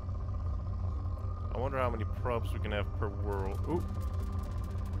 I wonder how many probes we can have per world. Ooh.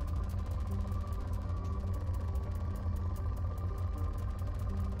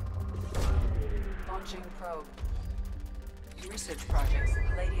 Launching probe. In research projects,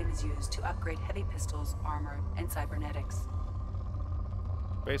 palladium is used to upgrade heavy pistols, armor, and cybernetics.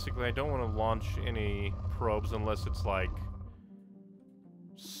 Basically, I don't want to launch any probes unless it's like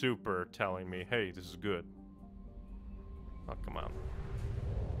super telling me, hey, this is good. Oh, come on.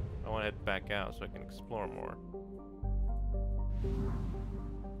 I want to head back out so I can explore more.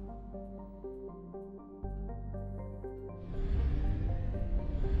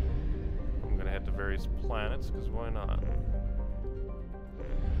 I'm gonna head to various planets, because why not?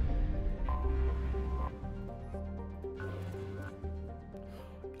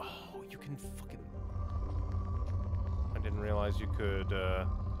 Oh, you can fucking... I didn't realize you could,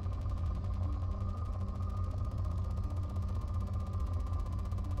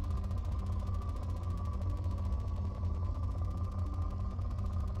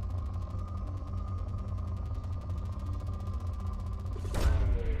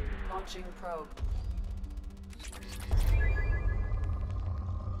 Launching probe.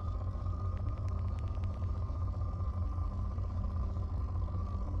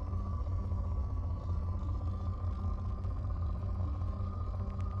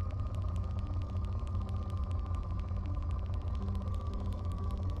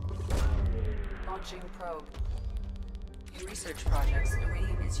 Launching probe. In research projects,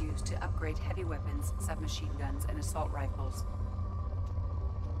 iridium is used to upgrade heavy weapons, submachine guns, and assault rifles.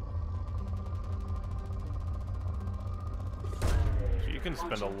 so you can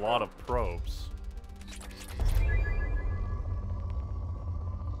spend a lot of probes.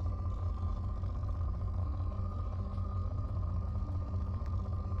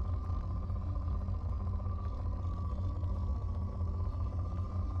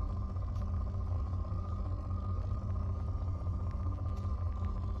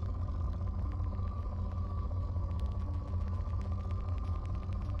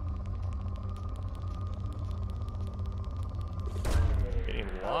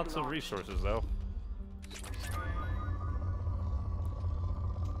 Lots of resources, though.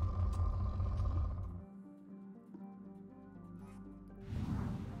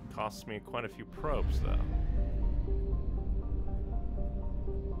 Costs me quite a few probes, though.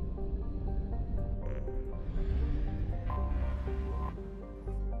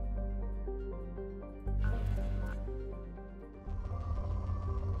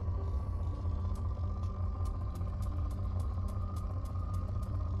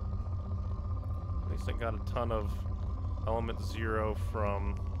 I got a ton of element 0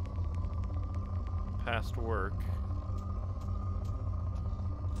 from past work.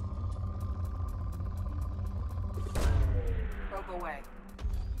 Probe away.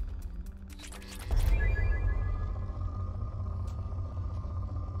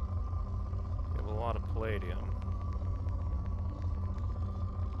 We have a lot of palladium.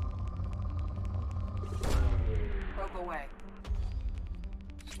 Probe away.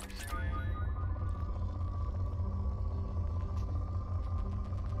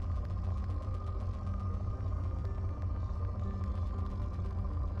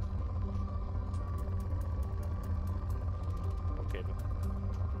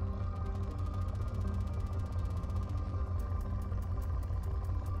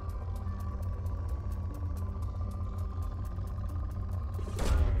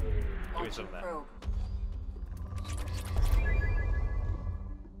 Of that. Probe.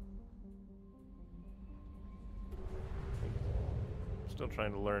 Still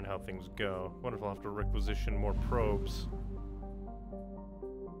trying to learn how things go. Wonder if I'll have to requisition more probes.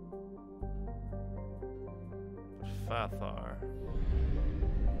 Fathar.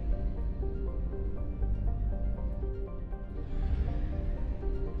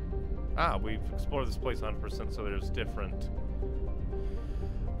 Ah, we've explored this place 100%, so there's different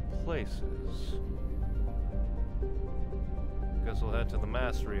places. Guess we'll head to the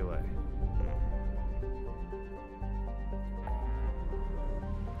mass relay.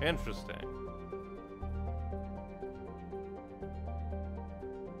 Interesting.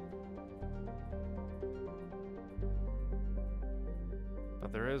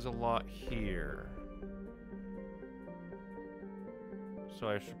 But there is a lot here. So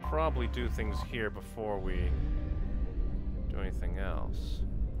I should probably do things here before we do to anything else.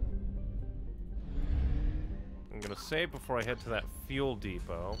 I'm gonna save before I head to that fuel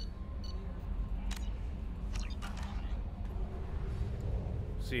depot.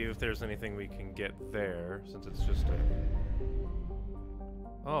 See if there's anything we can get there, since it's just a...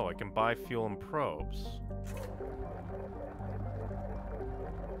 Oh, I can buy fuel and probes.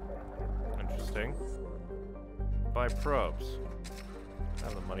 Interesting. Buy probes. I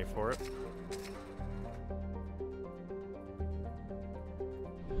have the money for it.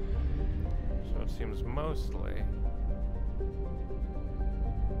 So it seems mostly...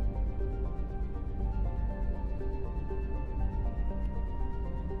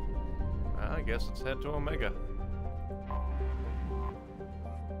 I guess let's head to Omega.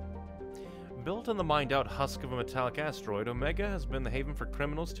 Built in the mined-out husk of a metallic asteroid, Omega has been the haven for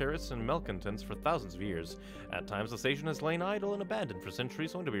criminals, terrorists, and malcontents for thousands of years. At times, the station has lain idle and abandoned for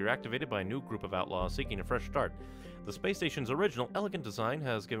centuries, only to be reactivated by a new group of outlaws seeking a fresh start. The space station's original, elegant design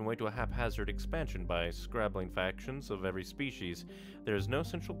has given way to a haphazard expansion by scrabbling factions of every species. There is no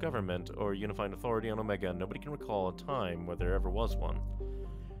central government or unified authority on Omega, and nobody can recall a time where there ever was one.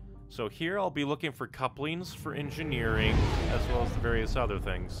 So here I'll be looking for couplings for engineering, as well as the various other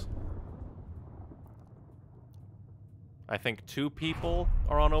things. I think 2 people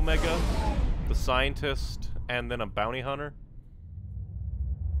are on Omega. The scientist, and then a bounty hunter.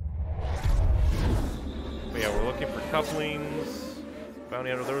 But yeah, we're looking for couplings. Bounty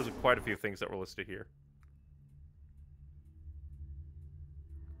hunter, there was quite a few things that were listed here.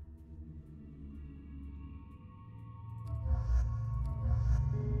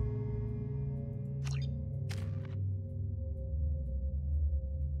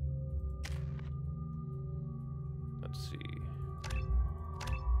 Let's see.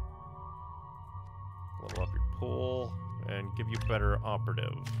 Level up your pool and give you better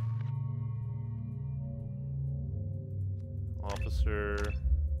operative. Officer.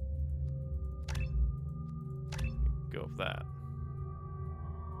 Go with that.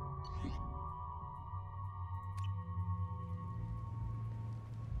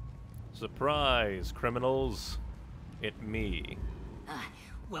 Surprise, criminals. It me.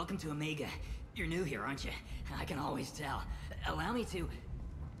 Welcome to Omega. You're new here, aren't you? I can always tell. Allow me to...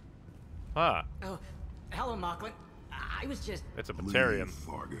 Ah. Oh, hello, Mocklin. I was just... It's a Batarian. Leave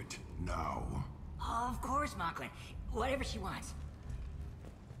Fargate, now. Of course, Mocklin. Whatever she wants.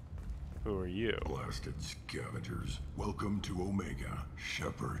 Who are you? Blasted scavengers. Welcome to Omega,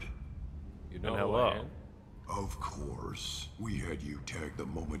 Shepard. You know hello. who I am? Of course. We had you tagged the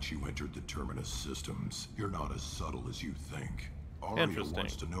moment you entered the Terminus systems. You're not as subtle as you think. Arya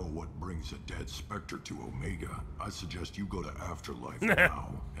wants to know what brings a dead Spectre to Omega. I suggest you go to Afterlife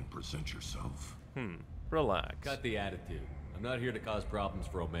now and present yourself. Relax. Cut the attitude. I'm not here to cause problems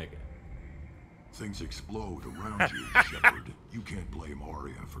for Omega. Things explode around you, Shepard. You can't blame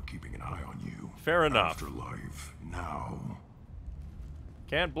Arya for keeping an eye on you. Fair enough. Afterlife now.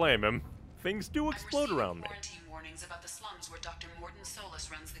 Can't blame him. Things do explode around me. Quarantine warnings about the slums where Dr. Morden Solus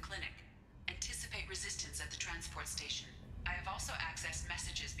runs the clinic. Anticipate resistance at the transport station. I have also accessed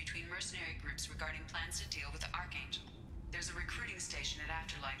messages between mercenary groups regarding plans to deal with the Archangel. There's a recruiting station at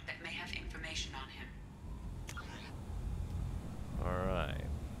Afterlife that may have information on him. Alright.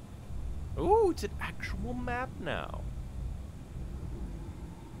 Ooh, it's an actual map now.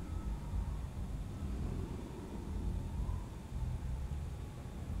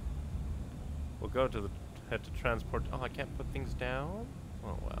 We'll go to the head to transport. Oh, I can't put things down?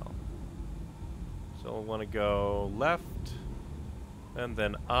 Oh well. So we'll want to go left and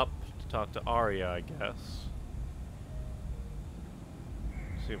then up to talk to Arya, I guess.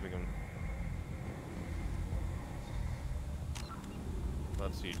 See if we can.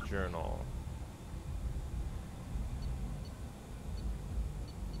 Let's see, journal.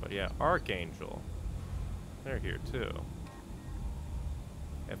 But yeah, Archangel. They're here too.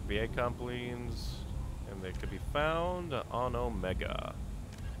 FBA couplings, and they could be found on Omega.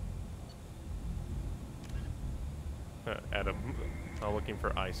 Looking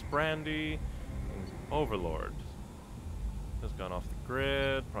for Ice Brandy, and Overlord. Has gone off the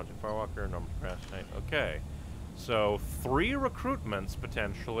grid. Project Firewalker, Normandy Crash Night. Okay, so 3 recruitments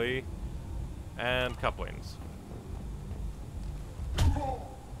potentially, and couplings.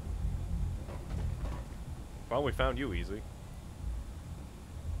 Well, we found you easy.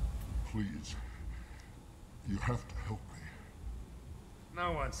 Please. You have to help me.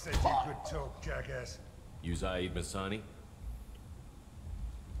 No one said you could talk, jackass. You Zaid Masani?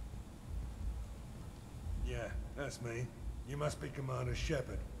 Yeah, that's me. You must be Commander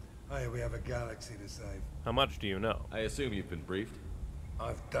Shepard. Hey, we have a galaxy to save. How much do you know? I assume you've been briefed.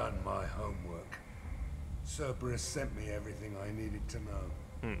 I've done my homework. Cerberus sent me everything I needed to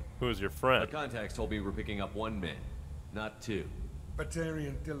know. Who's your friend? The contacts told me we were picking up 1 man, not 2.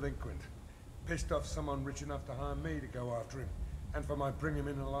 Batarian delinquent. Pissed off someone rich enough to hire me to go after him. And for my bring him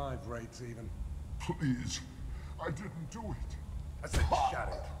in alive rates even. Please, I didn't do it. I said shut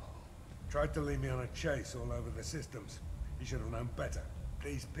it. Tried to lead me on a chase all over the systems. He should have known better.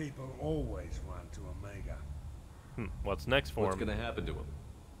 These people always run to Omega. What's next for him? What's gonna happen to him?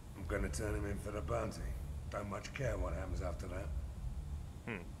 I'm gonna turn him in for the bounty. Don't much care what happens after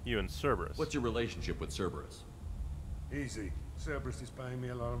that. You and Cerberus. What's your relationship with Cerberus? Easy. Cerberus is paying me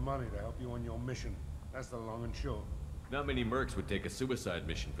a lot of money to help you on your mission. That's the long and short. Not many mercs would take a suicide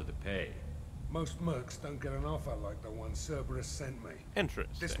mission for the pay. Most mercs don't get an offer like the one Cerberus sent me.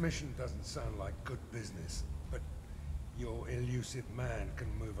 Interesting. This mission doesn't sound like good business, but your elusive man can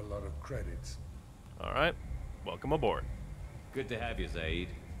move a lot of credits. All right. Welcome aboard. Good to have you, Zaid.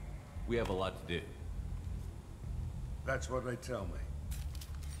 We have a lot to do. That's what they tell me.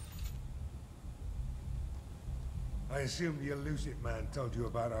 I assume the elusive man told you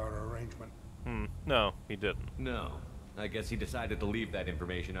about our arrangement. No, he didn't. No. I guess he decided to leave that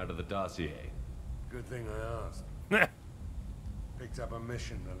information out of the dossier. Good thing I asked. Picked up a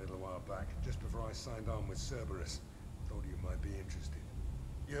mission a little while back, just before I signed on with Cerberus. Thought you might be interested.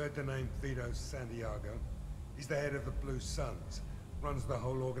 You heard the name Vito Santiago? He's the head of the Blue Suns, runs the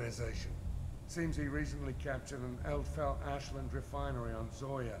whole organization. Seems he recently captured an Eldfell Ashland refinery on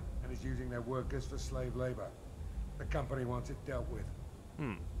Zoya and is using their workers for slave labor. The company wants it dealt with.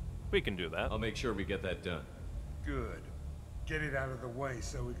 We can do that. I'll make sure we get that done. Good. Get it out of the way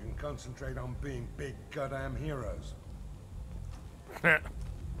so we can concentrate on being big goddamn heroes. I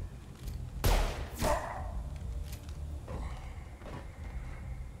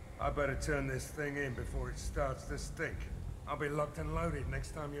better turn this thing in before it starts to stink. I'll be locked and loaded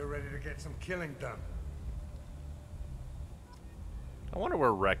next time you're ready to get some killing done. I wonder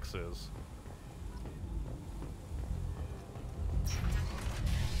where Rex is.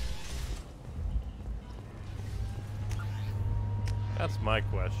 That's my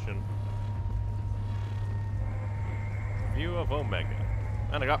question. View of Omega.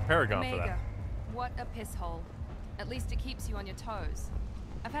 And I got Paragon for that. Omega. What a piss hole. At least it keeps you on your toes.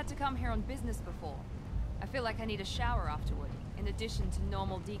 I've had to come here on business before. I feel like I need a shower afterward, in addition to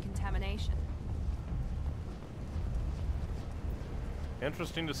normal decontamination.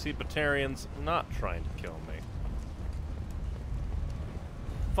 Interesting to see Batarians not trying to kill me.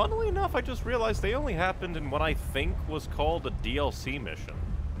 Funnily enough, I just realized they only happened in what I think was called a DLC mission.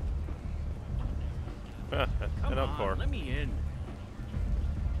 Come on, let me in.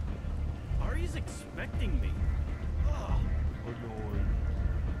 Ari's expecting me. Annoying.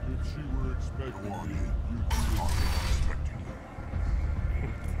 If she were expecting you, you'd be expecting you.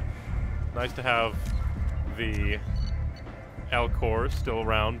 Nice to have the Alcor still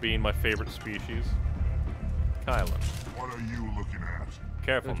around, being my favorite species. Kylan. What are you looking at?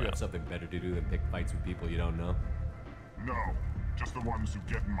 Careful, Don't you man. have something better to do than pick fights with people you don't know? No, just the ones who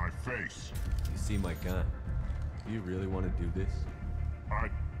get in my face. You see my gun. Do you really want to do this?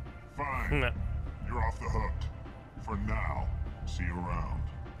 Fine. You're off the hook. For now. See you around.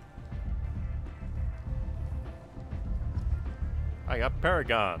 I got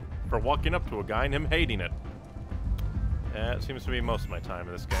Paragon for walking up to a guy and him hating it. It seems to be most of my time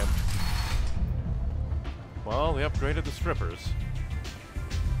in this game. Well, we upgraded the strippers.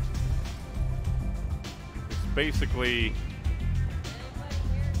 It's basically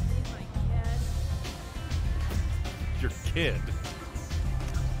your kid.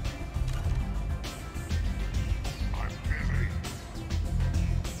 I'm busy.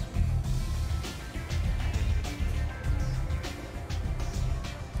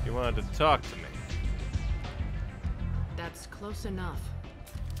 You wanted to talk to me. That's close enough.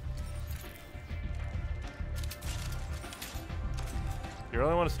 You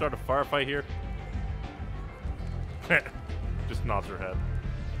really want to start a firefight here? Just nods her head.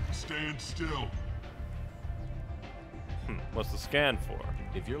 Stand still. What's the scan for?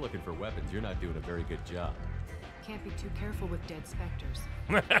 If you're looking for weapons, you're not doing a very good job. Can't be too careful with dead specters.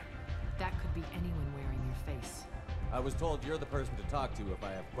 That could be anyone wearing your face. I was told you're the person to talk to if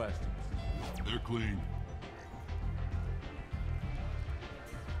I have questions. They're clean.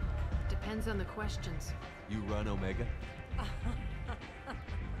 Depends on the questions. You run Omega?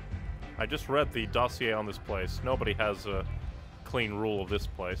 I just read the dossier on this place. Nobody has a clean rule of this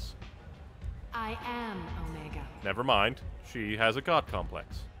place. I am Omega. Never mind. She has a god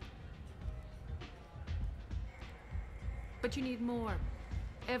complex. But you need more.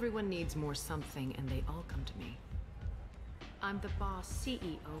 Everyone needs more something, and they all come to me. I'm the boss,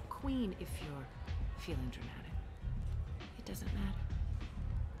 CEO, queen, if you're feeling dramatic. It doesn't matter.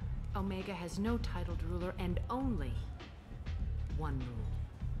 Omega has no titled ruler and only one rule.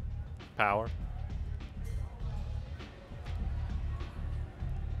 Power.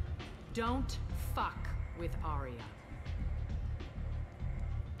 Don't fuck with Arya.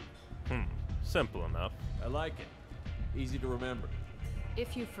 Simple enough. I like it. Easy to remember.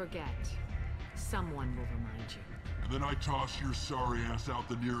 If you forget, someone will remind you. And then I toss your sorry ass out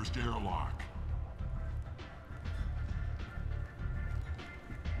the nearest airlock.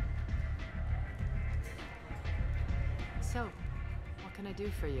 So, what can I do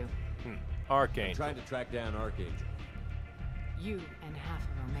for you? Archangel. I'm trying to track down Archangel. You and half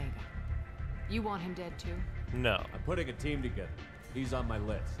of Omega. You want him dead too? No. I'm putting a team together. He's on my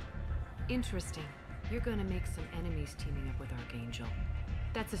list. Interesting. You're gonna make some enemies teaming up with Archangel.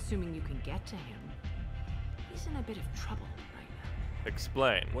 That's assuming you can get to him. He's in a bit of trouble right now.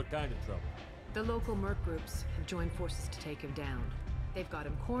 Explain. What kind of trouble? The local merc groups have joined forces to take him down. They've got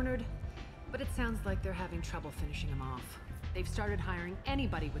him cornered, but it sounds like they're having trouble finishing him off. They've started hiring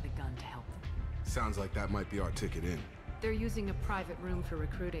anybody with a gun to help them. Sounds like that might be our ticket in. They're using a private room for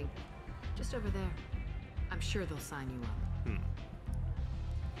recruiting. Just over there. I'm sure they'll sign you up.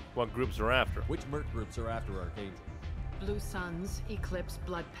 What groups are after? Which merc groups are after Archangel? Blue Suns, Eclipse,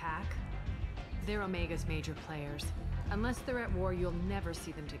 Blood Pack. They're Omega's major players. Unless they're at war, you'll never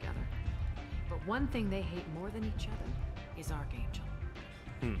see them together. But one thing they hate more than each other is Archangel.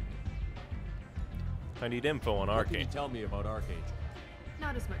 I need info on What Archangel. can you tell me about Archangel?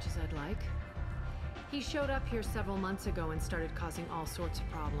 Not as much as I'd like. He showed up here several months ago and started causing all sorts of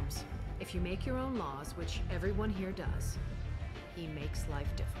problems. If you make your own laws, which everyone here does, he makes life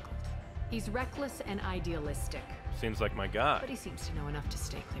difficult. He's reckless and idealistic. Seems like my guy. But he seems to know enough to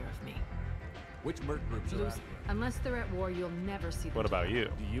stay clear of me. Which merc groups are after? Unless they're at war, you'll never see them. What about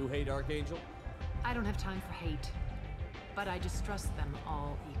together. you? Do you hate Archangel? I don't have time for hate, but I distrust them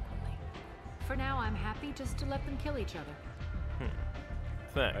all equally. For now, I'm happy just to let them kill each other.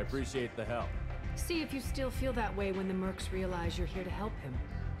 Thanks. I appreciate the help. See if you still feel that way when the mercs realize you're here to help him.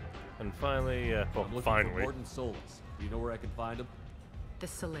 And finally, I'm looking finally. for Morton Solus. Do you know where I can find him? The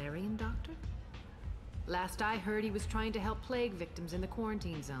Solarian doctor? Last I heard, he was trying to help plague victims in the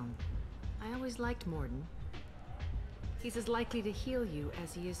quarantine zone. I always liked Morden. He's as likely to heal you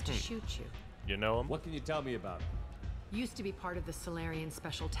as he is to shoot you. You know him? What can you tell me about him? Used to be part of the Solarian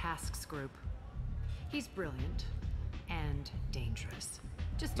Special Tasks Group. He's brilliant and dangerous.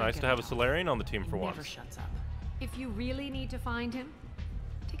 Just don't Nice get to have a involved. Solarian on the team for He once. never shuts up. If you really need to find him,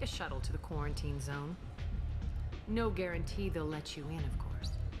 take a shuttle to the quarantine zone. No guarantee they'll let you in, of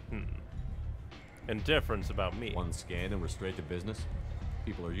course. Indifference about me. One scan and we're straight to business?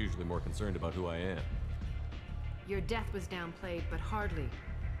 People are usually more concerned about who I am. Your death was downplayed, but hardly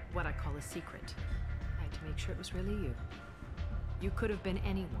what I call a secret. I had to make sure it was really you. You could have been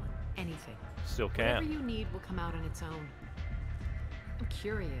anyone, anything. Still can. Whatever you need will come out on its own. I'm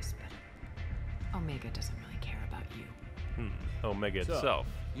curious, but Omega doesn't really care about you. Omega So, itself.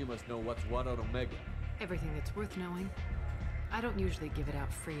 You must know what's what on Omega. Everything that's worth knowing. I don't usually give it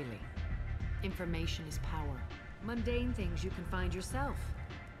out freely. Information is power. Mundane things you can find yourself.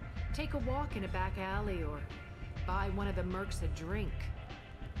 Take a walk in a back alley or buy one of the mercs a drink.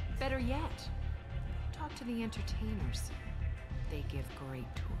 Better yet, talk to the entertainers. They give great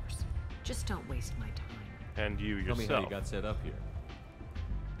tours. Just don't waste my time. And you Tell yourself. me how you got set up here.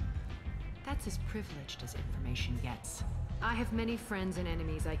 That's as privileged as information gets. I have many friends and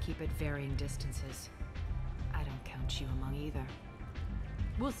enemies I keep at varying distances. I don't count you among either.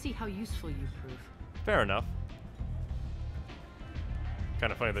 We'll see how useful you prove. Fair enough.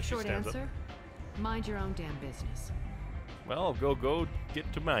 Kind of funny that Short she stands answer, mind your own damn business. up. Well, go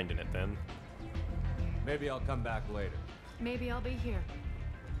get to minding it then. Maybe I'll come back later. Maybe I'll be here.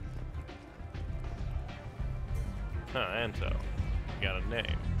 Huh, Anto. You got a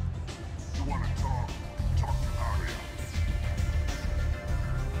name. You want to talk? Talk to Arya.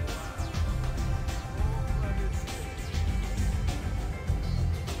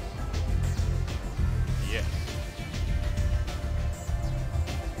 Yes.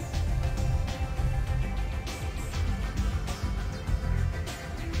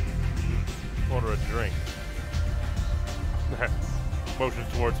 Order a drink.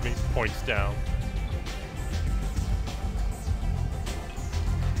 Motions towards me, points down.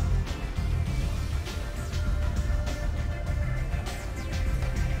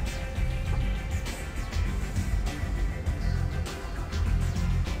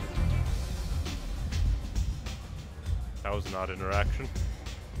 That was not interaction.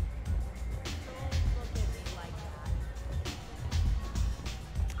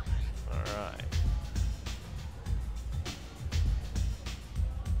 Alright.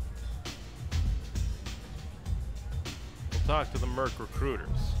 talk to the Merc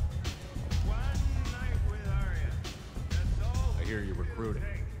recruiters. I hear you're recruiting.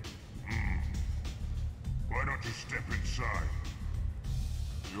 Why don't you step inside?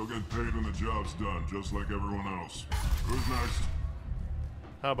 You'll get paid when the job's done, just like everyone else. Who's next?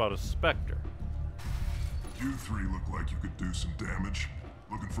 How about a Spectre? You three look like you could do some damage.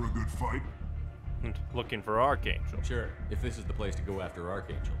 Looking for a good fight? Looking for Archangel. Sure, if this is the place to go after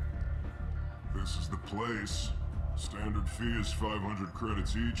Archangel. This is the place. Standard fee is 500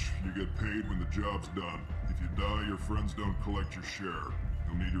 credits each. You get paid when the job's done. If you die, your friends don't collect your share.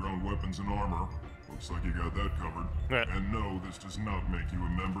 You'll need your own weapons and armor. Looks like you got that covered. And no, this does not make you a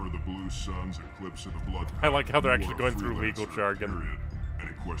member of the Blue Suns Eclipse of the Blood Pact. I like how they're You actually are a going through legal freelancer, jargon. Period.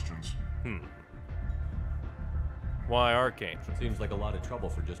 Any questions? Why Archangel? Seems like a lot of trouble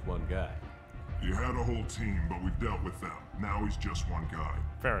for just one guy. You had a whole team, but we've dealt with them. Now he's just one guy.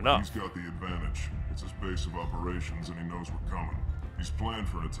 Fair enough. He's got the advantage. It's his base of operations, and he knows we're coming. He's planned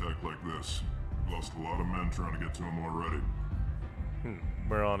for an attack like this. Lost a lot of men trying to get to him already.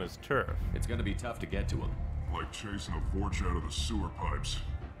 We're on his turf. It's gonna be tough to get to him. Like chasing a Vorch out of the sewer pipes.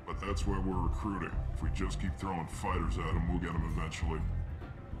 But that's why we're recruiting. If we just keep throwing fighters at him, we'll get him eventually.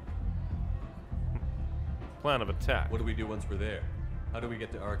 Plan of attack. What do we do once we're there? How do we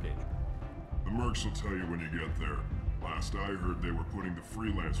get to Archangel? The Mercs will tell you when you get there. Last I heard, they were putting the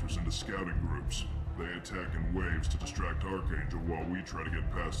freelancers into scouting groups. They attack in waves to distract Archangel while we try to get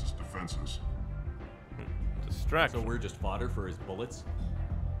past his defenses. Distract. So we're just fodder for his bullets?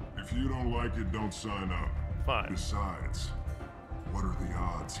 If you don't like it, don't sign up. Fine. Besides, what are the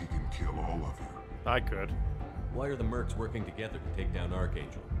odds he can kill all of you? I could. Why are the Mercs working together to take down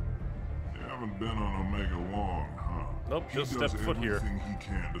Archangel? You haven't been on Omega long, huh? Nope, just he step does foot here. everything he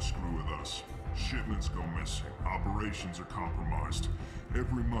can to screw with us. Shipments go missing. Operations are compromised.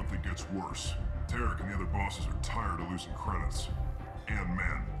 Every month it gets worse. Tarek and the other bosses are tired of losing credits. And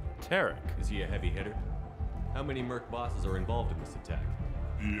men. Tarek? Is he a heavy hitter? How many Merc bosses are involved in this attack?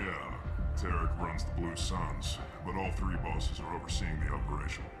 Yeah, Tarek runs the Blue Suns, but all three bosses are overseeing the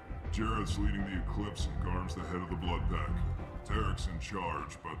operation. Jared's leading the Eclipse and Garm's the head of the Blood Pack. Tarek's in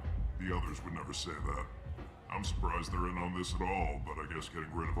charge, but the others would never say that. I'm surprised they're in on this at all, but I guess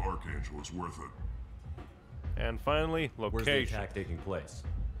getting rid of Archangel is worth it. And finally, location. Where's the attack taking place?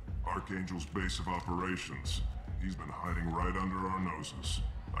 Archangel's base of operations. He's been hiding right under our noses.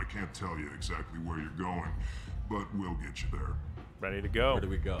 I can't tell you exactly where you're going, but we'll get you there. Ready to go. Where do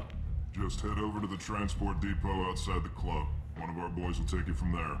we go? Just head over to the transport depot outside the club. One of our boys will take you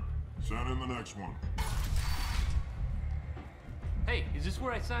from there. Send in the next one. Hey, is this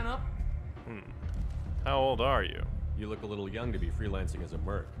where I sign up? How old are you? You look a little young to be freelancing as a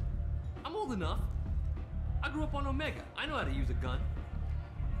Merc. I'm old enough. I grew up on Omega. I know how to use a gun.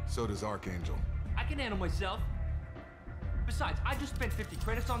 So does Archangel. I can handle myself. Besides, I just spent 50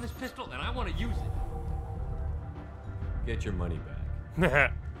 credits on this pistol, and I want to use it. Get your money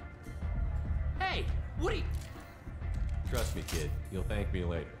back. Hey, Woody! Trust me, kid. You'll thank me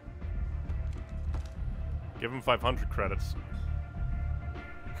later. Give him 500 credits.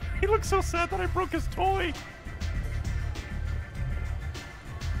 He looks so sad that I broke his toy.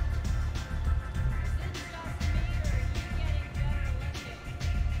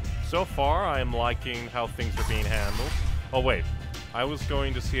 So far, I am liking how things are being handled. Oh wait, I was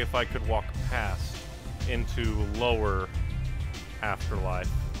going to see if I could walk past into lower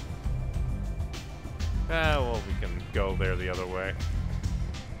afterlife. Well, we can go there the other way.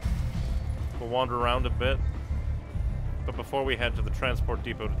 We'll wander around a bit. But before we head to the transport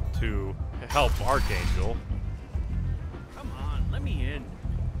depot to help Archangel... Come on, let me in.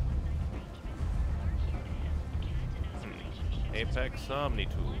 Apex Omni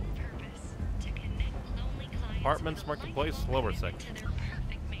Tool. Apartments, Marketplace, lower section.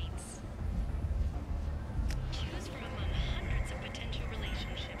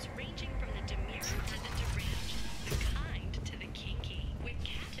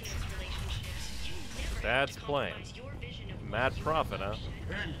 Dad's playing. Mad profit, huh?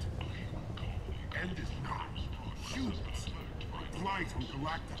 End is not humans. Blight from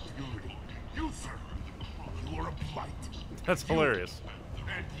galactic purity. You, sir, you are a blight. That's hilarious.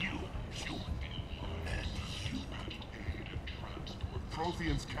 And you, human. And you.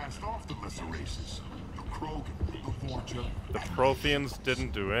 Protheans cast off the lesser races. The Krogan, the Vorcha. The Protheans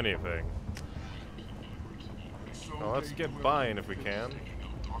didn't do anything. Well, let's get buying if we can.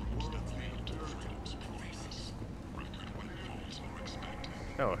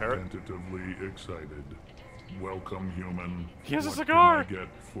 Oh, Herrick. Tentatively excited. Welcome, human. He has a cigar! What can I get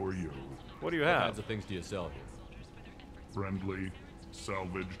for you? What do you What have? kinds of things do you sell here? Friendly,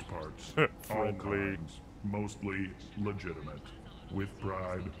 salvaged parts. Friendly. All kinds. mostly legitimate. With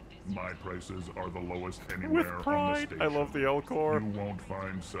pride, my prices are the lowest anywhere With on the pride, station. I love the Elcor. You won't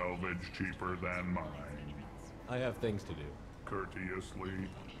find salvage cheaper than mine. I have things to do. Courteously,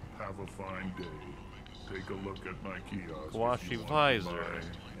 have a fine day. Take a look at my kiosk. Gouache visor.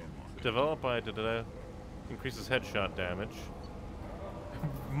 Developed by increases headshot damage.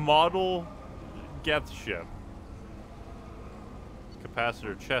 Model Geth ship.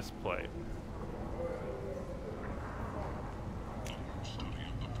 Capacitor chest plate.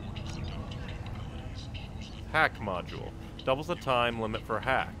 Hack module. Doubles the time limit for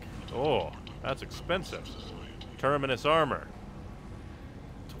hack. Oh, that's expensive. Terminus armor.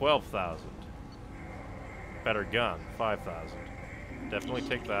 12,000. Better gun. 5,000. Definitely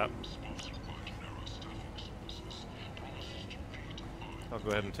take that. I'll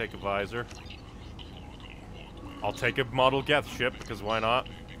go ahead and take a visor. I'll take a model Geth ship, because why not?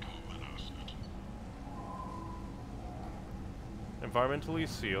 Environmentally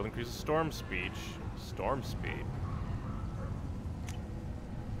sealed. Increases storm speed. Storm speed.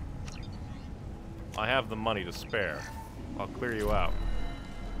 I have the money to spare. I'll clear you out.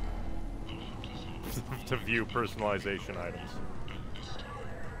 To view personalization items.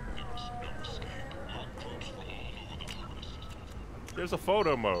 There's a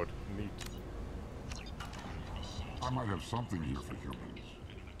photo mode. Neat. I might have something here for humans.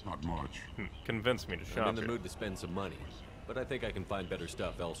 Not much. Convince me to shop I'm in the here. mood to spend some money, but I think I can find better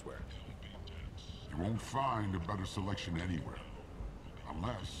stuff elsewhere. You won't find a better selection anywhere.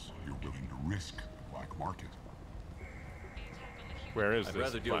 Unless you're willing to risk the black market. Where is I'd this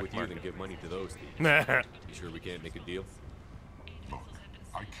rather deal black with market? you than give money to those thieves. You sure we can't make a deal? Look,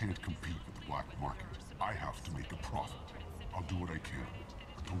 I can't compete with the black market. I have to make a profit. I'll do what I can.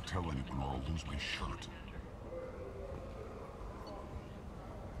 But don't tell anyone or I'll lose my shirt.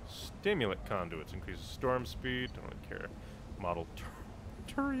 Stimulant conduits. Increases storm speed. Don't really care. Model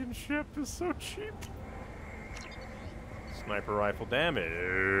Turian ship is so cheap. Sniper rifle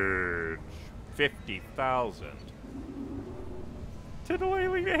damage. 50,000.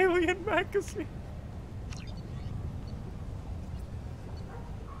 Titillating alien magazine.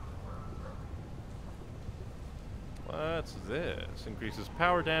 What's this? Increases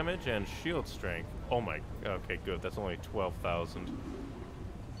power damage and shield strength. Oh my. Okay, good. That's only 12,000.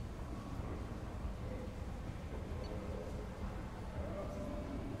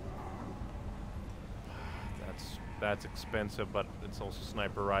 That's expensive, but it's also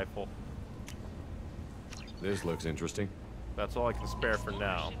sniper rifle. This looks interesting. That's all I can spare for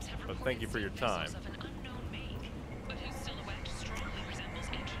now. But thank you for your time.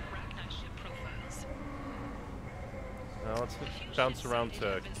 Now let's bounce around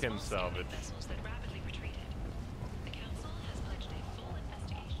to Kin Salvage.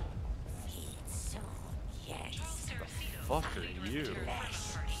 What the fuck are you?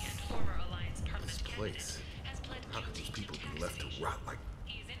 This place. How could these people be left to rot like...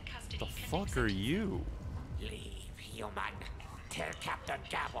 The fuck are you? Leave, human. Tell Captain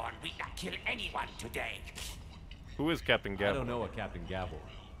Gavon we not kill anyone today. Who is Captain Gavon? I don't know a Captain Gavon.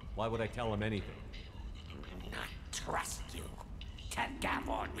 Why would I tell him anything? Not trust you. Tell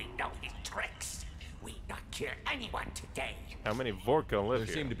Gavon we know his tricks. We not kill anyone today. How many Vorka live here?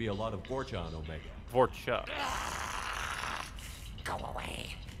 There seem to be a lot of Vorcha on Omega. Vorcha. Go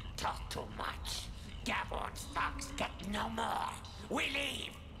away. Talk too much. Gavon's thugs get no more. We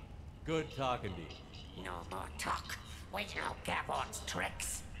leave. Good talking to you. No more talk. We know Gavon's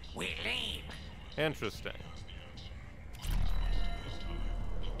tricks. We leave. Interesting.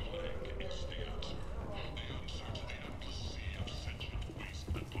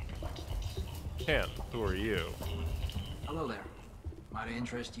 Ken, who are you? Hello there. Might I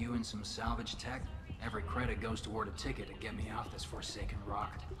interest you in some salvage tech? Every credit goes toward a ticket to get me off this forsaken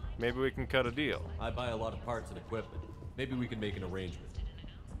rock. Maybe we can cut a deal. I buy a lot of parts and equipment. Maybe we can make an arrangement.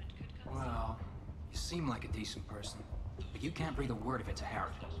 Well, you seem like a decent person, but you can't breathe a word if it's a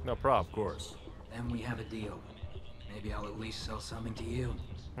Harrod. No problem. Of course. Then we have a deal. Maybe I'll at least sell something to you.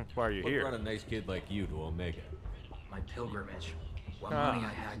 Why are you What here? brought a nice kid like you to Omega? My pilgrimage. What money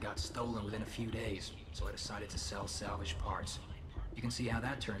I had got stolen within a few days, so I decided to sell salvage parts. You can see how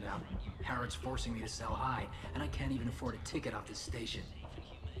that turned out. Harrod's forcing me to sell high, and I can't even afford a ticket off this station.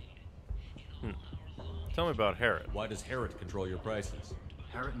 Tell me about Harrod. Why does Harrod control your prices?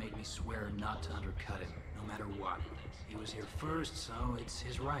 Harrod made me swear not to undercut him, no matter what. He was here first, so it's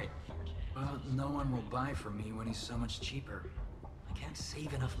his right. But no one will buy from me when he's so much cheaper. I can't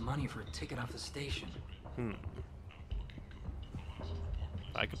save enough money for a ticket off the station.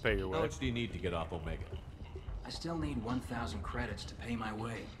 I could pay your way. How much do you need to get off Omega? I still need 1,000 credits to pay my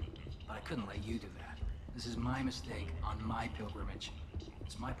way, but I couldn't let you do that. This is my mistake on my pilgrimage.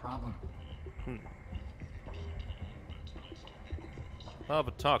 It's my problem. I'll have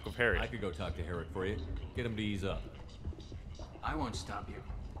a talk with Harry. I could go talk to Herrick for you. Get him to ease up. I won't stop you.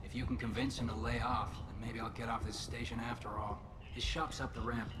 If you can convince him to lay off, then maybe I'll get off this station after all. His shop's up the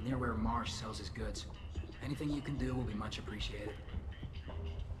ramp, near where Marsh sells his goods. Anything you can do will be much appreciated.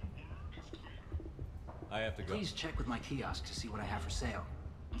 I have to go. Please check with my kiosk to see what I have for sale.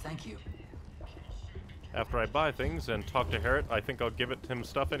 Thank you. After I buy things and talk to Harriet, I think I'll give it him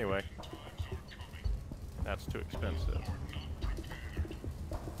stuff anyway. That's too expensive.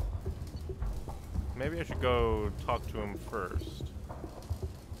 Maybe I should go talk to him first.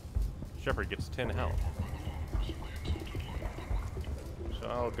 Shepard gets 10 health. So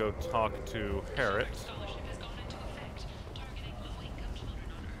I'll go talk to Harriet.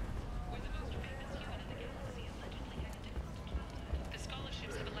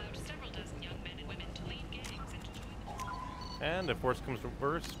 And if worst comes to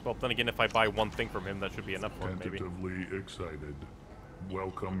worst, well, then again, if I buy one thing from him, that should be enough for him, maybe. Tentatively excited.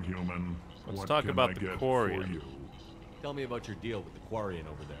 Welcome, human. Let's talk about the Quarian. Tell me about your deal with the Quarian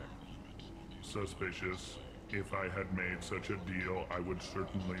over there. Suspicious. If I had made such a deal, I would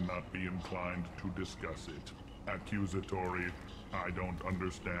certainly not be inclined to discuss it. Accusatory. I don't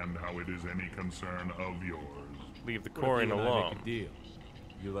understand how it is any concern of yours. Leave the Quarian alone. Make a deal.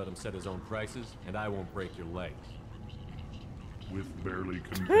 You let him set his own prices, and I won't break your legs. With barely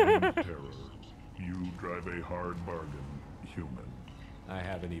contained terror, you drive a hard bargain, human. I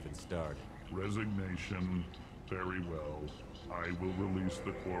haven't even started. Resignation. Very well. I will release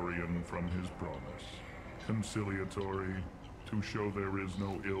the Quarian from his promise. Conciliatory. To show there is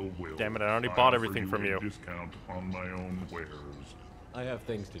no ill will. Damn it, I already bought everything from you. Discount on my own wares. I have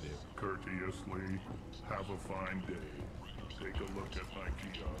things to do. Courteously. Have a fine day. Take a look at my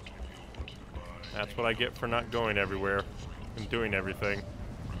kiosk. That's what I get for not going everywhere and doing everything.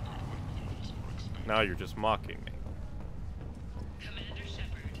 Now you're just mocking me. Commander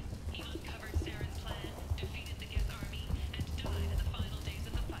Shepard, he uncovered Saren's plan, defeated the Geth army, and died in the final days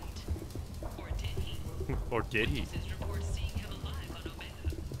of the fight. Or did he? Or did he? His reports seeing him alive on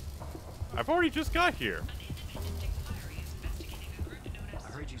Omega. I've already just got here.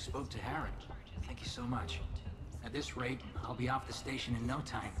 I heard you spoke to Harriet. Thank you so much. At this rate, I'll be off the station in no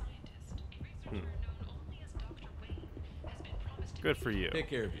time. Good for you. Take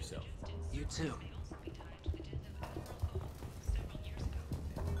care of yourself. You too.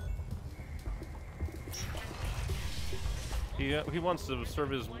 He wants to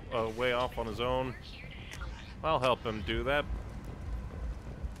serve his way off on his own. I'll help him do that.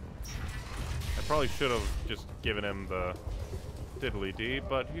 I probably should have just given him the diddly-dee,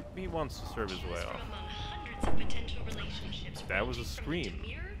 but he wants to serve his way off. That was a scream.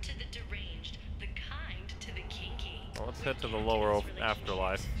 Well, let's head to the lower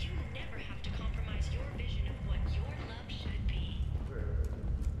afterlife.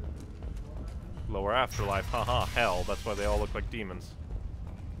 Lower afterlife, haha, hell. That's why they all look like demons.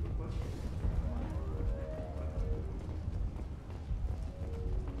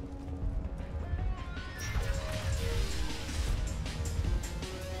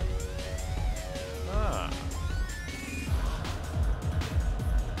 Ah.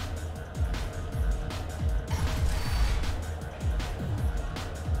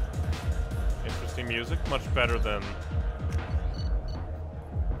 Interesting music, much better than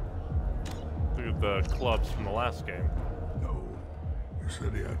the clubs from the last game. No. You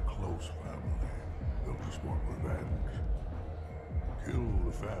said he had close family. They'll just want revenge. Kill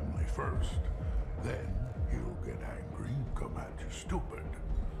the family first. Then he'll get angry and come at you stupid.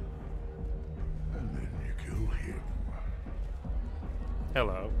 And then you kill him.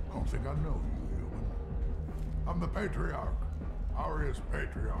 Hello. I don't think I know you, human. I'm the Patriarch. Arius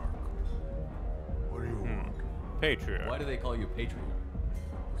Patriarch. What do you want? Patriarch. Why do they call you Patriarch?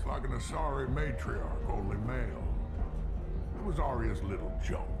 It's like an Asari matriarch, only male. It was Arya's little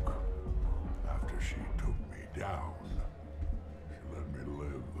joke. After she took me down, she let me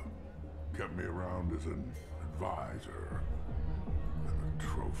live. Kept me around as an advisor and a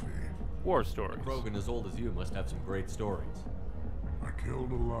trophy. War stories. Krogan as old as you must have some great stories. I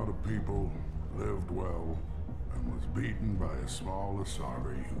killed a lot of people, lived well, and was beaten by a small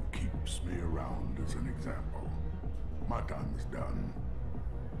Asari who keeps me around as an example. My time is done.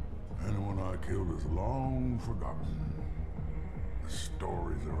 Anyone I killed is long forgotten. The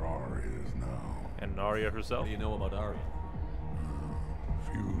stories are Arya's now. And Arya herself? What do you know about Arya?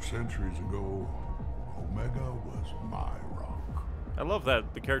 A few centuries ago, Omega was my rock. I love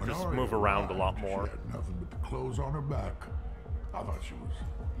that the characters move around a lot more. She had nothing but the clothes on her back. I thought she was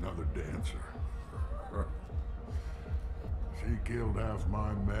another dancer. She killed half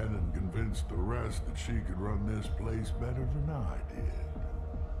my men and convinced the rest that she could run this place better than I did.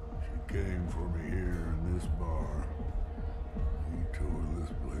 She came for me here in this bar. He tore this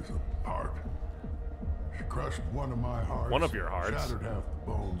place apart. She crushed one of my hearts. One of your hearts? Shattered half the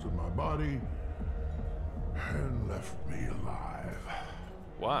bones in my body. And left me alive.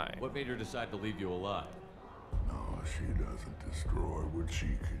 Why? What made her decide to leave you alive? No, she doesn't destroy what she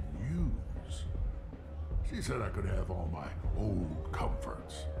can use. She said I could have all my old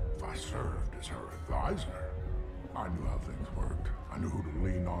comforts if I served as her advisor. I knew how things worked. I knew who to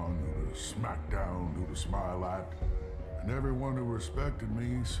lean on, who to smack down, who to smile at. And everyone who respected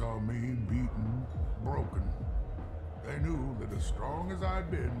me saw me beaten, broken. They knew that as strong as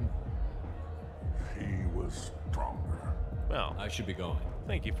I'd been, she was stronger. Well, I should be going.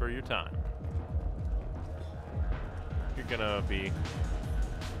 Thank you for your time. You're gonna be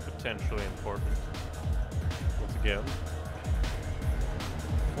potentially important. Once again,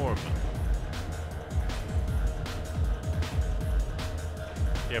 Foreman.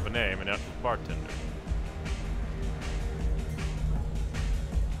 You have a name, an actual bartender.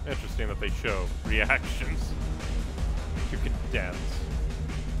 Interesting that they show reactions to cadets.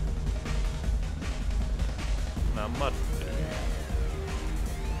 Not much there.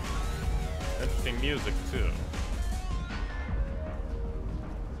 Interesting music, too.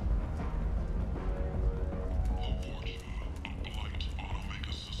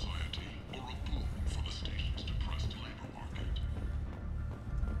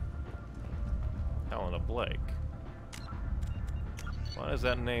 Helena Blake. Why does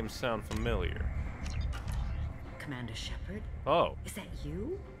that name sound familiar? Commander Shepard? Oh. Is that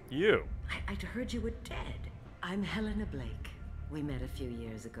you? You. I'd heard you were dead. I'm Helena Blake. We met a few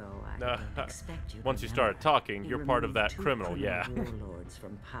years ago. I don't expect you to Once you remember. started talking, You you're part of that removed two criminal, yeah. warlords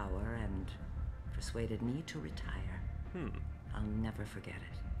from power and persuaded me to retire. I'll never forget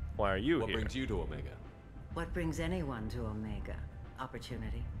it. Why are you What here? brings you to Omega? What brings anyone to Omega?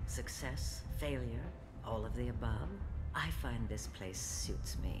 Opportunity, success, failure, all of the above. I find this place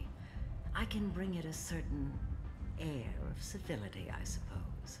suits me. I can bring it a certain air of civility, I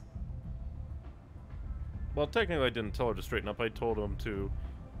suppose. Well, technically I didn't tell her to straighten up. I told him to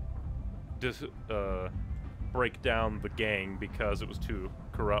break down the gang because it was too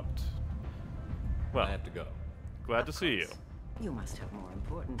corrupt. Well, I have to go. Glad to see you. You must have more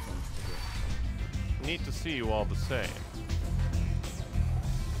important things to do. Neat to see you all the same.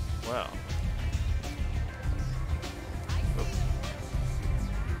 Wow.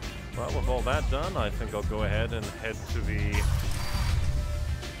 Well, with all that done, I think I'll go ahead and head to the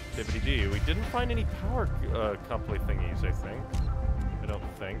DVD. We didn't find any power couple thingies, I think. I don't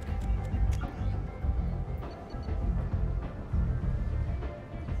think.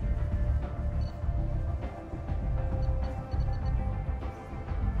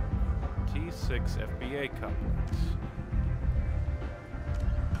 T6 FBA couplings.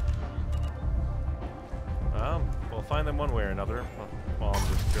 We'll find them one way or another while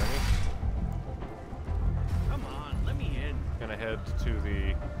on this journey. Come on, let me in. Gonna head to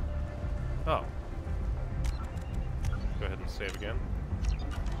the... Oh. Go ahead and save again.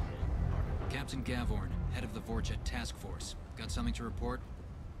 Captain Gavorn, head of the Vorcha Task Force. Got something to report?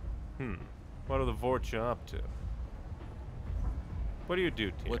 What are the Vorcha up to? What do you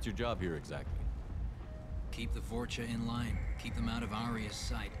do, Tia? What's your job here exactly? Keep the Vorcha in line. Keep them out of Aria's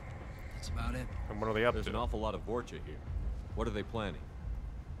sight. That's about it. And what are they up There's to? an awful lot of Vorcha here. What are they planning?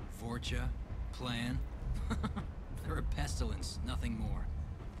 Vorcha? Plan? They're a pestilence, nothing more.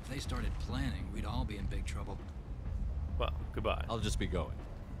 If they started planning, we'd all be in big trouble. Well, goodbye. I'll just be going.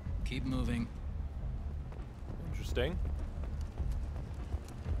 Keep moving. Interesting.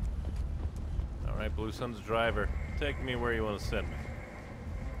 Alright, Blue Sun's driver. Take me where you want to send me.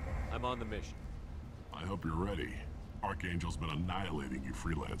 I'm on the mission. I hope you're ready. Archangel's been annihilating you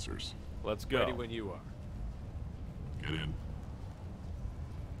freelancers. Let's go. Ready when you are. Get in.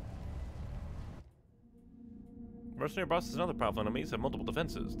 Mercenary bosses and other powerful enemies have multiple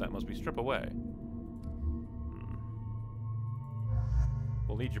defenses that must be stripped away.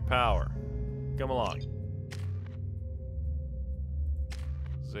 We'll need your power. Come along.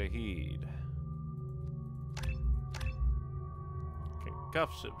 Zahid.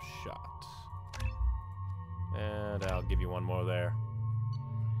 Concussive shot. And I'll give you one more there.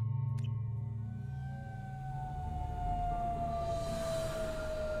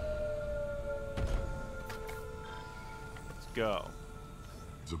 Let's go.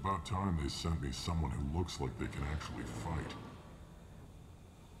 It's about time they sent me someone who looks like they can actually fight.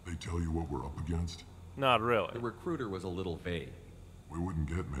 They tell you what we're up against? Not really. The recruiter was a little vague. We wouldn't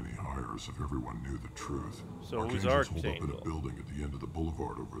get many hires if everyone knew the truth. So who's Archangel's holed up in Archangel? a building at the end of the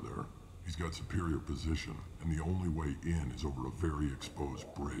boulevard over there. He's got superior position, and the only way in is over a very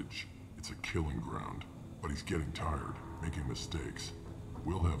exposed bridge. It's a killing ground, but he's getting tired, making mistakes.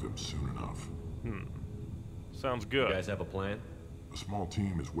 We'll have him soon enough. Sounds good. You guys have a plan? A small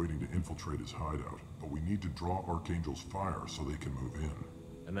team is waiting to infiltrate his hideout, but we need to draw Archangel's fire so they can move in.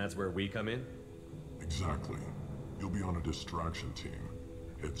 And that's where we come in? Exactly. You'll be on a distraction team.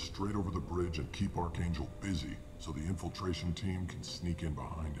 Head straight over the bridge and keep Archangel busy so the infiltration team can sneak in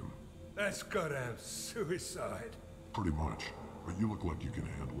behind him. That's goddamn suicide. Pretty much. But you look like you can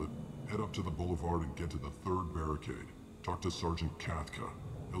handle it. Head up to the boulevard and get to the third barricade. Talk to Sergeant Kathka.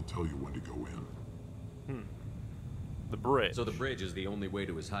 He'll tell you when to go in. The bridge. So the bridge is the only way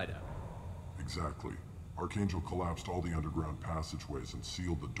to his hideout? Exactly. Archangel collapsed all the underground passageways and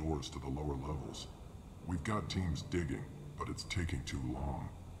sealed the doors to the lower levels. We've got teams digging, but it's taking too long.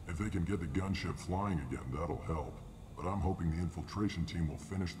 If they can get the gunship flying again, that'll help. But I'm hoping the infiltration team will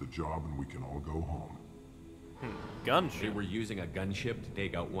finish the job and we can all go home. Gunship? They were using a gunship to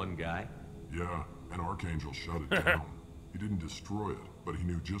take out one guy? Yeah, and Archangel shut it down. He didn't destroy it, but he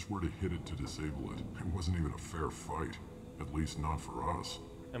knew just where to hit it to disable it. It wasn't even a fair fight. At least not for us.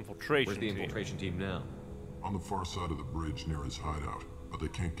 Infiltration Where's the infiltration team now? On the far side of the bridge near his hideout, but they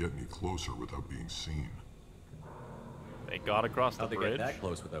can't get any closer without being seen. They got across the How'd they bridge? get that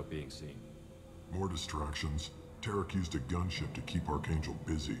close without being seen? More distractions. Tarek used a gunship to keep Archangel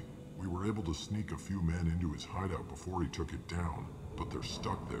busy. We were able to sneak a few men into his hideout before he took it down, but they're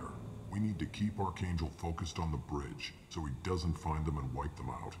stuck there. We need to keep Archangel focused on the bridge, so he doesn't find them and wipe them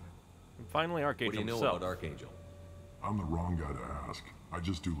out. And finally, Archangel What do you know himself. about Archangel? I'm the wrong guy to ask. I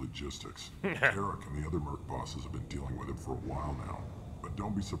just do logistics. Tarek and the other merc bosses have been dealing with him for a while now. But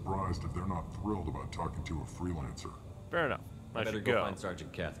don't be surprised if they're not thrilled about talking to a freelancer. Fair enough. I Better should go go. find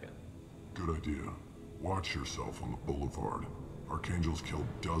Sergeant Kathka. Good idea. Watch yourself on the boulevard. Archangel's killed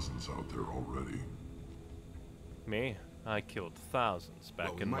dozens out there already. Me? I killed thousands back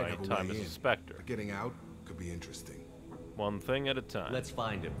Well, we in might my have a time way as a in, Spectre. but getting out could be interesting. One thing at a time. Let's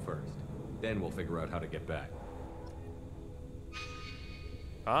find him first. Then we'll figure out how to get back.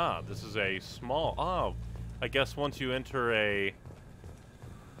 Ah, this is a small... Oh, I guess once you enter a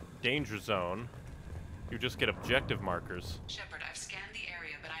danger zone, you just get objective markers. Shepard, I've scanned the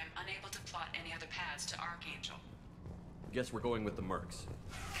area, but I am unable to plot any other paths to Archangel. Guess we're going with the mercs.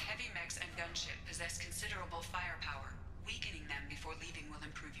 The heavy mechs and gunship possess considerable firepower. Weakening them before leaving will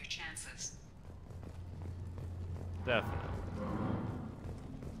improve your chances. Definitely.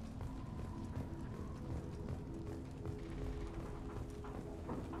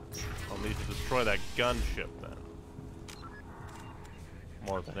 I'll need to destroy that gunship then.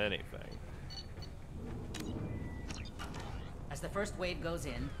 More than anything. As the first wave goes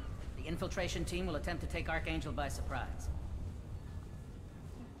in, the infiltration team will attempt to take Archangel by surprise.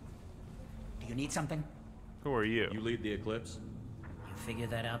 Do you need something? Who are you? You lead the Eclipse? You figure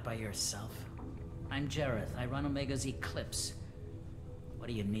that out by yourself? I'm Jareth. I run Omega's Eclipse. What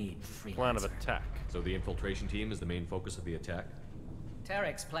do you need, freelancer? Plan of attack. So the infiltration team is the main focus of the attack?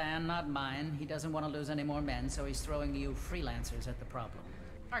 Tarek's plan, not mine. He doesn't want to lose any more men, so he's throwing you freelancers at the problem.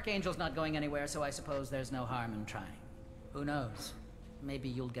 Archangel's not going anywhere, so I suppose there's no harm in trying. Who knows? Maybe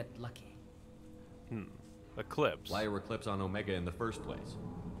you'll get lucky. Eclipse. Why are Eclipse on Omega in the first place?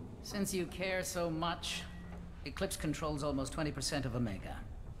 Since you care so much, Eclipse controls almost 20% of Omega.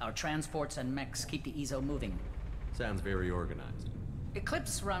 Our transports and mechs keep the EZO moving. Sounds very organized.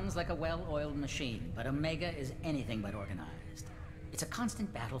 Eclipse runs like a well-oiled machine, but Omega is anything but organized. It's a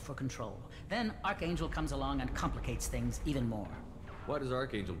constant battle for control. Then Archangel comes along and complicates things even more. Why does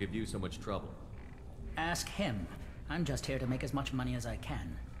Archangel give you so much trouble? Ask him. I'm just here to make as much money as I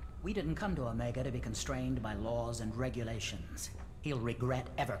can. We didn't come to Omega to be constrained by laws and regulations. He'll regret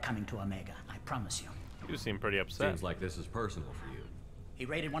ever coming to Omega, I promise you. You seem pretty upset. Seems like this is personal for you. He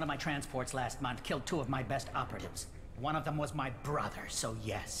raided one of my transports last month, killed 2 of my best operatives. One of them was my brother, so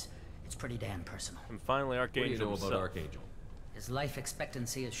yes, it's pretty damn personal. And finally, Archangel What do you know himself. about Archangel? His life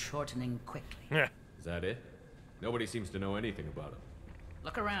expectancy is shortening quickly. Is that it? Nobody seems to know anything about him.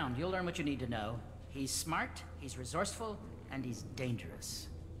 Look around, you'll learn what you need to know. He's smart, he's resourceful, and he's dangerous.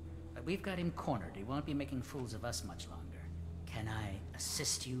 But we've got him cornered. He won't be making fools of us much longer. Can I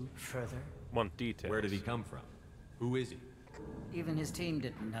assist you further? Want details. Where did he come from? Who is he? Even his team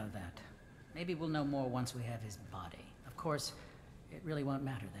didn't know that. Maybe we'll know more once we have his body. Of course, it really won't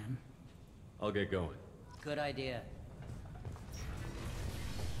matter then. I'll get going. Good idea.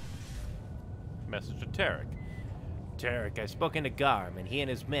 Message to Tarek. Tarek, I've spoken to Garm, and he and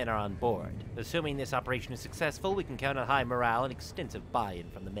his men are on board. Assuming this operation is successful, we can count on high morale and extensive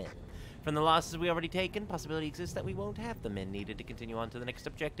buy-in from the men. From the losses we already taken, possibility exists that we won't have the men needed to continue on to the next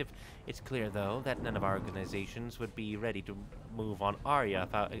objective. It's clear, though, that none of our organizations would be ready to move on Arya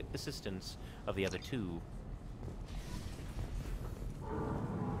without assistance of the other two.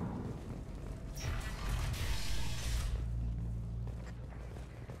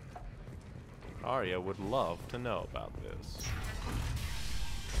 Arya would love to know about this.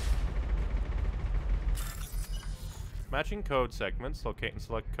 Matching code segments. Locate and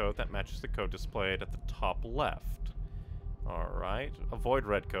select code that matches the code displayed at the top left. Alright. Avoid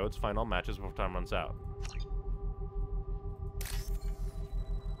red codes. Find all matches before time runs out.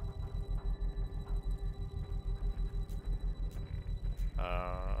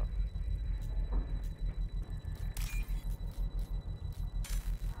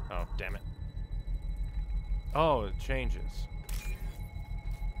 Oh, damn it. Oh, it changes.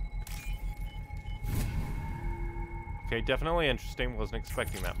 Okay, definitely interesting. Wasn't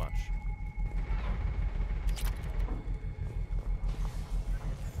expecting that much.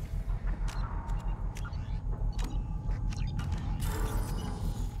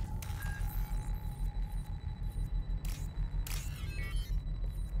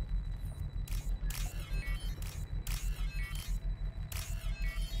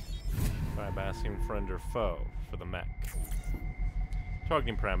 Asking friend or foe for the mech.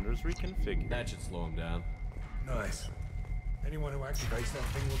 Targeting parameters reconfigured. That should slow him down. Nice. Anyone who activates that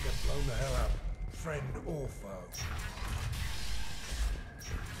thing will get blown the hell up. Friend or foe.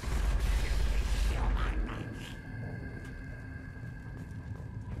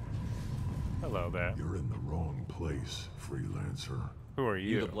 Hello there. You're in the wrong place, freelancer. Who are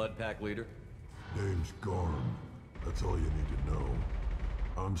you? You the Blood Pack leader? Name's Garm. That's all you need to know.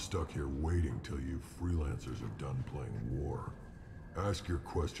 I'm stuck here waiting till you freelancers are done playing war. Ask your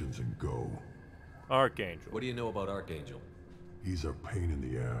questions and go. Archangel. What do you know about Archangel? He's a pain in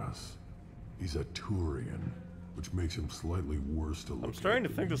the ass. He's a Turian, which makes him slightly worse to look at. I'm starting to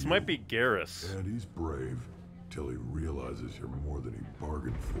think this might be Garrus. And he's brave, till he realizes you're more than he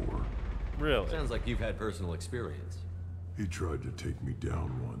bargained for. Really? Sounds like you've had personal experience. He tried to take me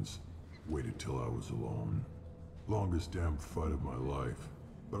down once. Waited till I was alone. Longest damn fight of my life.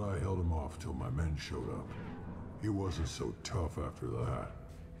 But I held him off till my men showed up. He wasn't so tough after that.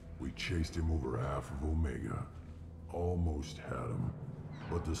 We chased him over half of Omega. Almost had him.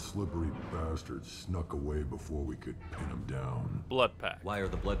 But the slippery bastard snuck away before we could pin him down. Blood Pack. Why are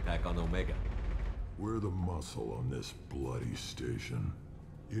the Blood Pack on Omega? We're the muscle on this bloody station.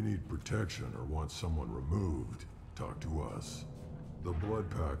 You need protection or want someone removed, talk to us. The Blood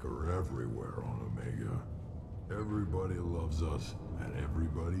Pack are everywhere on Omega. Everybody loves us, and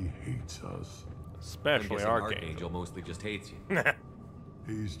everybody hates us. Especially Archangel. Archangel mostly just hates you.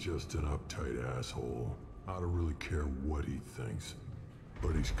 He's just an uptight asshole. I don't really care what he thinks.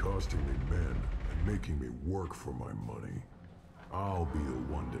 But he's costing me men and making me work for my money. I'll be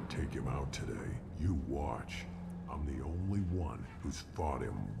the one to take him out today. You watch. I'm the only one who's fought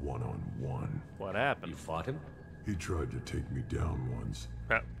him one-on-one. What happened? You fought him? He tried to take me down once.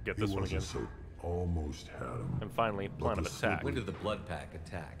 Get this one again. So almost had him. And finally, plan of attack. When did the Blood Pack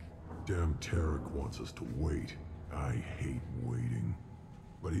attack? Damn Tarek wants us to wait. I hate waiting.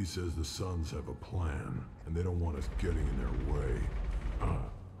 But he says the Sons have a plan, and they don't want us getting in their way.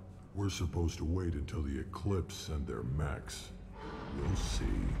 We're supposed to wait until the Eclipse send their mechs. We'll see.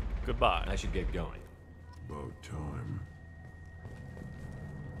 Goodbye. I should get going. About time.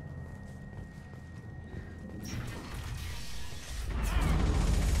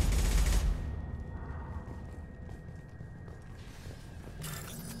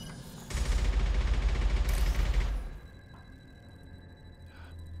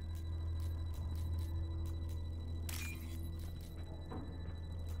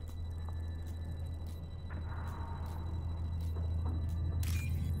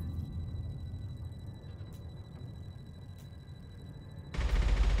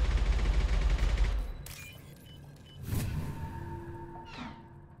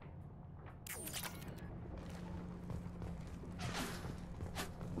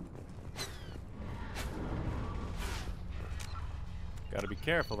 Gotta be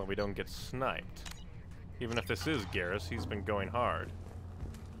careful that we don't get sniped. Even if this is Garrus, he's been going hard.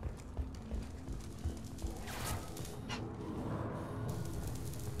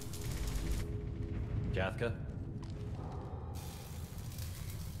 Kafka?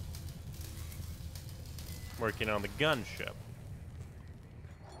 Working on the gunship.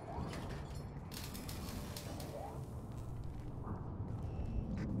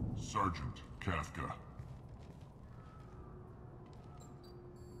 Sergeant Kafka.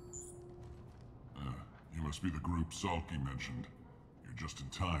 Must be the group Salky mentioned. You're just in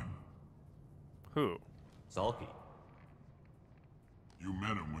time. Who? Salky. You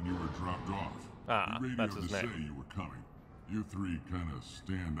met him when you were dropped off. Ah, he that's radioed his to say name. you were coming. You three kind of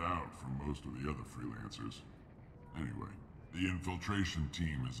stand out from most of the other freelancers. Anyway, the infiltration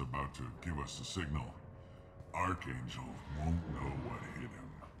team is about to give us a signal. Archangel won't know what hit him.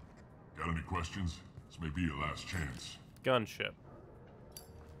 Got any questions? This may be your last chance. Gunship.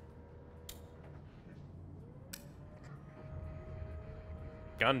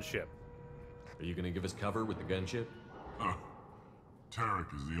 Gunship. Are you gonna give us cover with the gunship?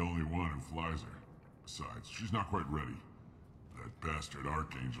 Tarek is the only one who flies her. Besides, she's not quite ready. That bastard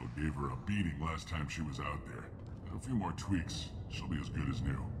Archangel gave her a beating last time she was out there. A few more tweaks, she'll be as good as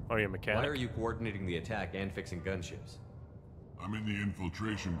new. Are you a mechanic? Why are you coordinating the attack and fixing gunships? I'm in the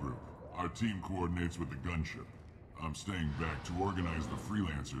infiltration group. Our team coordinates with the gunship. I'm staying back to organize the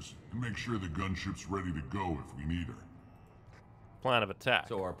freelancers and make sure the gunship's ready to go if we need her. Plan of attack.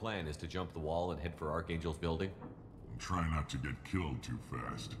 So our plan is to jump the wall and head for Archangel's building? And try not to get killed too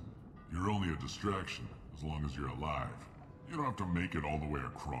fast. You're only a distraction, as long as you're alive. You don't have to make it all the way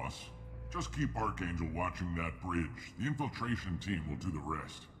across. Just keep Archangel watching that bridge. The infiltration team will do the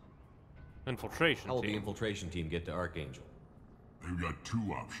rest. Infiltration How will team? the infiltration team get to Archangel? They've got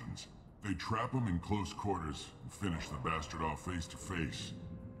two options. They trap him in close quarters and finish the bastard off face to face.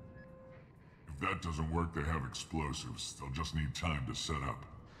 If that doesn't work, they have explosives. They'll just need time to set up.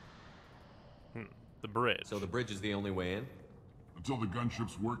 The bridge. So the bridge is the only way in? Until the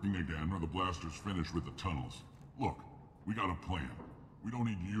gunship's working again or the blasters finish with the tunnels. Look, we got a plan. We don't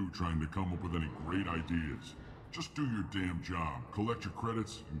need you trying to come up with any great ideas. Just do your damn job, collect your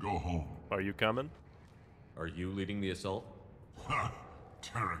credits, and go home. Are you coming? Are you leading the assault? Ha!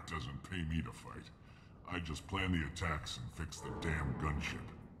 Tarek doesn't pay me to fight. I just plan the attacks and fix the damn gunship.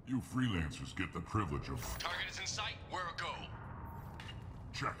 You freelancers get the privilege of... Target is in sight. Where a go?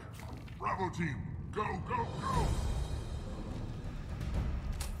 Check. Bravo team, go, go, go!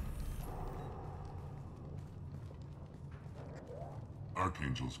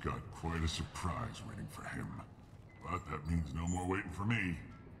 Archangel's got quite a surprise waiting for him. But that means no more waiting for me.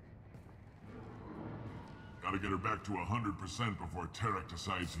 Gotta get her back to 100% before Tarek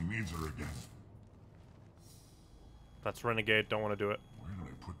decides he needs her again. That's Renegade, don't want to do it. Where did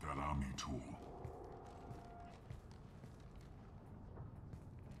I put that Omni tool?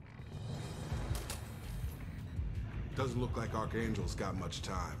 Doesn't look like Archangel's got much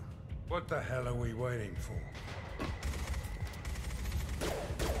time. What the hell are we waiting for?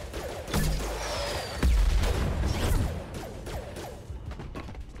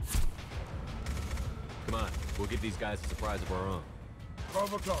 Come on, we'll give these guys a surprise of our own.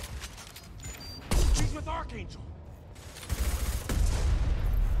 Robocop! She's with Archangel!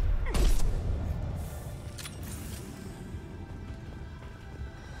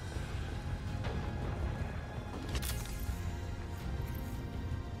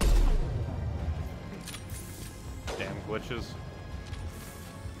 Damn glitches.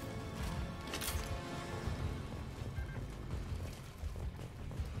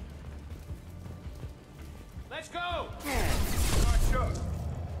 Let's go!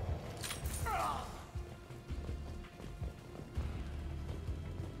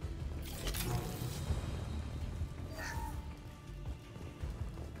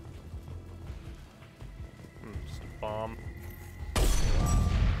 Just a bomb.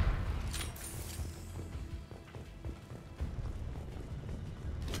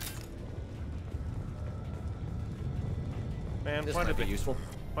 Man, This why might did be they useful.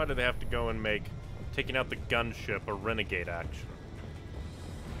 Why did they have to go and make taking out the gunship a renegade action?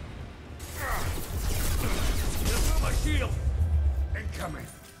 Just my shield! Incoming!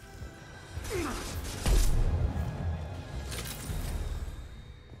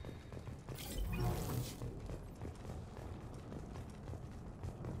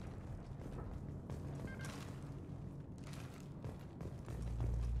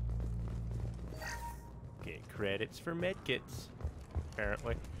 Get credits for medkits,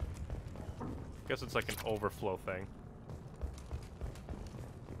 apparently. Guess it's like an overflow thing.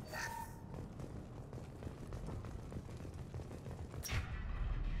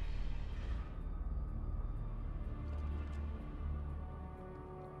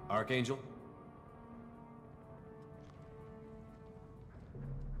 Archangel?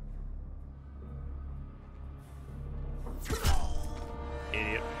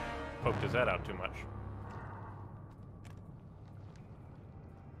 Idiot. Poked his head out too much.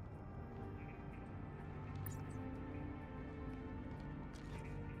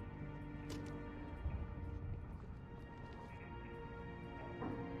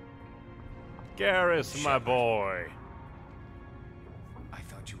 Garrus, my boy. I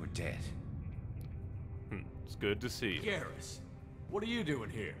thought you were dead. It's good to see you. Garrus, what are you doing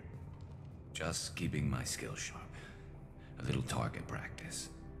here? Just keeping my skills sharp. A little target practice.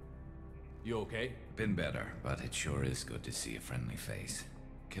 You okay? Been better, but it sure is good to see a friendly face.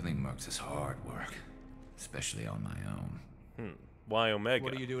 Killing mercs is hard work, especially on my own. Why Omega?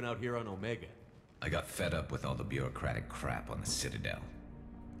 What are you doing out here on Omega? I got fed up with all the bureaucratic crap on the Citadel.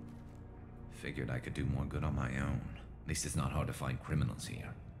 Figured I could do more good on my own. At least it's not hard to find criminals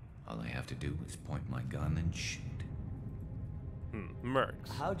here. All I have to do is point my gun and shoot.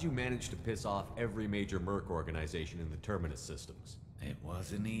 Mercs. How'd you manage to piss off every major merc organization in the Terminus systems? It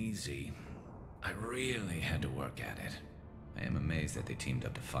wasn't easy. I really had to work at it. I am amazed that they teamed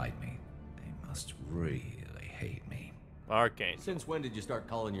up to fight me. They must really hate me. Archangel. Since when did you start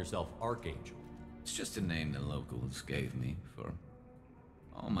calling yourself Archangel? It's just a name the locals gave me for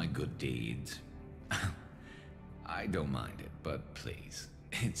all my good deeds. I don't mind it, but please,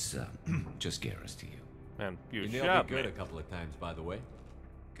 it's just Garrus to you. Man, you nailed shot me me. good a couple of times, by the way.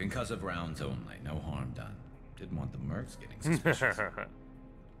 Concussive rounds only, no harm done. Didn't want the mercs getting suspicious.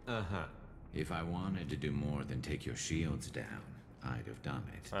 If I wanted to do more than take your shields down, I'd have done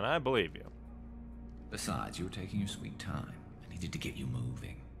it. And I believe you. Besides, you were taking your sweet time. I needed to get you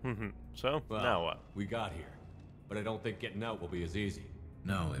moving. So, Well, now what? We got here. But I don't think getting out will be as easy.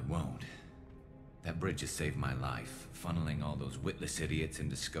 No, it won't. That bridge has saved my life, funneling all those witless idiots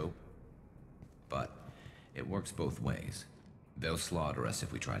into scope. But it works both ways. They'll slaughter us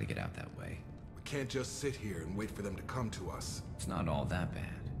if we try to get out that way. We can't just sit here and wait for them to come to us. It's not all that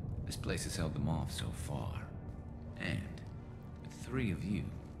bad. This place has held them off so far. And with 3 of you,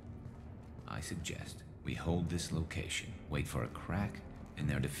 I suggest we hold this location, wait for a crack in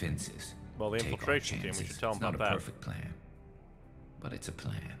their defenses. Well, the take our infiltration team, we chances. should tell them It's not about a that. perfect plan, but it's a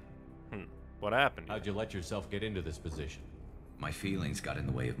plan. What happened? How'd you let yourself get into this position? My feelings got in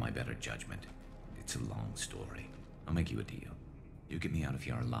the way of my better judgment. It's a long story. I'll make you a deal. You get me out of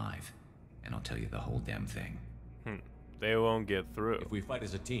here alive, and I'll tell you the whole damn thing. They won't get through. If we fight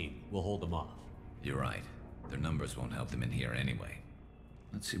as a team, we'll hold them off. You're right. Their numbers won't help them in here anyway.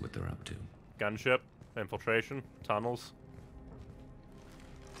 Let's see what they're up to. Gunship, infiltration, tunnels.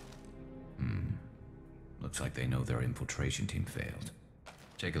 Looks like they know their infiltration team failed.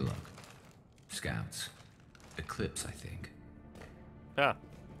 Take a look. Scouts. Eclipse, I think. Ah,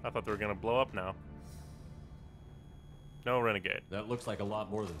 I thought they were gonna blow up now. No renegade. That looks like a lot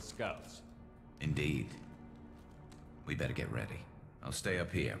more than scouts. Indeed. We better get ready. I'll stay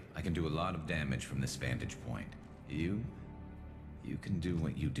up here. I can do a lot of damage from this vantage point. You can do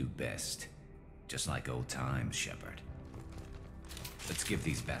what you do best. Just like old times, Shepard. Let's give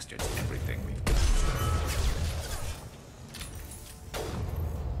these bastards everything we've got.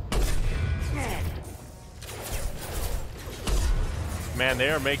 Man, they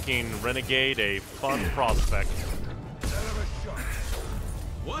are making Renegade a fun prospect.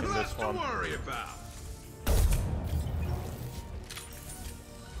 What in left this one. to worry about?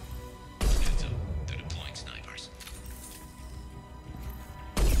 Heads up. They're deploying snipers.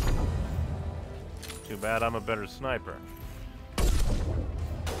 Too bad I'm a better sniper.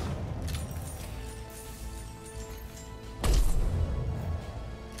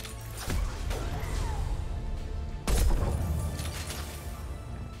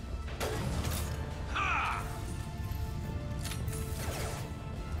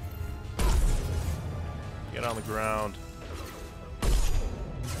 Get on the ground.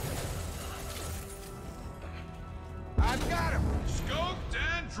 I got him! Scoped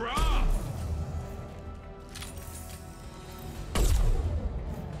and dropped!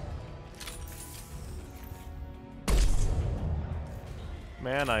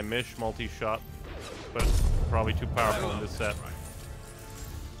 Man, I miss multi-shot, but it's probably too powerful in this set.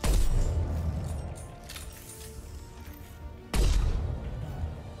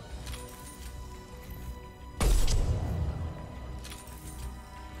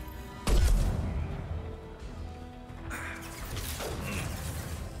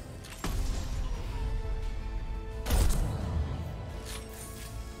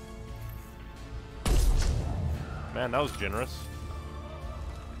 Man, that was generous.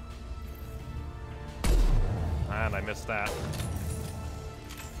 And I missed that.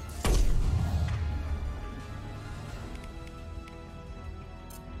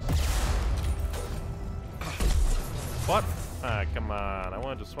 What? Ah, come on. I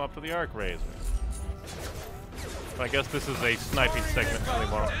wanted to swap to the arc razor. I guess this is a sniping segment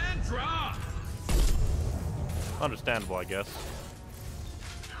anymore. Understandable, I guess.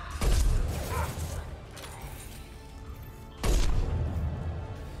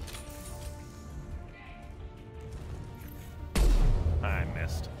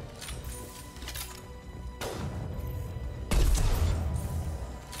 Missed.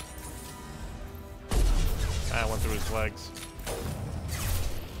 I went through his legs.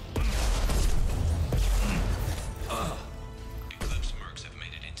 Eclipse mercs have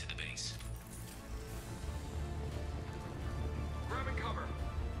made it into the base. Grabbing cover.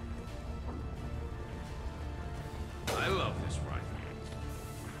 I love this rifle.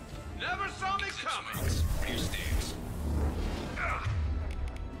 Never saw me coming. Few stairs.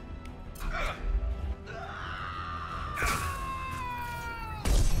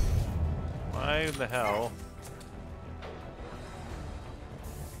 Why the hell?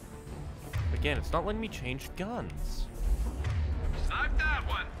 Again, it's not letting me change guns. Snipe that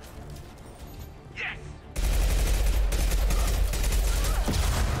one. Yes.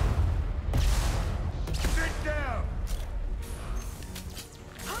 Sit down.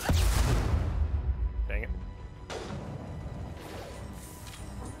 Dang it.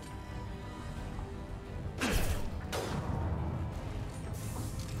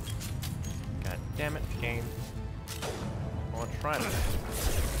 God damn it, game. I want to try that.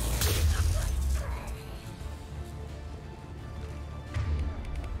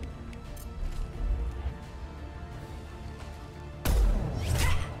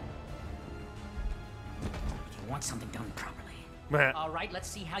 You want something done properly. All right, let's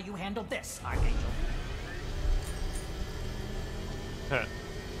see how you handle this, Archangel.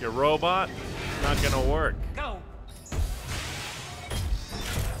 Your robot? Not gonna work. Go!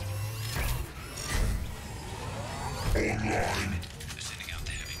 Online. Sending out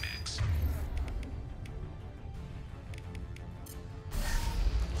the heavy max.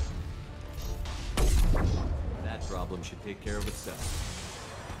 That problem should take care of itself.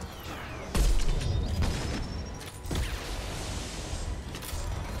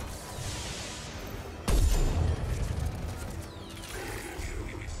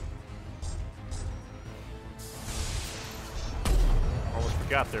 Almost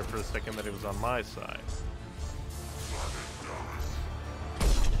forgot there for a second that it was on my side.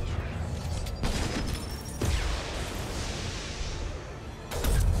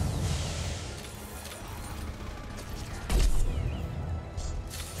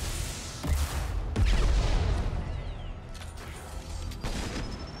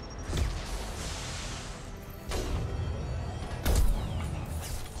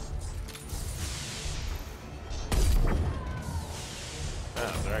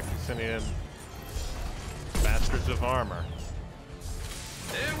 They're actually sending in bastards of armor.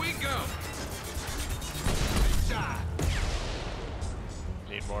 There we go. Shot.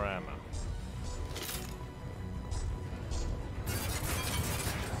 Need more ammo.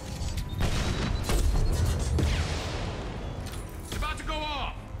 It's about to go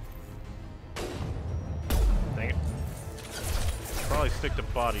off. Dang it. Probably stick to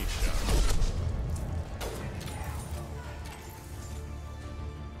body shots.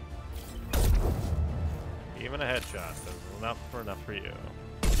 Even a headshot is enough for you.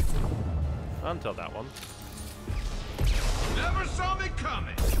 Until that one. Never saw me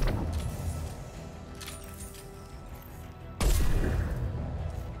coming.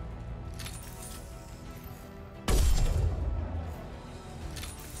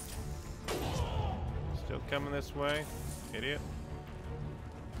 Still coming this way, idiot.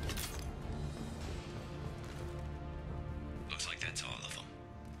 Looks like that's all of them.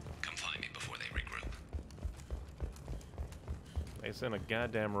 Come find me before they regroup. They sent a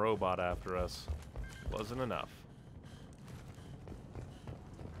goddamn robot after us. Wasn't enough.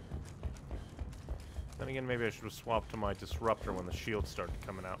 Then again, maybe I should have swapped to my disruptor when the shields started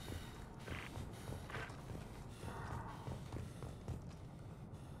coming out.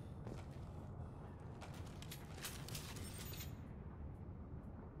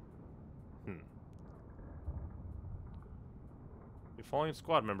 The following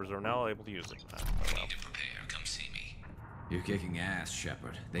squad members are now able to use it. Ah, oh well. Come see me. You're kicking ass,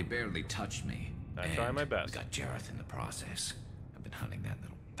 Shepard. They barely touched me. I try my best. We got Jareth in the process. I've been hunting that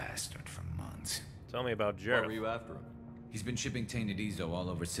little bastard for months. Tell me about Jareth. What were you after him? He's been shipping tainted Ezo all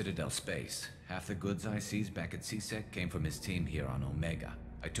over Citadel space. Half the goods I seized back at CSEC came from his team here on Omega.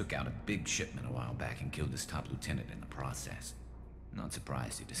 I took out a big shipment a while back and killed his top lieutenant in the process. Not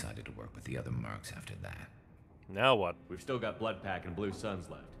surprised he decided to work with the other mercs after that. Now what? We've still got Bloodpack and Blue Suns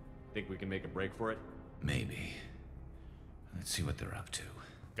left. Think we can make a break for it? Maybe. Let's see what they're up to.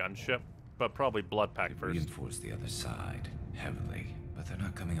 Gunship, but probably Bloodpack first. Reinforce the other side, heavily, but they're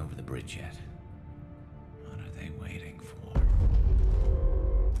not coming over the bridge yet. What are they waiting for?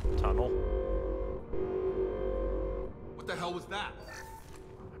 Tunnel. What the hell was that?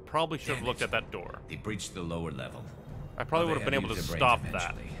 Probably should have looked at that door. They breached the lower level. I probably would have been able to stop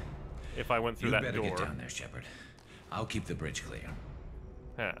that if I went through that door. You better get down there, Shepard. I'll keep the bridge clear.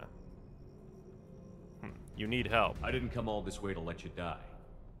 Yeah. You need help. I didn't come all this way to let you die.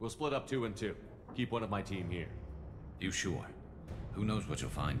 We'll split up 2 and 2. Keep one of my team here. You sure? Who knows what you'll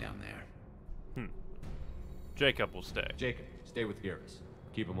find down there? Jacob will stay. Jacob, stay with Garrus.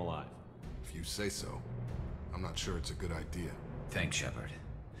 Keep him alive. If you say so. I'm not sure it's a good idea. Thanks, Shepard.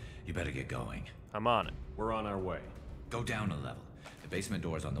 You better get going. I'm on it. We're on our way. Go down a level. The basement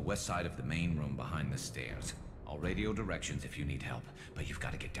door's on the west side of the main room behind the stairs. I'll radio directions if you need help, but you've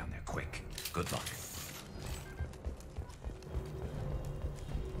got to get down there quick. Good luck.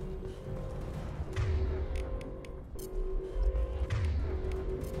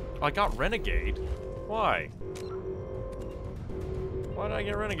 I got Renegade? Why? Why did I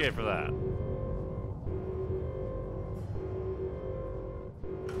get Renegade for that?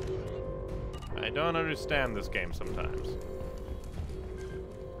 I don't understand this game sometimes.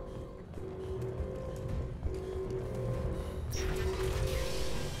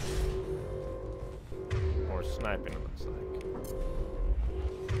 More sniping, it looks like.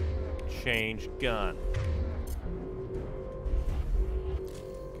 Change gun.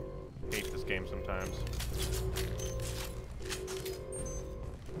 Hate this game sometimes.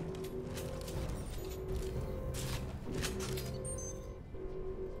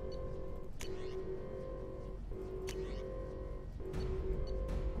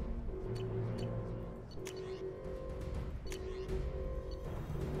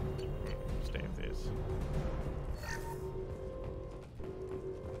 Stay with these.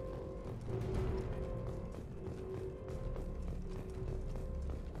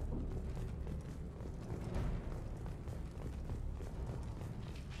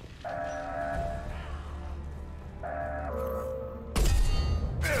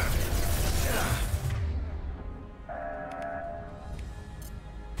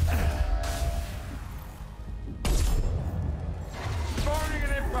 Firing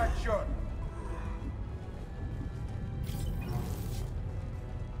an impact shot.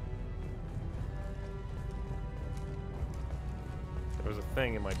 There was a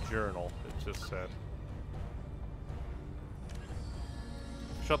thing in my journal that just said,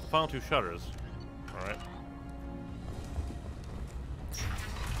 shut the final 2 shutters. Alright.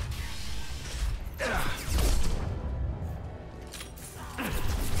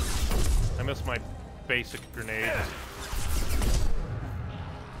 I missed my basic grenades.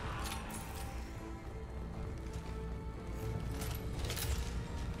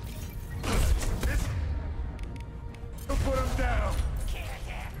 Put him down.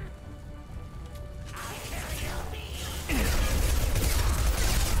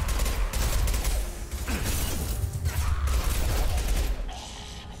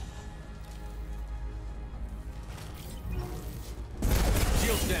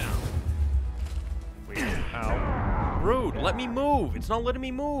 Shields down. Wait, how? Rude, let me move! It's not letting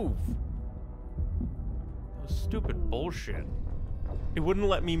me move! That was stupid bullshit. It wouldn't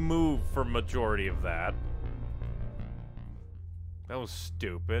let me move for majority of that. That was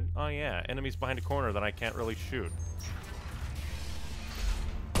stupid. Oh yeah, enemies behind a corner that I can't really shoot.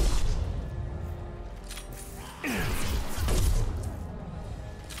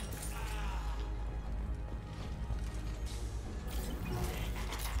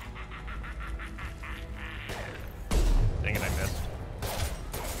 Dang it, I missed.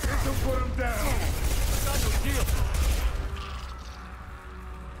 Put him down.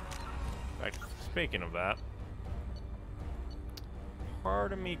 Right, speaking of that,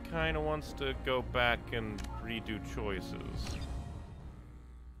 part of me kind of wants to go back and redo choices.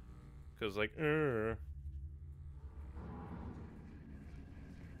 Because, like,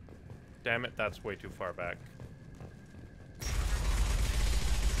 damn it, that's way too far back.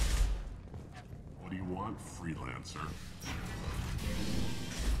 What do you want, freelancer?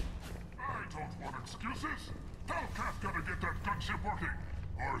 I don't want excuses. Tell Kafka to get that gunship working,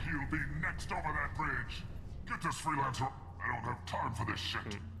 or he'll be next over that bridge. Get this freelancer. I don't have time for this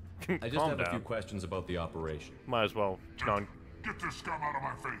shit. I just have a few questions about the operation. Might as well. Get this scum out of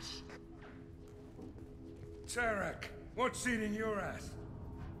my face. Tarek, what's eating your ass?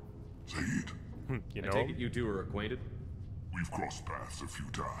 Zaid, you I know? take it you two are acquainted? we've crossed paths a few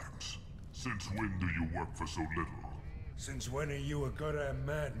times. Since when do you work for so little? Since when are you a goddamn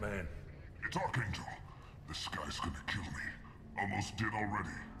madman? It's Archangel. This guy's gonna kill me. Almost did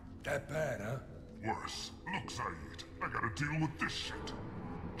already. That bad, huh? Worse. Look, Zaid, I gotta deal with this shit.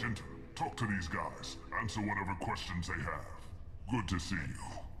 Jinta, talk to these guys. Answer whatever questions they have. Good to see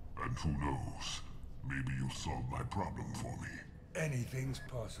you. And who knows, maybe you'll solve my problem for me. Anything's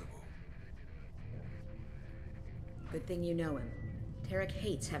possible. Good thing you know him. Tarek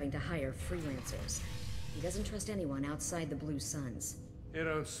hates having to hire freelancers. He doesn't trust anyone outside the Blue Suns. You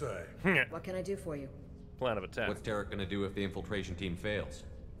don't say. What can I do for you? Plan of attack. What's Tarek gonna do if the infiltration team fails?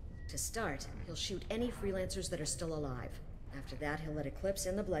 To start, he'll shoot any freelancers that are still alive. After that, he'll let Eclipse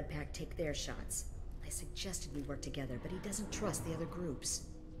and the Blood Pack take their shots. I suggested we work together, but he doesn't trust the other groups.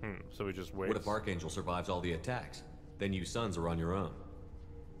 So he just waits. What if Archangel survives all the attacks? Then you Sons are on your own.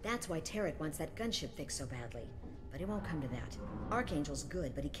 That's why Tarek wants that gunship fixed so badly. But it won't come to that. Archangel's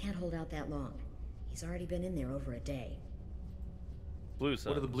good, but he can't hold out that long. He's already been in there over a day. Blue Suns.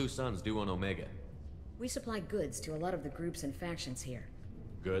 What do the Blue Suns do on Omega? We supply goods to a lot of the groups and factions here.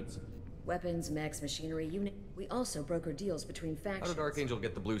 Goods? Weapons, mechs, machinery, unit. We also broker deals between factions. How did Archangel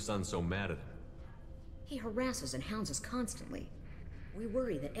get the Blue Suns so mad at him? He harasses and hounds us constantly. We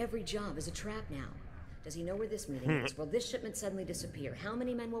worry that every job is a trap now. Does he know where this meeting is? Will this shipment suddenly disappear? How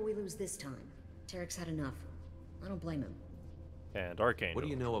many men will we lose this time? Tarek's had enough. I don't blame him. And Archangel. What do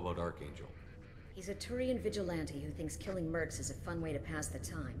you know about Archangel? He's a Turian vigilante who thinks killing mercs is a fun way to pass the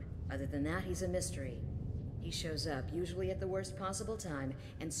time. Other than that, he's a mystery. He shows up, usually at the worst possible time,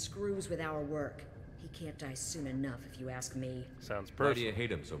 and screws with our work. He can't die soon enough, if you ask me. Sounds personal. Why do you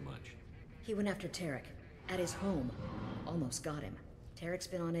hate him so much? He went after Tarek. At his home. Almost got him. Tarek's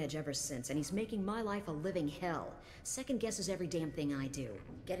been on edge ever since, and he's making my life a living hell. Second guesses every damn thing I do.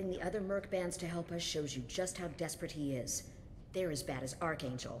 Getting the other merc bands to help us shows you just how desperate he is. They're as bad as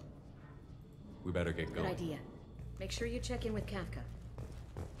Archangel. We better get going. Good idea. Make sure you check in with Kafka.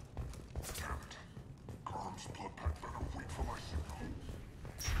 Damn it. Grom's blood pack better wait for my signal.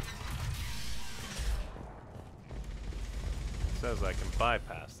 Says I can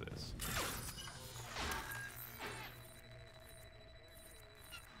bypass this.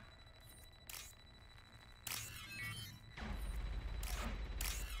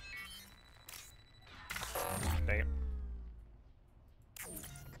 Dang it.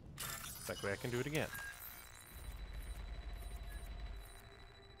 That way I can do it again.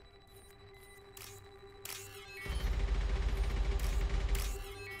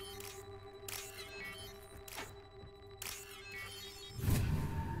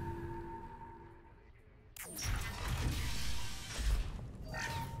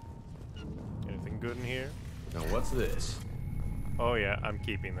 Anything good in here? Now what's this? Oh yeah, I'm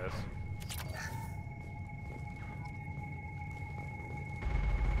keeping this.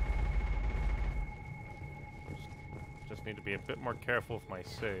 Just need to be a bit more careful with my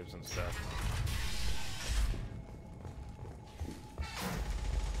saves and stuff.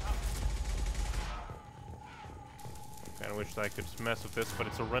 Kinda wish I could mess with this, but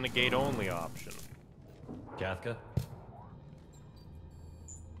it's a renegade only option. Kafka?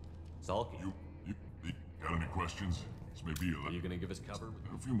 Salky? You got any questions? This may be Are you gonna give us cover?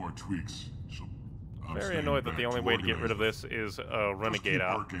 A few more tweaks. So I'm Very staying annoyed that back the only way to get organize rid of this is a renegade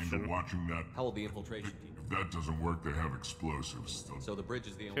Just keep option. watching that. How will the infiltration team? If that doesn't work, they have explosives. So the bridge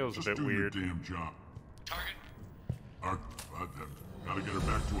is the only... Feels a Just bit do weird. your damn job. Target. Gotta get her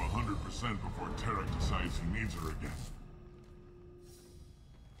back to 100% before Tarek decides he needs her again.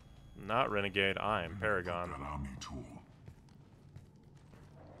 Not renegade, I'm Paragon. That Omni tool.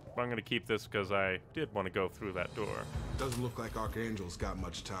 But I'm gonna keep this because I did want to go through that door. Doesn't look like Archangel's got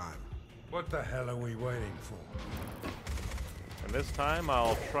much time. What the hell are we waiting for? And this time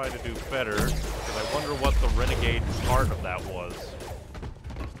I'll try to do better, because I wonder what the renegade part of that was.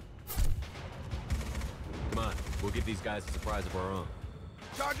 Come on, we'll give these guys a surprise of our own.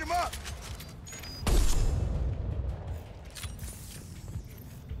 Charge him up!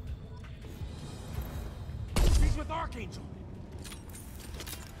 He's with Archangel!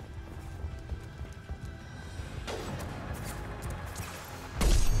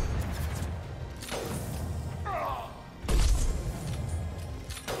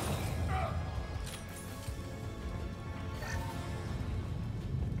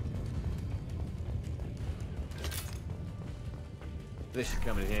 This should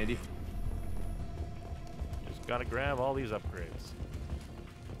come in handy. Just gotta grab all these upgrades.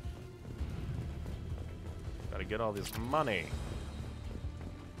 Gotta get all this money.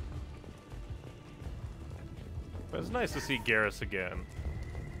 But it's nice to see Garrus again.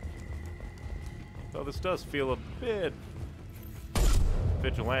 Though this does feel a bit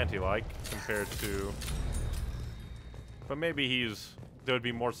vigilante-like compared to... But maybe there would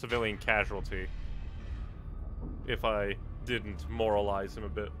be more civilian casualty if I didn't moralize him a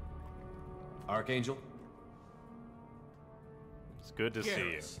bit. Archangel? It's good to see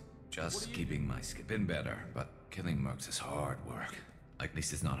you. Just keeping my skin. Been better, but killing mercs is hard work. At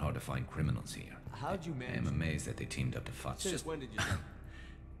least it's not hard to find criminals here. How'd you manage? I am amazed that they teamed up to fight. Since when did you...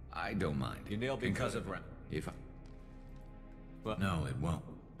 I don't mind. You nailed me because of... If No, it won't.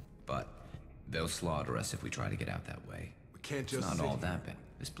 But they'll slaughter us if we try to get out that way. We can't just It's not sit all here. that bad.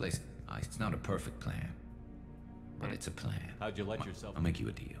 This place, it's not a perfect plan. But it's a plan. How'd you let yourself... I'll make you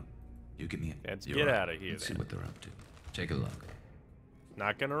a deal. You give me a... Let's you're get right. out of here, Let's see then. what they're up to. Take a look.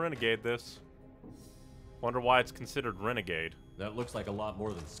 Not gonna renegade this. Wonder why it's considered renegade. That looks like a lot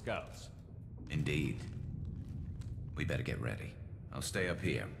more than scouts. Indeed. We better get ready. I'll stay up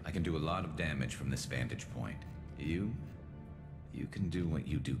here. I can do a lot of damage from this vantage point. You can do what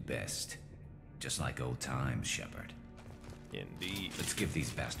you do best. Just like old times, Shepard. Indeed. Let's give these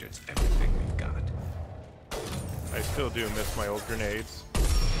bastards everything we've got. I still do miss my old grenades.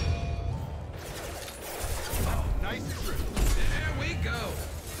 Nice trip. There we go.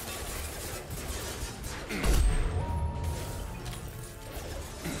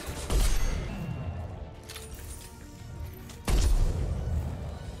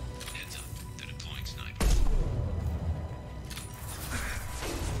 Heads up. They're deploying sniper.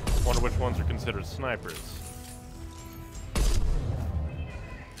 Wonder which ones are considered snipers.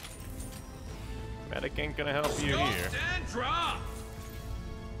 Medic ain't gonna help you here. And drop.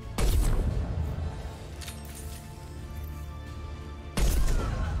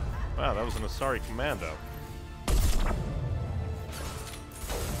 Wow, that was an Asari commando.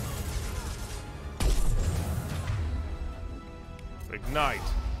 Ignite.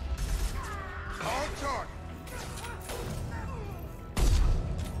 On target.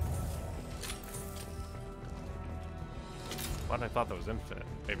 What? I thought that was infinite.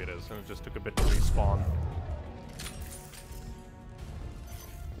 Maybe it is, and it just took a bit to respawn.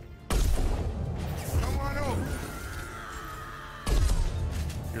 Come on over.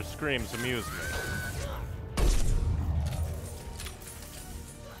 Your screams amuse me.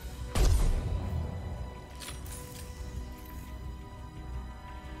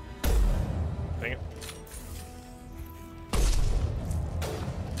 Dang it.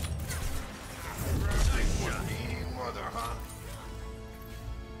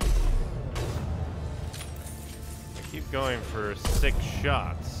 I keep going for 6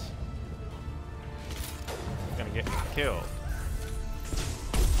 shots. I'm gonna get killed.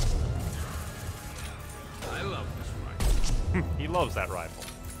 I love this rifle. He loves that rifle.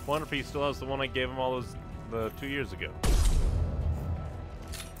 Wonder if he still has the one I gave him all those 2 years ago.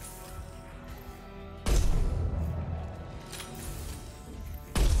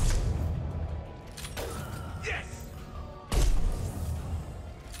 Yes.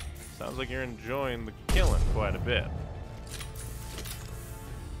 Sounds like you're enjoying the killing quite a bit.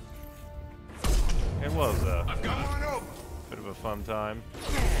 It was a bit of a fun time.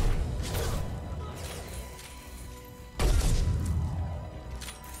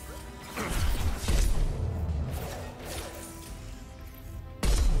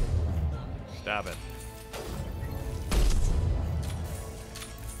 Stab it.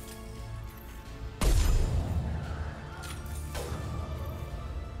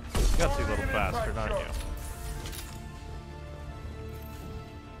 Gutsy little bastard, aren't you?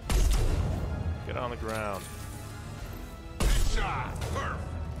 Get on the ground. Good shot. Perf.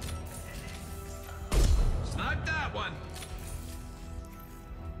 Snipe that one.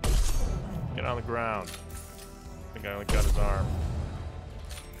 Get on the ground. I think I only got his arm.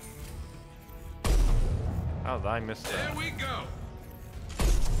 How did I miss that? There we go.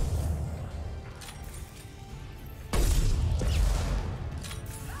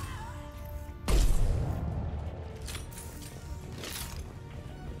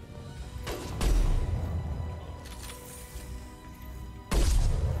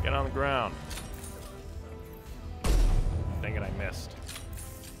 Get on the ground. Dang it, I missed.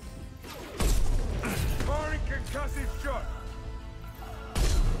 Firing concussive shot.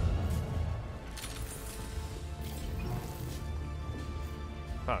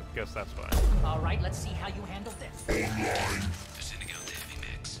 Oh, guess that's why. All right, let's see how you handle this. They're sending out the heavy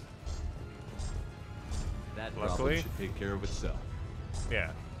mix. That Luckily. problem should take care of itself.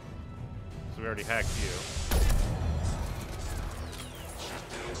 Yeah. So we already hacked you.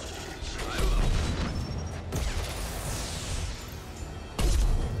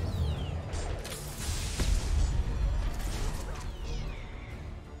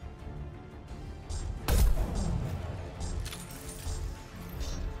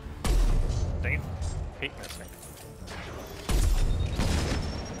 Dang it. Hate missing.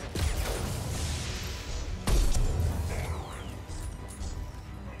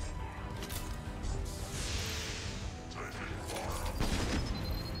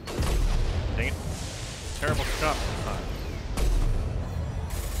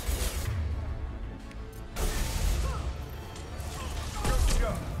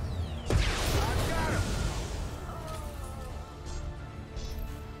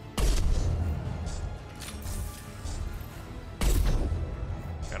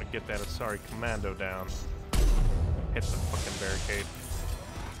 get that Asari commando down. Hit the fucking barricade.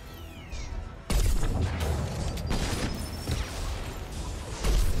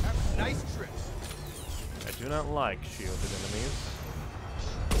 Have a nice trip. I do not like shielded enemies.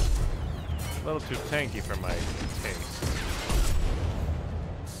 A little too tanky for my taste.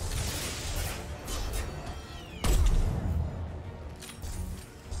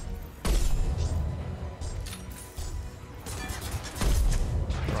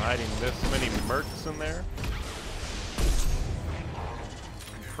 Hiding this many mercs in there?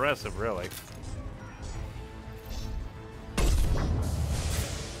 Impressive, really.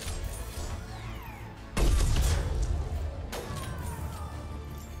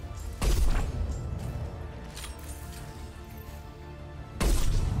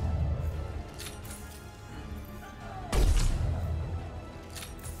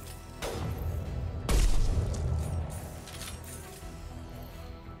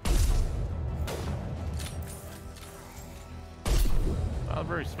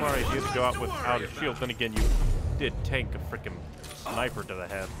 Very smart idea to go out without a shield. Then again, you did tank a freaking sniper to the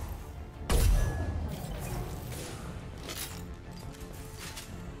head.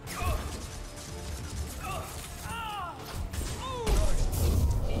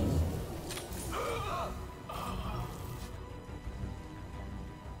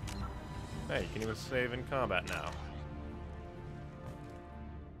 Hey, you can even save in combat now.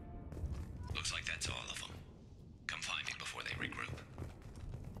 Looks like that's all of them. Come find me before they regroup.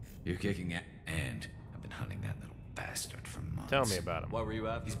 You're kicking it, and I've been hunting that little bastard for months. Tell me about him. Why were you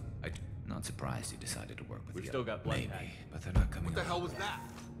after? I'm not surprised he decided to work with We've the still other. got blood Maybe, pack. but they're not coming. What the along. hell was that?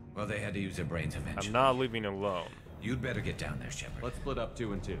 Well, they had to use their brains eventually. I'm not leaving you alone. You'd better get down there, Shepard. Let's split up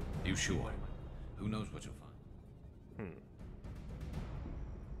 2 and 2. You sure? Who knows what you'll find?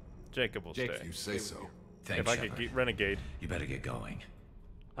 Jacob will stay. You say so. Thanks, If I Shepard. could get Renegade. You better get going.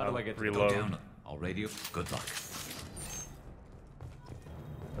 How do I get to reload? Go down. I'll radio. Good luck.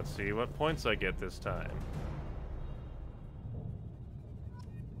 Let's see what points I get this time.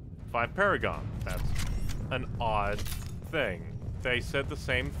 5 Paragon. That's an odd thing. They said the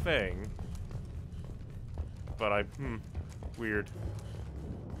same thing. But weird.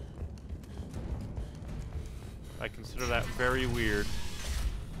 I consider that very weird.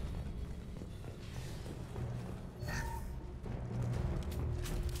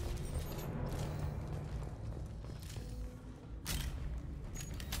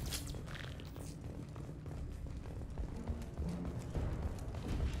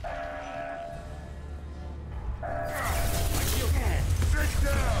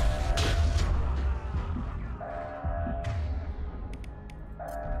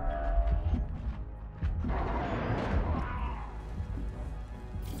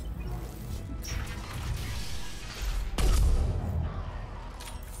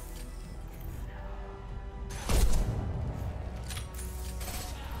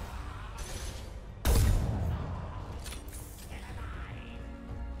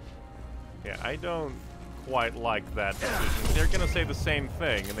 Yeah, I don't quite like that decision. They're gonna say the same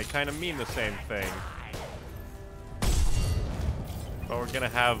thing, and they kind of mean the same thing. But we're gonna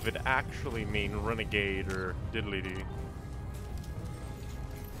have it actually mean Renegade or Diddly-dee.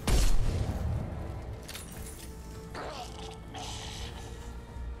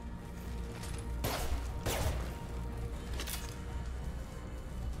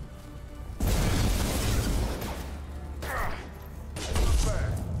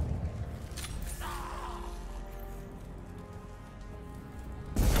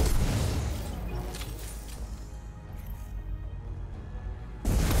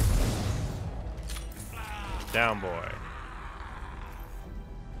 Down, boy.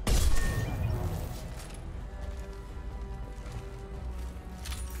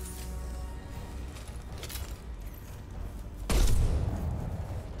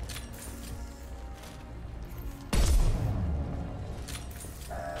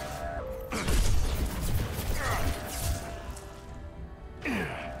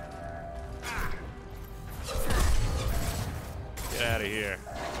 Get out of here,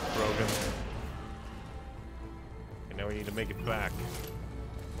 Brogan. And now we need to make it back.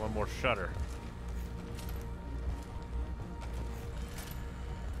 One more shutter.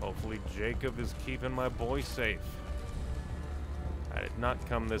 Hopefully Jacob is keeping my boy safe. I did not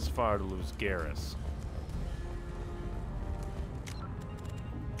come this far to lose Garrus.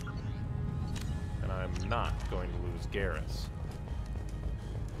 And I'm not going to lose Garrus.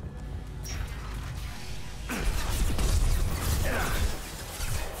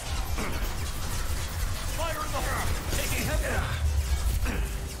 Fire in the hole! Taking heavy.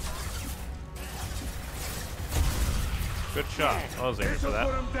 Good shot. I was aiming for that.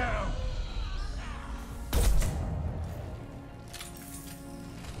 Put him down.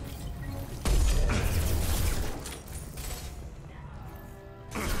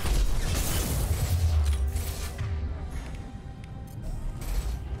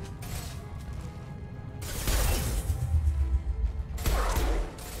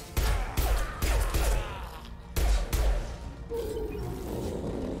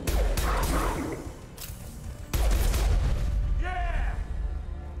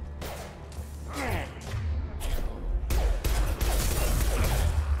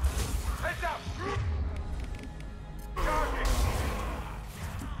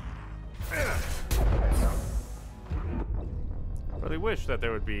 I wish that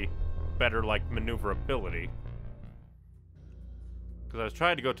there would be better, like, maneuverability. Because I was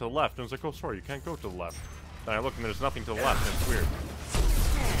trying to go to the left, and I was like, oh, sorry, you can't go to the left. Then I look, and there's nothing to the left, and it's weird.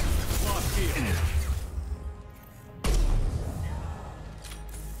 Lost here.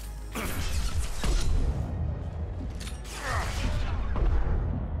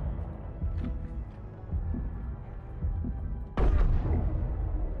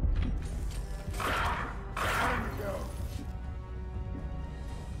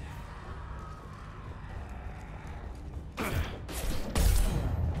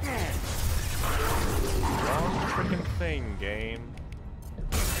 Game.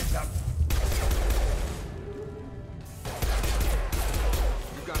 We've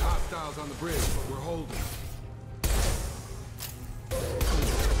got hostiles on the bridge, but we're holding.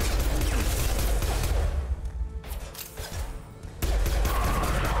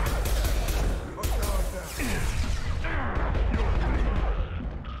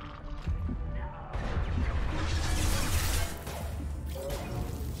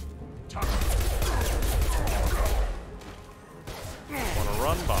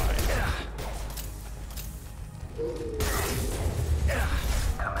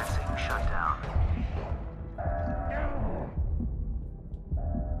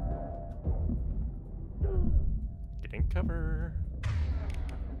 Cover.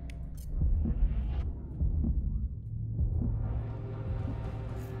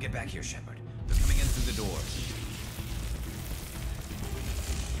 Get back here, Shepard. They're coming in through the doors.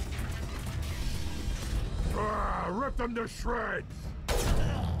 Rip them to shreds!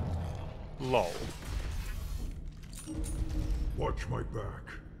 Lol. Watch my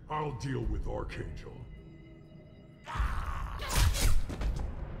back. I'll deal with Archangel.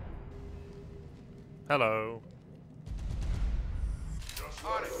 Hello.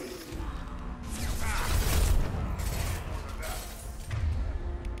 On it.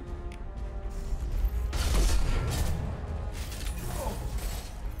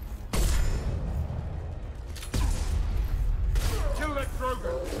 Kill that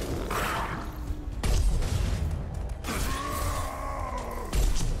Kroger.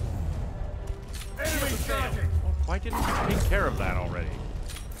 Enemy charging. Why didn't you take care of that already?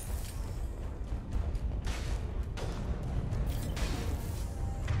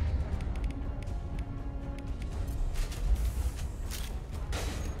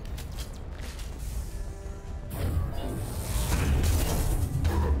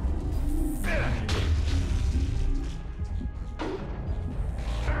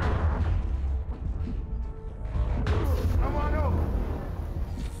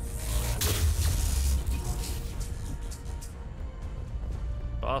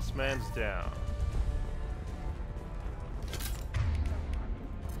 Boss man's down.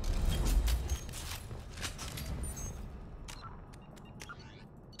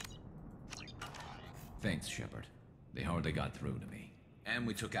 Thanks, Shepard. They hardly got through to me. And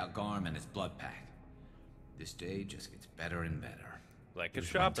we took out Garm and his blood pack. This day just gets better and better. Like a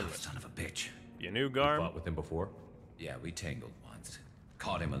shopping list. Son of a bitch. You knew Garm? You fought with him before? Yeah, we tangled once.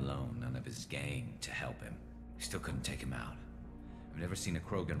 Caught him alone, none of his gang to help him. Still couldn't take him out. I've never seen a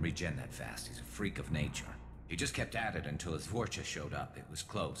Krogan regen that fast. He's a freak of nature. He just kept at it until his Vorcha showed up. It was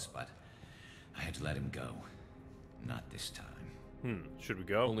close, but I had to let him go. Not this time. Should we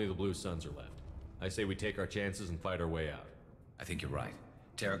go? Only the Blue Suns are left. I say we take our chances and fight our way out. I think you're right.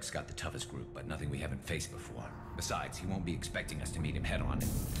 Tarek's got the toughest group, but nothing we haven't faced before. Besides, he won't be expecting us to meet him head-on.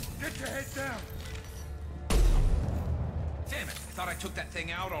 Get your head down! Damn it! I thought I took that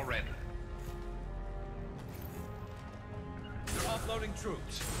thing out already. They're offloading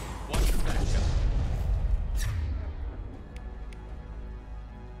troops. Watch your back, Shepard.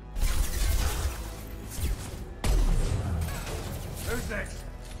 Who's next?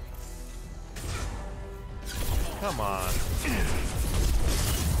 Come on.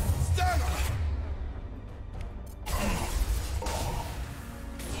 Stand up!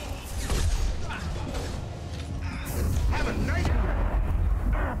 Have it!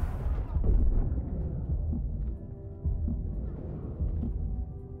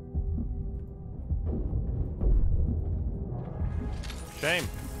 Shame.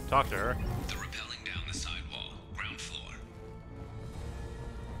 Talk to her. The rappelling down the sidewall, ground floor.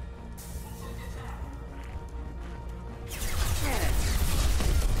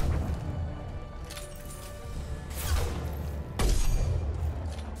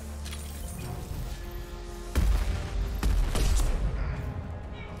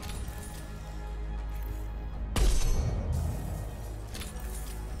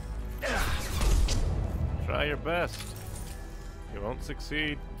 Try your best. You won't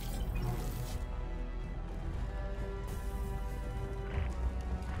succeed.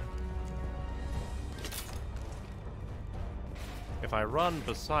 If I run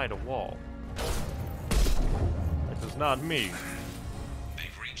beside a wall, it is not me.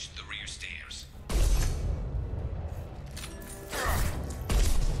 They've reached the rear stairs.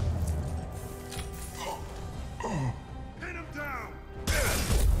 Pin him down!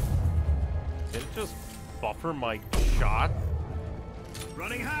 Did it just buffer my shot?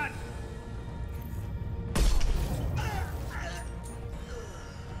 Running hot!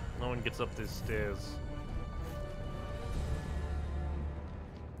 No one gets up these stairs.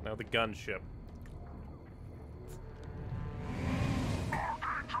 Now the gunship.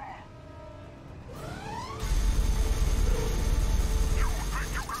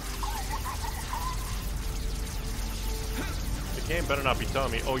 The game better not be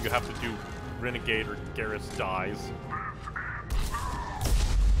telling me, oh, you have to do Renegade or Garrus dies.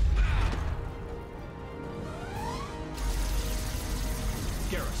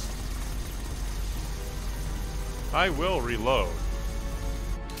 Garrus. I will reload.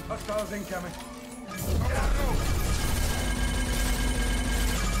 Hostiles incoming.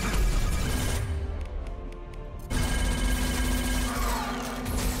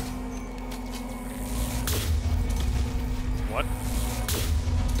 What?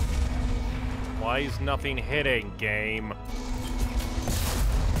 Why is nothing hitting, game?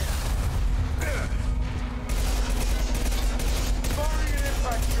 Firing an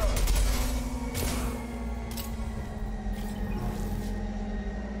impact shot.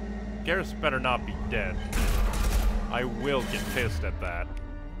 Garrus better not be dead. I will get pissed at that.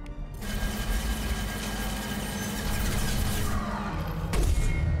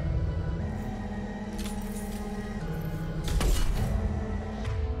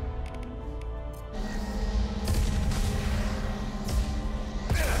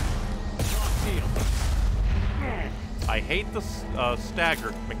 I hate the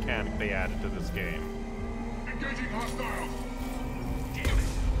stagger mechanic they added to this game. Engaging hostiles!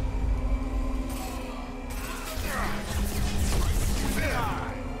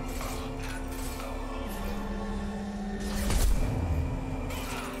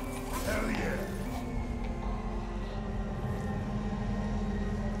 Hell yeah.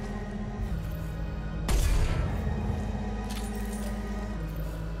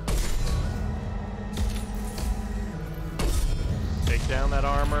 Take down that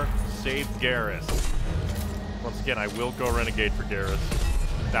armor, save Garrus. Once again, I will go Renegade for Garrus.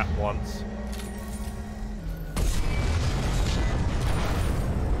 That once.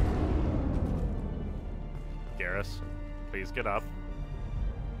 Garrus, please get up.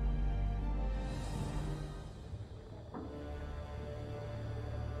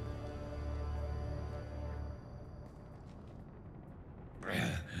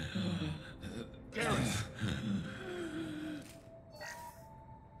 Garrus!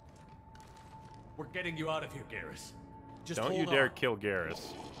 We're getting you out of here, Garrus. Just Don't hold you dare on. kill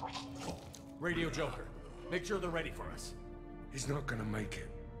Garrus. Radio Joker, make sure they're ready for us. He's not gonna make it.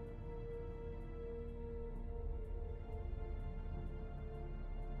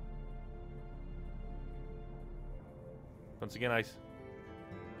 Once again, I...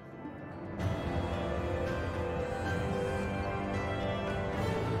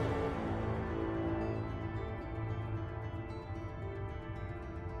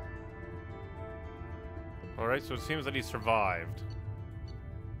 Alright, so it seems that he survived.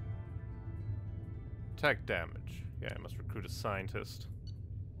 Tech damage. Yeah, I must recruit a scientist.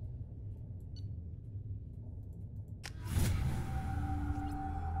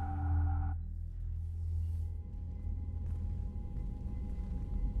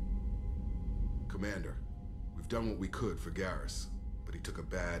 Commander, we've done what we could for Garrus, but he took a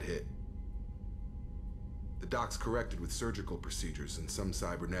bad hit. The doc's corrected with surgical procedures and some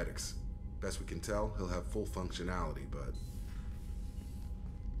cybernetics. Best we can tell, he'll have full functionality, but...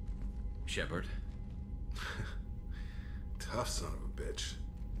 Shepard? Tough son of a bitch.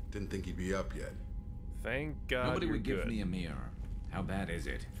 Didn't think he'd be up yet. Thank God Nobody you're would give good. me a mirror. How bad is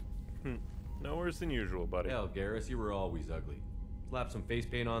it? No worse than usual, buddy. Hell, Garrus, you were always ugly. Slap some face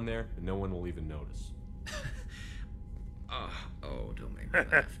paint on there, and no one will even notice. Oh, don't make me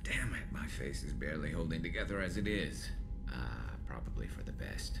laugh. Damn it, my face is barely holding together as it is. Probably for the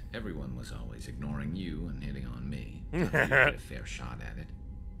best. Everyone was always ignoring you and hitting on me. So you get a fair shot at it.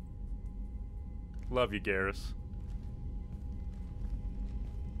 Love you, Garrus.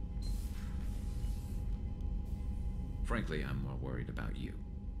 Frankly, I'm more worried about you.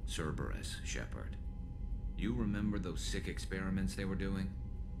 Cerberus, Shepard. You remember those sick experiments they were doing?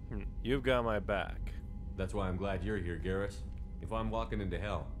 You've got my back. That's why I'm glad you're here, Garrus. If I'm walking into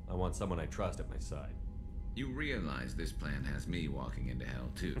hell, I want someone I trust at my side. You realize this plan has me walking into hell,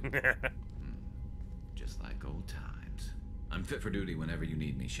 too. Just like old times. I'm fit for duty whenever you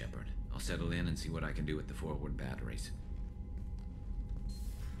need me, Shepard. I'll settle in and see what I can do with the forward batteries.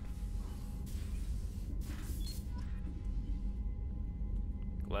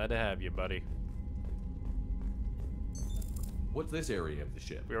 Glad to have you, buddy. What's this area of the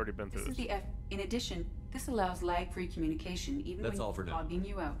ship? We already been through This is the In addition, this allows lag-free communication even That's when all for now. logging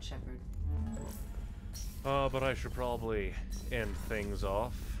you out, Shepard. But I should probably end things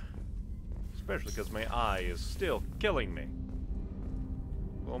off. Especially because my eye is still killing me.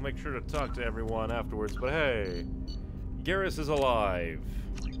 We'll make sure to talk to everyone afterwards, but hey, Garrus is alive.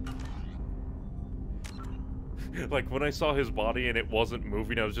 Like, when I saw his body and it wasn't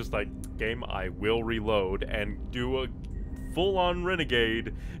moving, I was just like, game, I will reload and do a full-on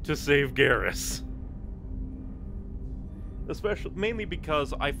renegade to save Garrus. Especially, mainly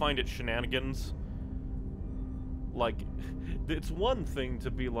because I find it shenanigans. Like, it's one thing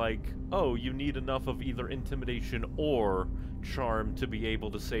to be like, oh, you need enough of either intimidation or charm to be able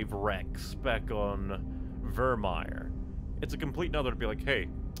to save Rex back on Vermeer. It's a complete another to be like, hey,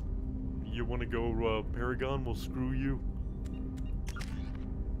 you want to go Paragon? We'll screw you.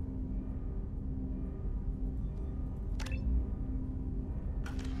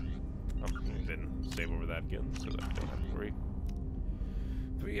 Didn't save over that again, so that don't have to worry.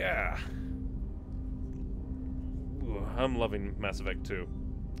 But yeah. Ooh, I'm loving Mass Effect 2.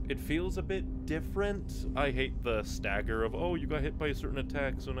 It feels a bit different. I hate the stagger of, oh, you got hit by a certain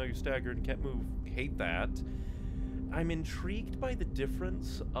attack, so now you staggered and can't move. Hate that. I'm intrigued by the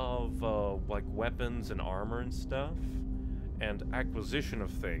difference of, like, weapons and armor and stuff, and acquisition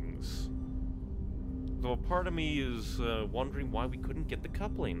of things. Though a part of me is wondering why we couldn't get the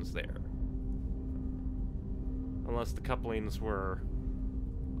couplings there. Unless the couplings were,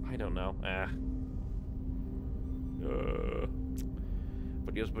 I don't know,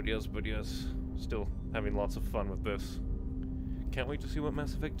 But yes. Still having lots of fun with this. Can't wait to see what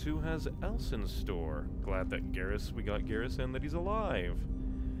Mass Effect 2 has else in store. Glad that we got Garrus and that he's alive.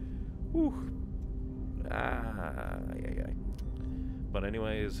 Whew. But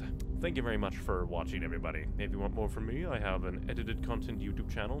anyways, thank you very much for watching, everybody. If you want more from me, I have an edited content YouTube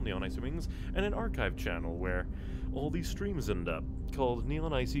channel, Neon Icy Wings, and an archive channel where all these streams end up, called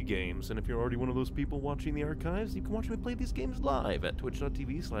Neon Icy Games. And if you're already one of those people watching the archives, you can watch me play these games live at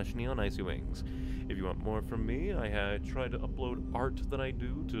twitch.tv/neonicywings. If you want more from me, I try to upload art that I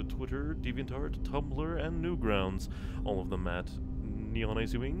do to Twitter, DeviantArt, Tumblr, and Newgrounds. All of them at Neon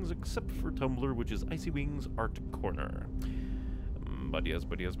Icy Wings, except for Tumblr, which is Icy Wings Art Corner. But yes,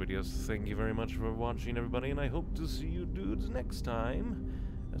 thank you very much for watching, everybody, and I hope to see you dudes next time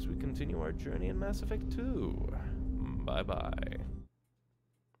as we continue our journey in Mass Effect 2. Bye-bye.